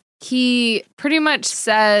 Anyways, he pretty much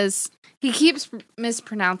says he keeps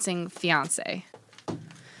mispronouncing fiance.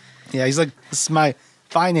 Yeah, he's like, this is my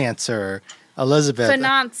financer, Elizabeth.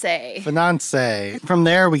 Finance. From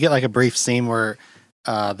there, we get like a brief scene where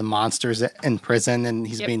the monster's in prison and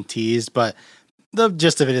he's being teased, but the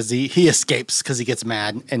gist of it is he escapes because he gets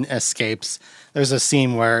mad and escapes. There's a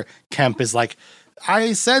scene where Kemp is like,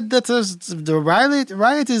 I said that the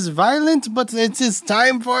riot is violent, but it's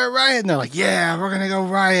time for a riot. And they're like, yeah, we're going to go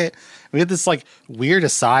riot. We get this like weird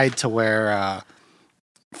aside to where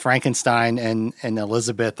Frankenstein and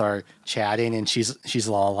Elizabeth are chatting, and she's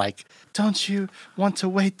all like, don't you want to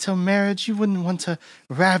wait till marriage? You wouldn't want to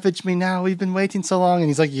ravage me now. We've been waiting so long. And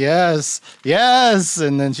he's like, yes.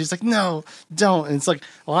 And then she's like, no, don't. And it's like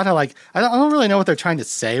a lot of like, I don't really know what they're trying to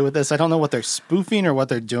say with this. I don't know what they're spoofing or what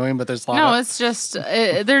they're doing, but there's a lot of... No, it's just,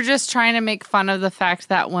 they're just trying to make fun of the fact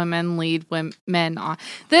that women lead men on.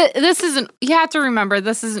 This isn't, you have to remember,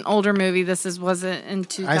 this is an older movie. Wasn't in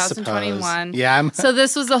 2021. Yeah. So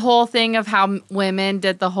this was the whole thing of how women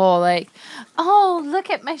did the whole like, oh, look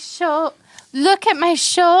at my shoulder,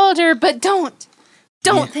 but don't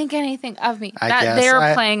think anything of me. They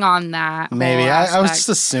were playing on that. Maybe I was just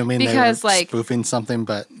assuming because, they were like, spoofing something,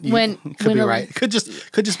 but could be right. Could just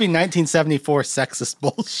be 1974 sexist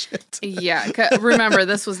bullshit. Yeah, remember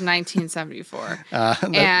this was 1974.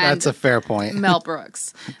 That's a fair point. Mel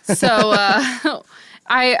Brooks. So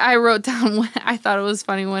I wrote down. I thought it was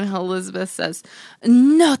funny when Elizabeth says,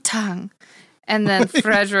 "No tongue." And then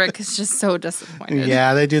Frederick is just so disappointed.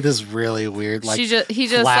 Yeah, they do this really weird, like, he just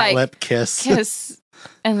flat like, lip kiss.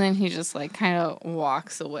 And then he just like kind of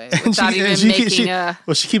walks away without making a...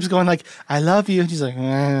 Well, she keeps going like, I love you. And she's like,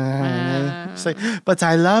 she's like, but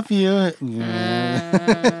I love you.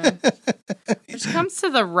 Which comes to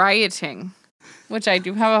the rioting, which I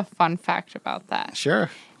do have a fun fact about that. Sure.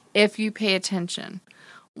 If you pay attention,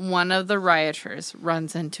 one of the rioters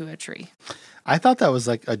runs into a tree. I thought that was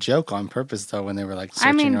like a joke on purpose, though, when they were like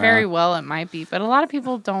searching around. Very well it might be, but a lot of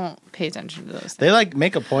people don't pay attention to those things. They like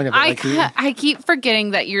make a point of it. I keep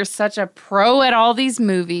forgetting that you're such a pro at all these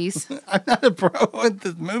movies. I'm not a pro at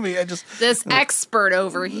this movie. This expert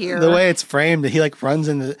over here. The way it's framed, he like runs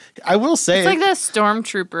into. I will say it's like the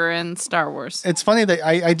stormtrooper in Star Wars. It's funny that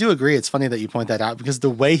I do agree. It's funny that you point that out because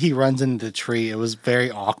the way he runs into the tree, it was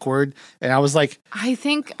very awkward, and I was like, I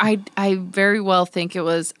think I very well think it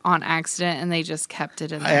was on accident and they just kept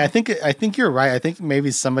it in there. I think you're right. I think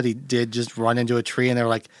maybe somebody did just run into a tree and they were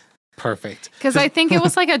like, perfect. Because I think it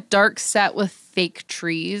was like a dark set with fake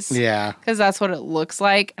trees. Yeah. Because that's what it looks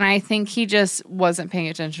like. And I think he just wasn't paying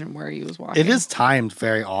attention where he was walking. It is timed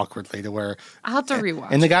very awkwardly to where... I'll have to rewatch.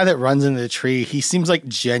 And the guy that runs into the tree, he seems like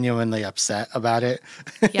genuinely upset about it.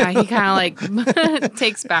 Yeah, he kind of like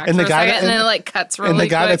takes back and for a second and then it like cuts really quick. And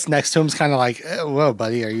the guy that's next to him is kind of like, whoa,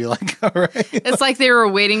 buddy, are you like, all right? It's like they were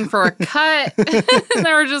waiting for a cut. And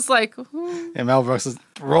they were just like... And Mel Brooks is,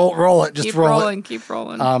 roll it, just keep roll rolling, it. Keep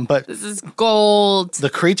rolling. But this is gold. The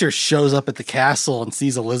creature shows up at the castle and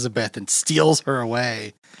sees Elizabeth and steals her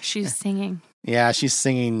away. She's singing. Yeah, she's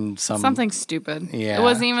singing something stupid. Yeah. It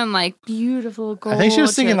wasn't even like beautiful gold. I think she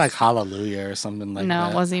was singing like Hallelujah or something like that. No,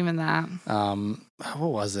 it wasn't even that.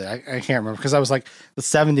 What was it? I can't remember because I was like, the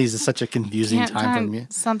 70s is such a confusing time for me.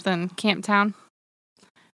 Something. Camptown.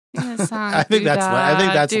 I think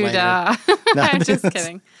that's later. No, I'm just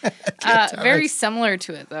kidding. Very similar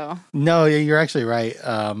to it though. No, you're actually right.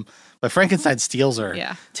 But Frankenstein steals her,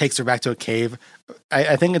 takes her back to a cave.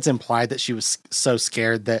 I think it's implied that she was so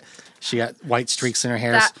scared that she got white streaks in her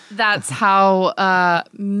hair. That's how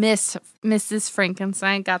Mrs.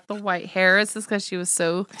 Frankenstein got the white hairs. Is because she was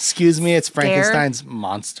so Excuse me, it's scared. Frankenstein's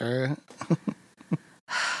monster.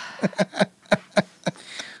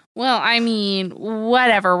 Well, I mean,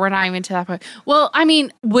 whatever. We're not even to that point. Well, I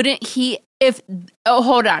mean, wouldn't he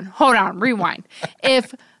hold on, rewind.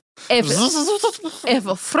 If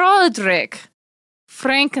Frederick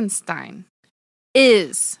Frankenstein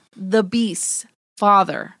is the beast's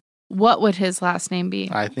father, what would his last name be?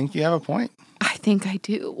 I think you have a point. I think I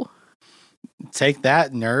do. Take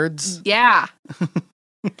that, nerds. Yeah.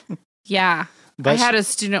 Yeah. But I had a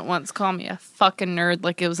student once call me a fucking nerd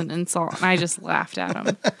like it was an insult, and I just laughed at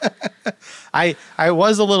him. I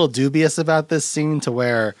was a little dubious about this scene to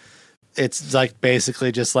where it's like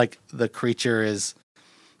basically just like the creature is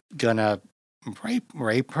gonna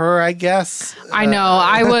rape her, I guess. I know.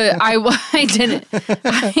 I didn't.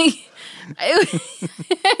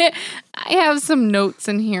 I have some notes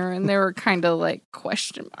in here, and they were kind of like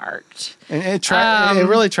question marked. And it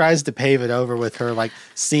really tries to pave it over with her like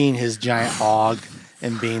seeing his giant hog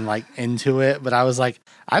and being like into it. But I was like,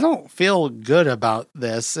 I don't feel good about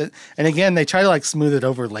this. And again, they try to like smooth it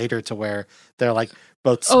over later to where they're like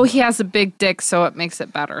both. Oh, he has a big dick, so it makes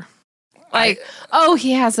it better. Like,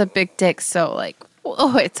 he has a big dick, so like,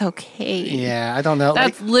 oh, it's okay. Yeah, I don't know.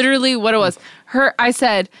 That's literally what it was. I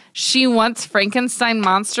said, she wants Frankenstein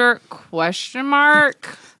monster, question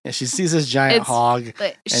mark. Yeah, she sees his giant hog.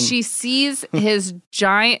 She sees his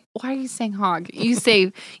giant, why are you saying hog?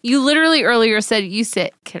 You literally earlier said,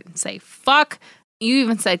 can say fuck. You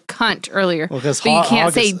even said cunt earlier. Well, but you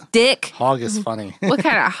can't say dick. Hog is funny. What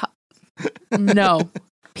kind of, no,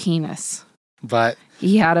 penis. But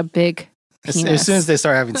he had a big penis. As soon as they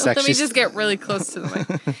start having sex, let me just get really close to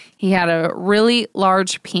the mic. He had a really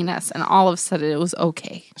large penis, and all of a sudden it was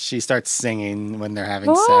okay. She starts singing when they're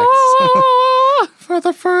having sex. For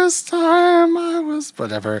the first time, I was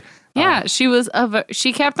whatever. Yeah, she was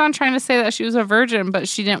she kept on trying to say that she was a virgin, but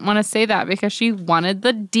she didn't want to say that because she wanted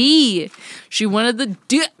the D. She wanted the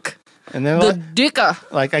dick. And then the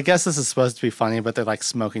dicka. Like, I guess this is supposed to be funny, but they're like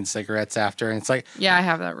smoking cigarettes after, and it's like, yeah, I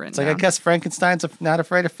have that written. It's like, I guess Frankenstein's not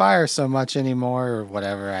afraid of fire so much anymore, or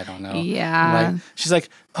whatever. I don't know. Yeah. Like, she's like,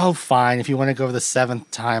 oh, fine. If you want to go the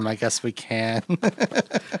 7th time, I guess we can.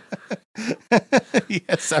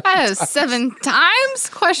 Yeah, 7 times?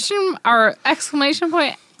 Question or exclamation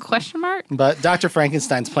point? Question mark. But Dr.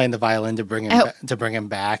 Frankenstein's playing the violin to bring him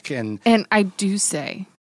back, and I do say,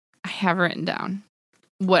 I have written down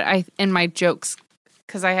what in my jokes,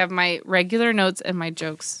 because I have my regular notes and my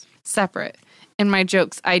jokes separate. In my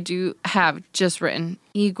jokes, I do have just written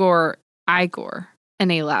Igor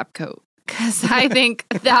in a lab coat, because I think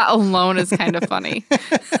that alone is kind of funny.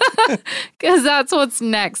 Because that's what's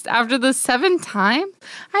next after the 7 times.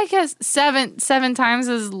 I guess seven times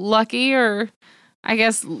is lucky, or I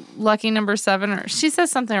guess lucky number 7, or she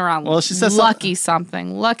says something around. Well, she says lucky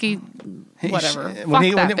something, lucky whatever.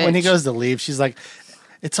 When he goes to leave, she's like,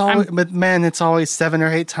 it's always with men. It's always 7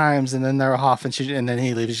 or 8 times, and then they're off, and then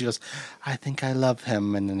he leaves. She goes, I think I love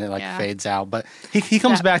him, and then it fades out. But he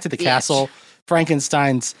comes back to the castle.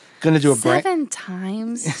 Frankenstein's gonna do a 7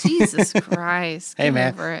 times. Jesus Christ! Hey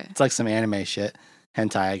man, it's like some anime shit,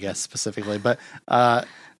 hentai, I guess specifically. But my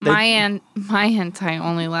hentai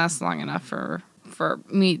only lasts long enough for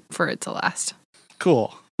it to last.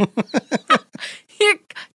 Cool.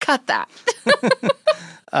 Cut that.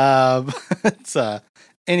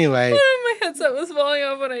 Anyway. My headset was falling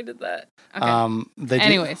off when I did that.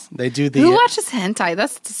 Okay. They do the. Who watches hentai?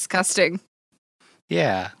 That's disgusting.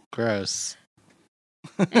 Yeah, gross.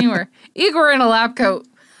 Anyway, Igor in a lab coat.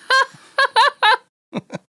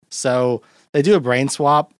 So they do a brain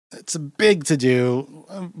swap. It's a big to-do,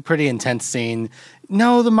 pretty intense scene.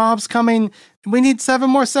 No, the mob's coming. We need 7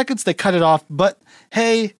 more seconds. They cut it off. But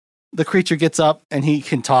hey, the creature gets up and he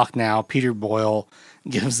can talk now. Peter Boyle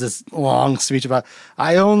gives this long speech about,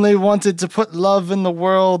 I only wanted to put love in the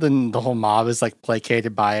world. And the whole mob is like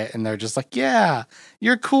placated by it. And they're just like, yeah,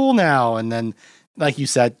 you're cool now. And then, like you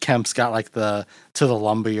said, Kemp's got like to the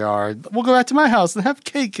lumberyard. We'll go back to my house and have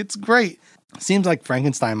cake. It's great. Seems like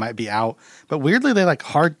Frankenstein might be out, but weirdly they like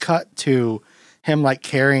hard cut to him like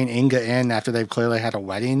carrying Inga in after they've clearly had a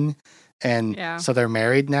wedding, and so they're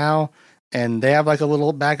married now, and they have like a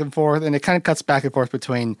little back and forth, and it kind of cuts back and forth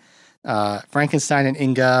between Frankenstein and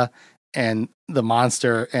Inga and the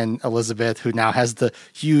monster and Elizabeth, who now has the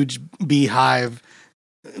huge beehive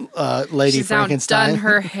lady. She's Frankenstein. She's done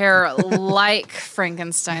her hair like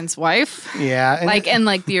Frankenstein's wife. Yeah. And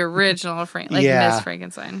like the original Miss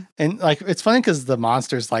Frankenstein. And like, it's funny because the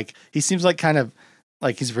monster's like, he seems like kind of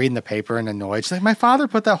like he's reading the paper and annoyed. She's like, my father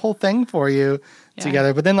put that whole thing for you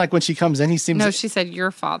together. But then like when she comes in, he seems... No, she said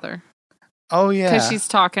your father. Oh, yeah. Because she's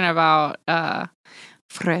talking about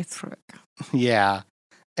Frederick. Yeah.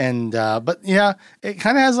 And, but yeah, it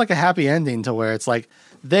kind of has like a happy ending to where it's like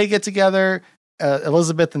they get together,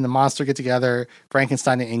 Elizabeth and the monster get together,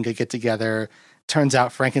 Frankenstein and Inga get together. Turns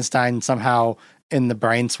out Frankenstein somehow in the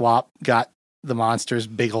brain swap got the monster's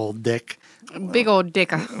big old dick. Big old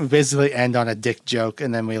dick. We basically end on a dick joke,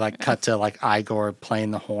 and then we like cut to like Igor playing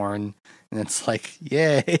the horn. And it's like,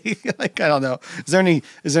 yay. Like, I don't know. Is there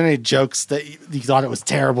any jokes that you thought it was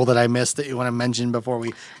terrible that I missed that you want to mention before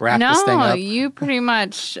we wrap this thing up? No, you pretty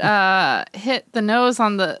much hit the nose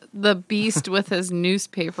on the beast with his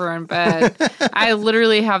newspaper in bed. I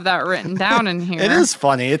literally have that written down in here. It is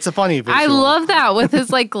funny. It's a funny visual. I love that with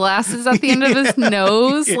his like glasses at the end of his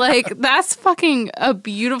nose. Yeah. Like, that's fucking a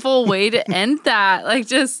beautiful way to end that. Like,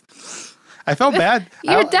 just... I felt bad.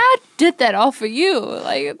 Your dad did that all for you.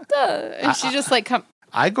 Like, duh. And she just like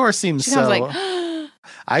Igor seems so like,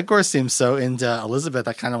 Igor seems so into Elizabeth.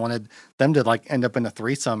 I kind of wanted them to like end up in a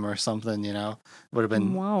threesome or something, you know. Would have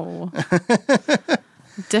been whoa.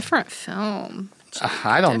 Different film.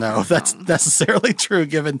 I don't know if that's necessarily true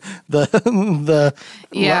given the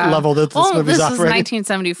level that this movie's operating. This is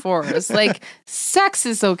 1974. It's like, sex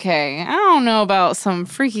is okay. I don't know about some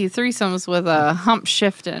freaky threesomes with a hump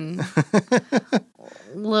shifting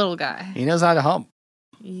little guy. He knows how to hump.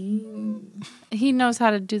 He knows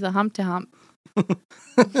how to do the hump to hump.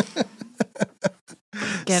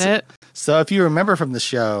 Get it? So if you remember from the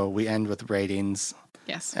show, we end with ratings.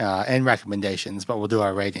 Yes. And recommendations, but we'll do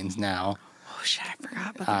our ratings now. Oh shit! I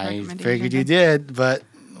forgot about the I figured you did, but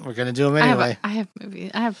we're gonna do them anyway. I have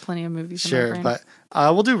movies. I have plenty of movies. Sure, but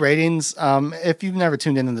we'll do ratings. If you've never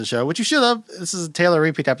tuned into the show, which you should have, this is a Taylor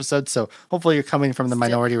repeat episode, so hopefully you're coming from the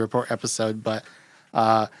Minority Report episode. But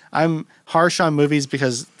I'm harsh on movies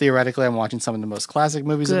because theoretically I'm watching some of the most classic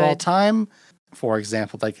movies of all time. For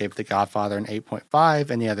example, I gave The Godfather an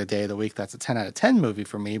 8.5. Any other day of the week, that's a 10 out of 10 movie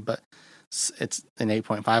for me, but it's an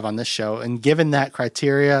 8.5 on this show. And given that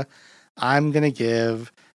criteria, I'm going to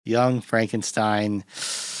give Young Frankenstein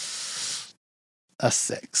a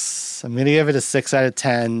 6. I'm going to give it a 6 out of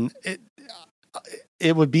 10.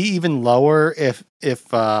 It would be even lower if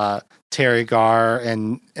Terry Garr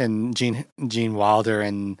and Gene Wilder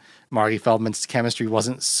and Marty Feldman's chemistry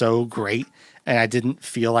wasn't so great and I didn't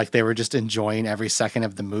feel like they were just enjoying every second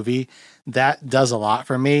of the movie. That does a lot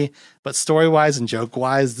for me. But story-wise and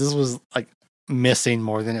joke-wise, this was like missing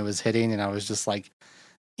more than it was hitting, and I was just like,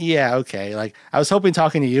 yeah, okay. Like, I was hoping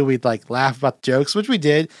talking to you, we'd like laugh about the jokes, which we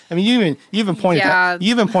did. I mean, you even pointed out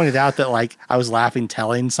that like I was laughing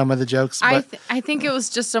telling some of the jokes. But I think it was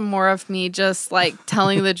just a more of me just like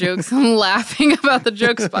telling the jokes and laughing about the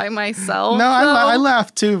jokes by myself. No, I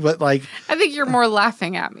laughed too, but like I think you're more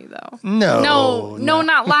laughing at me though. No,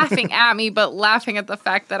 not laughing at me, but laughing at the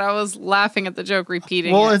fact that I was laughing at the joke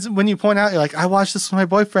repeating. Well, it's when you point out, you're like, I watched this with my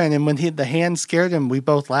boyfriend, and when the hand scared him, we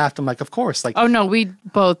both laughed. I'm like, of course. Like, oh no, we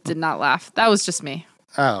both did not laugh. That was just me.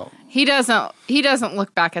 Oh. He doesn't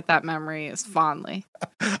look back at that memory as fondly.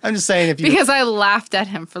 I'm just saying because I laughed at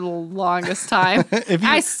him for the longest time.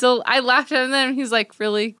 I laughed at him, and then he's like,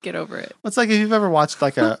 really? Get over it. It's like if you've ever watched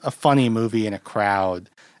like a funny movie in a crowd,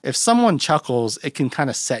 if someone chuckles, it can kind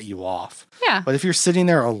of set you off. Yeah. But if you're sitting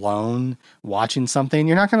there alone watching something,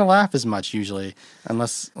 you're not going to laugh as much usually,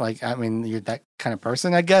 unless like, I mean, you're that kind of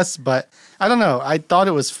person, I guess. But I don't know. I thought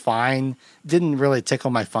it was fine. Didn't really tickle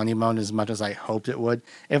my funny bone as much as I hoped it would.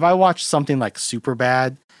 If I watched something like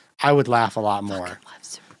Superbad, I would laugh a lot more.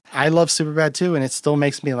 I love Superbad too, and it still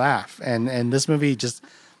makes me laugh. And this movie just,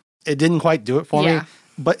 it didn't quite do it for me.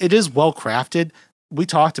 But it is well crafted. we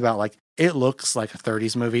talked about, like, it looks like a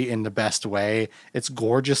 30s movie in the best way. It's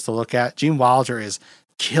gorgeous to look at. Gene Wilder is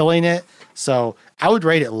killing it. So I would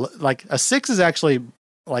rate it like a 6 is actually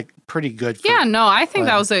like pretty good. Yeah, no, I think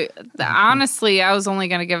that was honestly, I was only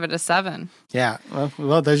going to give it a 7. Yeah.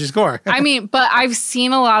 Well, there's your score. I mean, but I've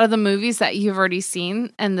seen a lot of the movies that you've already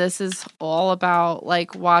seen. And this is all about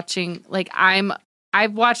like watching, like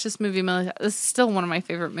I've watched this movie. This is still one of my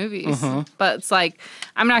favorite movies, but it's like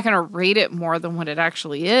I'm not going to rate it more than what it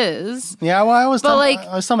actually is. Yeah, well, I always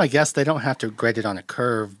tell my guests they don't have to grade it on a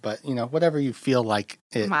curve, but whatever you feel like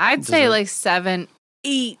it. I'd say like 7,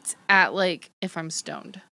 8 at like if I'm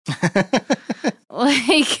stoned.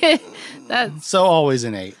 Like that's so always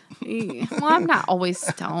an 8. Well, I'm not always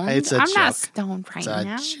stoned. I'm not stoned right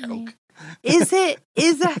now. It's a joke. Is it?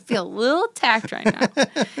 I feel a little attacked right now.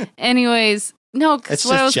 Anyways. No, because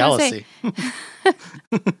what I was jealousy.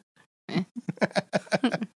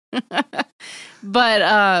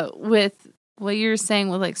 But with what you're saying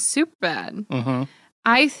with like Superbad,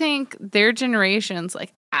 I think their generations,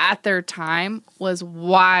 like at their time, was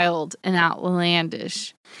wild and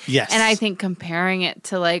outlandish. Yes, and I think comparing it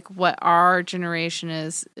to like what our generation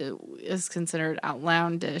is considered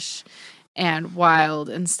outlandish and wild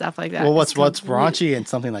and stuff like that. Well, what's raunchy in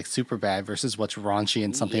something like Superbad versus what's raunchy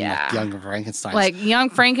in something like Young Frankenstein? Like Young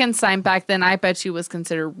Frankenstein back then, I bet you was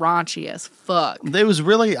considered raunchy as fuck. It was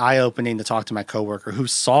really eye-opening to talk to my coworker who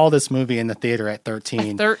saw this movie in the theater at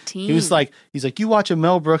 13. At 13? He's like, you watch a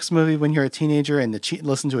Mel Brooks movie when you're a teenager and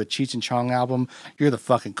listen to a Cheech and Chong album, you're the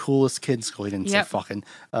fucking coolest kid in school. He didn't say fucking.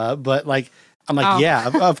 But like, I'm like, yeah,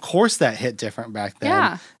 of course that hit different back then.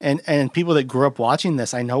 Yeah. And people that grew up watching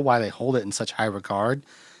this, I know why they hold it in such high regard.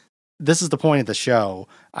 This is the point of the show.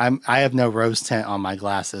 I have no rose tint on my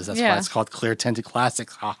glasses. That's why it's called Clear Tinted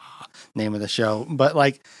Classics. Name of the show. But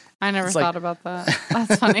like, I never thought about that.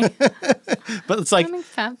 That's funny. But it's like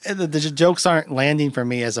the jokes aren't landing for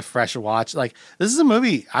me as a fresh watch. Like, this is a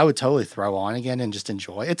movie I would totally throw on again and just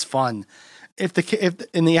enjoy. It's fun. If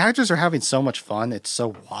the actors are having so much fun, it's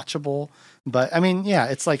so watchable. But I mean, yeah,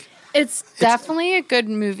 it's like it's definitely a good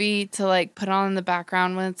movie to like put on in the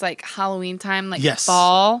background when it's like Halloween time, like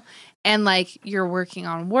fall, and like you're working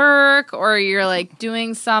on work or you're like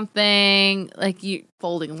doing something, like you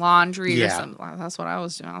folding laundry or something. That's what I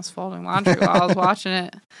was doing. I was folding laundry while I was watching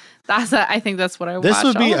it. I think that's what I watched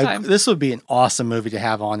all the time. This would be an awesome movie to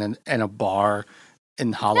have on in a bar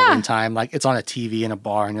in Halloween time. Like, it's on a TV in a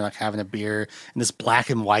bar and you're like having a beer and this black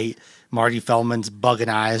and white Marty Feldman's bugging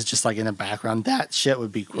eyes just like in the background. That shit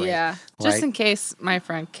would be great. Yeah. Just in case my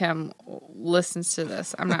friend Kim listens to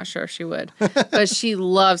this. I'm not sure she would. But she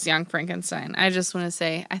loves Young Frankenstein. I just want to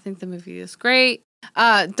say I think the movie is great.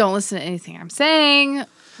 Don't listen to anything I'm saying.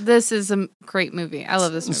 This is a great movie. I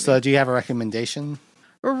love this movie. So do you have a recommendation?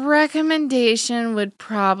 Recommendation would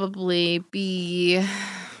probably be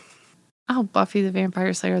Buffy the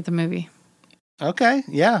Vampire Slayer, the movie. Okay.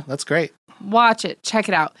 Yeah, that's great. Watch it. Check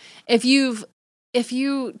it out. If you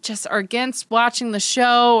just are against watching the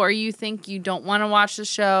show or you think you don't want to watch the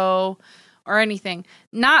show or anything,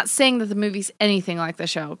 not saying that the movie's anything like the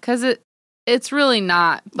show, because it's really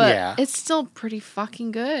not, but it's still pretty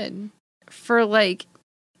fucking good for like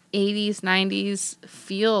 80s, 90s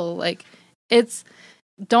feel. Like,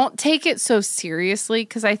 don't take it so seriously,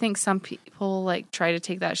 because I think some people like try to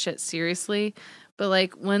take that shit seriously. But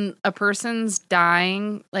like when a person's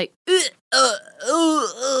dying, like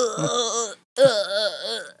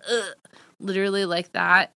literally like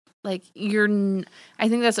that, like I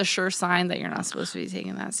think that's a sure sign that you're not supposed to be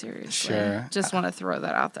taking that seriously. Sure. Just want to throw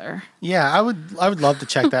that out there. Yeah, I would love to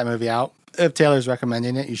check that movie out. If Taylor's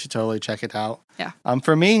recommending it, you should totally check it out. Yeah.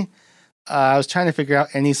 For me, I was trying to figure out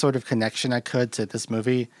any sort of connection I could to this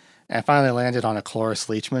movie, and I finally landed on a Cloris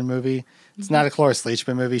Leachman movie. It's not a Cloris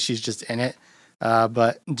Leachman movie; she's just in it.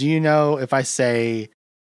 But do you know if I say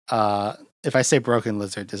Broken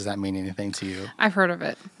Lizard, does that mean anything to you? I've heard of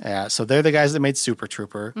it. Yeah, so they're the guys that made Super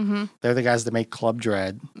Trooper. Mm-hmm. They're the guys that made Club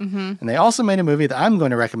Dread. Mm-hmm. And they also made a movie that I'm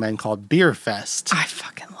going to recommend called Beer Fest. I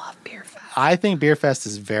fucking love Beer Fest. I think Beer Fest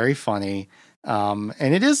is very funny. And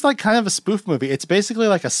it is like kind of a spoof movie. It's basically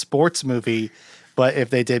like a sports movie, but if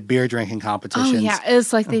they did beer drinking competitions. Oh, yeah.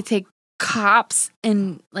 It's like they take cops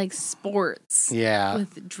in like sports. Yeah.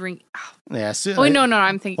 With drink. Oh. Yeah. No,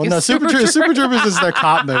 I'm thinking. Well, no, Super Troopers is their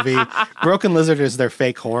cop movie. Broken Lizard is their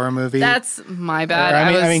fake horror movie. That's my bad.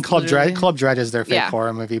 I mean, Club Dread is their fake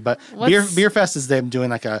horror movie. But Beer Fest is them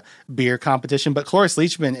doing like a beer competition. But Cloris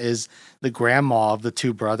Leachman is the grandma of the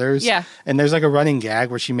two brothers. Yeah. And there's like a running gag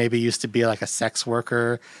where she maybe used to be like a sex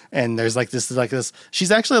worker. And there's like this.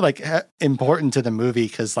 She's actually like important to the movie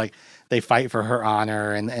because like they fight for her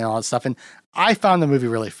honor and all that stuff. And I found the movie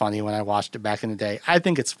really funny when I watched it back in the day. I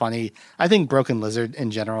think it's funny. I think Broken Lizard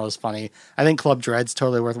in general is funny. I think Club Dread's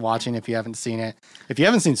totally worth watching if you haven't seen it. If you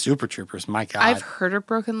haven't seen Super Troopers, my God. I've heard of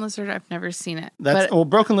Broken Lizard. I've never seen it. Well,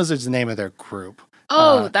 Broken Lizard's the name of their group.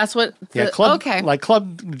 Oh, that's what. Okay. Like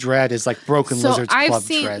Club Dread is like Broken Lizard's Club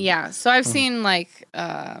Dread. Yeah, so I've seen like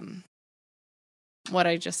what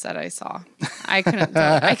I just said. I saw. I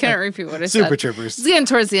couldn't repeat what I said. Super Troopers. It's getting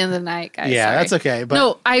towards the end of the night, guys. Yeah, sorry. That's okay. But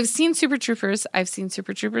no, I've seen Super Troopers. I've seen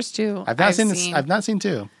Super Troopers 2. I've not seen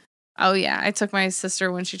 2. Oh yeah, I took my sister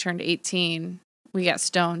when she turned 18. We got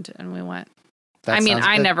stoned and we went.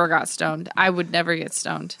 I never got stoned. I would never get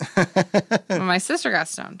stoned. But my sister got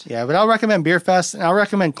stoned. Yeah, but I'll recommend Beer Fest, and I'll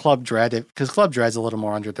recommend Club Dread, because Club Dread's a little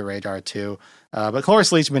more under the radar, too. But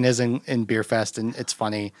Cloris Leachman is in Beer Fest, and it's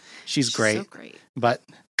funny. She's great. So great. But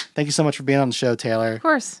thank you so much for being on the show, Taylor. Of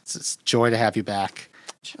course. It's a joy to have you back.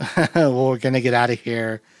 Well, we're going to get out of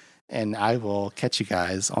here, and I will catch you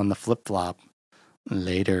guys on the flip-flop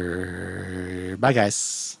later. Bye,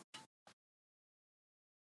 guys.